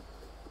say.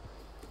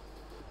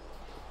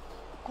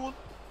 Good.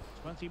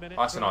 20 minutes.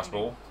 That's a nice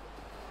remaining. ball.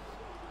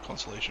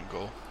 Consolation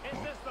goal. Is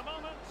Well, this the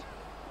moment?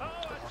 Oh,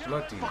 it's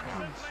Bloody just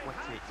hell. sweat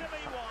it.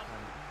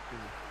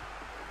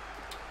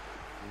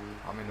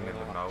 I'm in the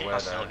middle of He nowhere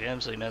has no there.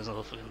 game, so he may as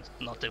well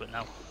not do it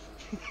now.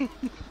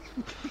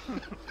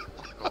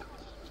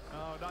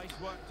 Oh, nice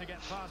work to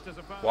get past his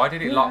opponent. Why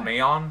did it lock me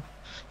on?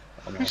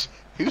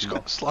 who's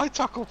got slide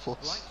tackle plus?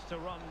 Likes to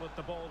run with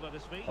the ball at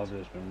his feet. I'll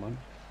just win one.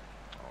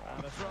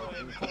 And a throw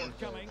in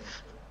forthcoming.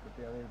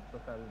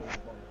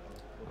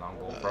 Long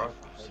ball, bro.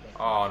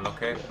 Oh,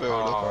 unlucky. Very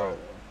Oh.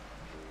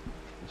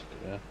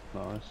 Yeah,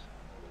 nice.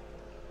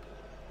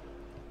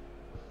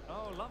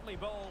 Oh, lovely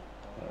ball.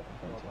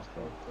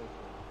 Fantastic.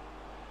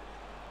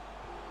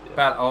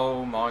 Bell,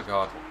 oh my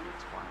god.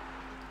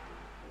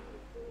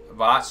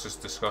 Well, that's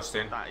just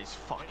disgusting. That is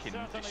fucking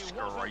Certainly wasn't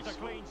a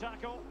disgraceful. clean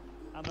tackle,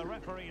 and the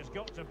referee has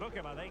got to book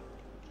him, I think.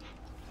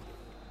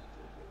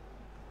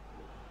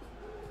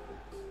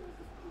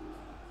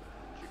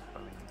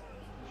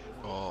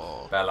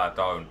 Oh. Bella,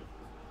 don't.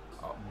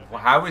 Oh, well,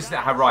 how is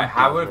that? Right,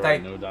 how have they...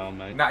 No down,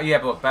 mate. No, yeah,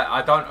 but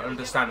I don't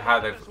understand how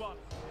they've...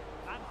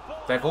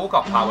 They've all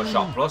got power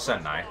shot plus,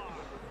 haven't they?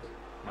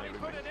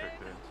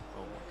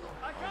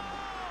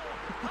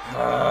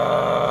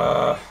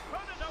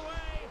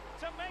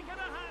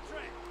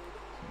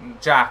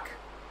 Jack.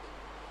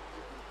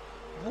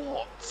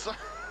 What?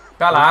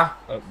 Bella.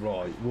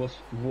 Right,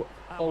 what?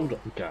 Hold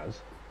up, Gaz.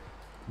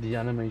 The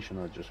animation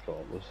I just got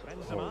was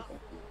horrible.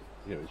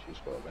 Yeah, which you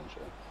got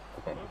eventually.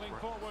 I promise. Moving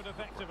forward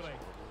effectively.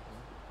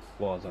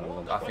 Was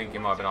I? I think he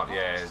might be not.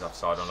 Yeah, he's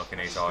offside on looking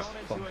his eye.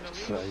 Fuck's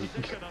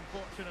sake.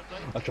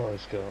 I try to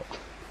score.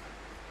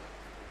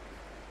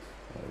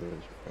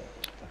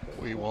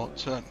 We want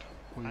 10.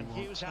 We And want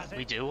Hughes 10. has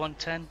We it. do want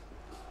 10.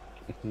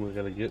 We're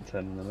gonna get 10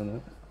 in a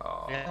minute.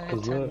 Oh. Yeah,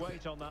 Cause 10. look,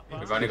 Weight on that We've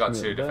pass. only got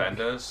Gives me 2 a bet.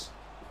 defenders.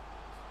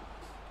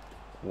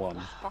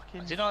 One.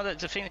 Fucking. Do you know that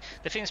the thing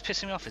that's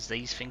pissing me off is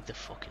these things are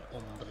fucking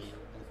unbelievable.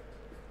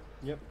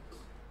 Yep.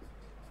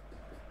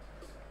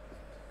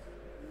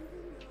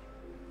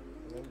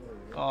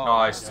 Oh,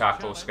 Nice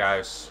tackle,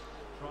 Scouse.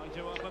 Trying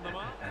to open them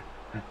up.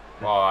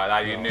 Oh,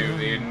 that you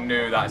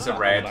knew that's a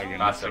red.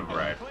 That's a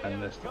red.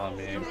 And this time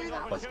he ain't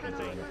fucking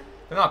doing it.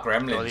 They're not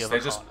gremlins. They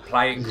just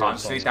play it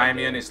constantly,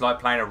 Damien. It's like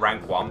playing a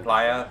rank 1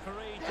 player.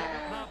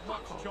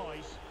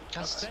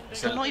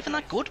 They're not even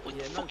that good. What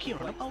the fuck are you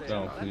on about?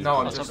 No,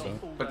 I'm just.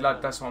 But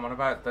like, that's what I'm on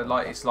about. They're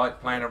like, it's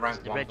like playing a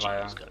rank 1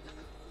 player.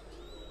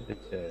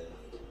 Yeah.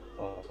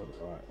 Oh,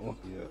 right. What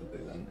are you gonna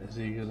do then? Is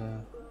he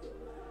gonna?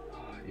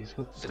 He's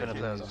got. They're gonna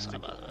play us off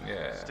snap.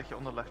 Yeah. Stick it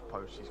on the left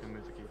post. He's gonna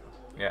move the keeper.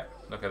 Yeah.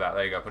 Look at that.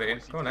 There you go. Put it in.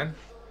 Go on then.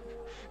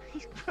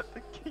 He's put the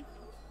keeper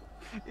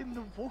in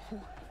the wall.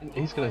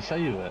 He's gonna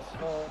save it.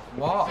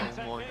 What?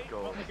 Oh my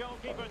god.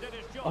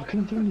 I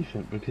couldn't do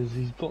anything because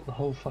he's got the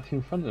whole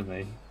fucking front of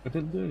me. I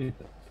didn't do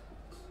anything.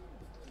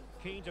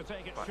 Keen to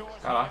take it short.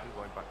 Hello. All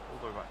the way back. All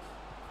the way back.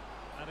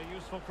 And a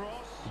useful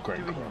cross.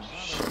 Great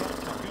cross.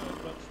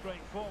 Good, but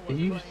straightforward He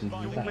used to playing do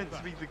by You're that. meant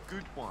to be the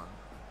good one.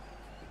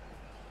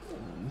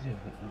 Yeah,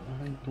 but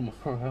I ain't got my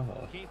pro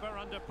out. keeper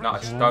under No, pressure.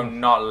 just don't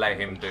not let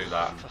him do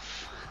that.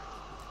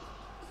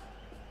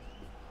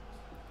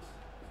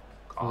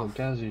 Oh,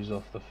 Gazzy's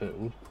off the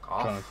field,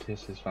 Off. trying to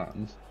kiss his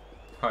fans.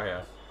 Oh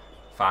yeah.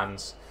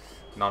 Fans.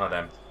 None of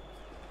them.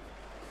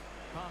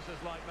 Passes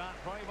like that,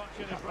 very much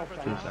in his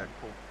repertoire.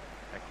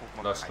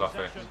 That's fluffy.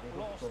 Possession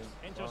lost,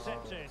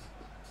 intercepted.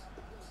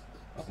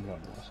 I'm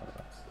not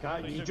that. Guy,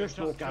 you just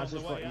know Gaz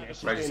is got an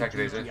Reggie, take it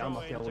easy. I'm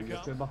a fellow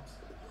YouTuber.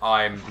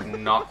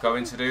 I'm not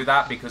going to do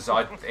that because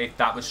if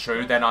that was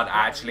true, then I'd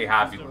actually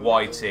have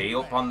YT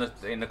up on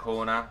in the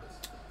corner.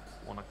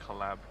 Want to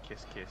collab?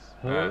 Kiss, kiss.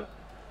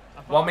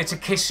 Want me to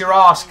kiss your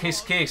ass?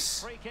 Kiss,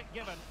 kiss.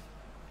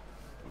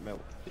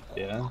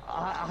 Yeah.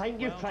 I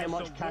think you've pretty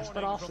much kissed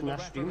her ass in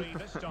this stream.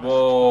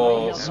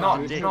 Whoa,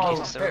 No,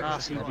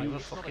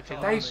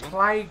 they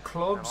play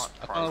clubs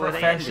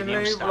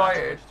professionally.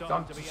 Like,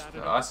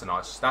 that's a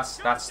nice.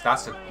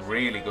 That's a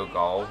really good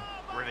goal.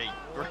 Gritty.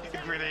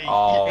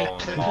 Oh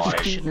my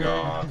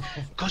god.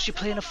 Because you're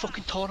playing a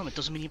fucking tournament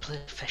doesn't mean you play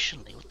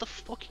professionally. What the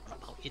fuck are you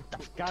about, you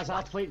daft Guys,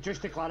 I played,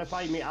 just to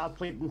clarify, mate, I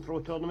played in pro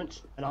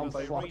tournaments and I'm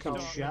fucking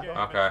shit.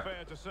 Okay.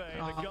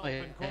 Oh,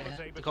 yeah.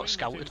 They got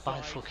scouted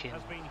by fucking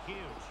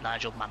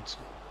Nigel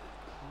Mansell.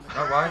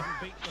 No way.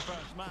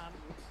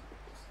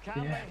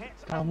 Yeah,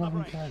 come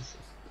on, guys.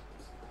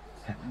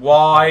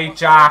 Why,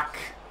 Jack?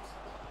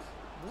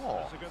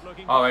 What?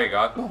 Oh, there you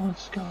go. Go on,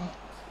 Scott.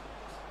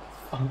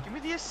 Give me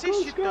the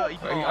assist, you dirty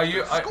bastard. Are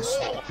you?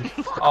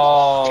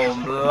 Oh,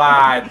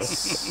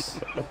 lads.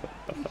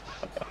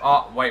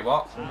 Oh, wait,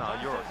 what? No,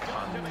 you're a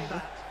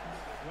cunt.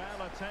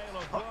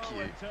 Fuck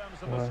you.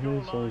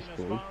 Who's so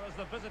good?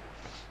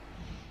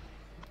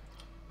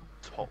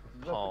 Top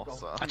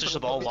passer. I touched the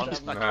ball once,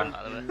 that came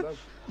out of it.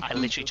 I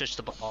literally touched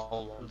the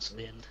ball once at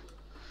the end.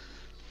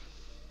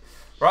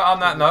 Right, on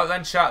that note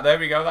then, chat, there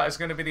we go. That is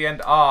going to be the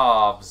end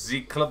of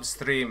the club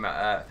stream.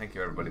 Thank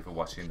you, everybody, for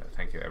watching.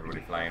 Thank you,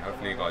 everybody, for playing.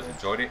 Hopefully, you guys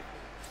enjoyed it.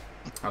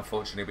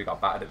 Unfortunately, we got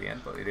battered at the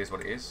end, but it is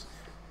what it is.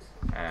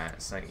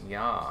 So,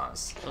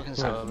 yes. Fucking Did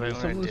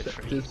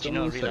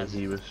someone say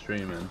he was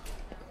streaming?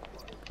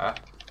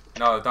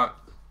 No, don't.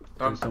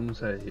 Did someone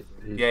say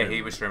he Yeah,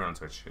 he was streaming on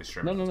Twitch. He's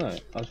streaming. No. I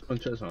was going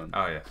to check someone.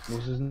 Oh, yeah.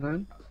 What's his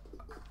name?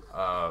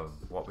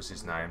 What was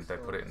his name? They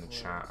put it in the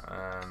chat.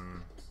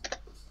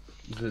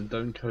 Is it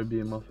Don't Kobe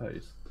in my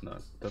face? No,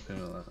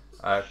 definitely not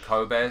that.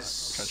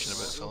 Kobe's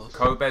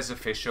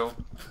official.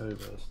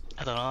 Kobe's.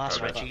 I don't know, that's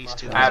Reggie's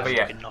too. But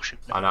yeah,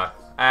 I know.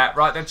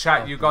 Right then,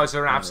 chat, you guys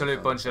are an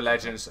absolute bunch of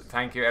legends.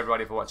 Thank you,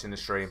 everybody, for watching the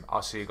stream.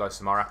 I'll see you guys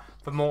tomorrow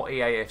for more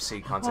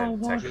EAFC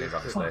content. Take it easy,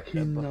 obviously.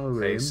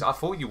 Please. I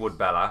thought you would,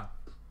 Bella.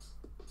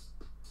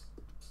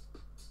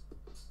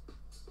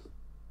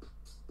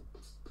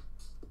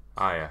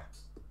 Oh, yeah.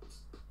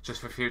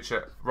 Just for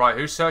future. Right,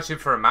 who's searching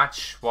for a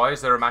match? Why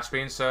is there a match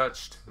being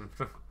searched?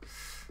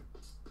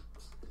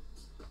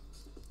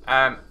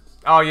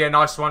 Oh yeah,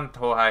 nice one,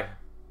 Jorge.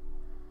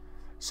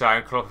 So,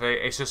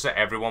 Cluffy, it's just that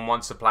everyone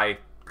wants to play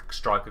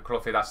Striker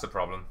Cluffy, that's the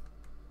problem.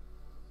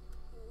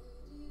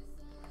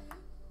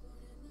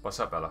 What's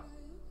up, Bella?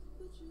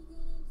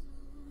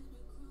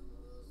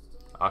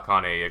 I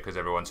can't hear you because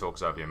everyone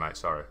talks over you, mate,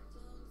 sorry.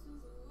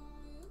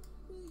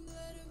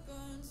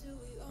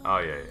 Oh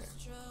yeah.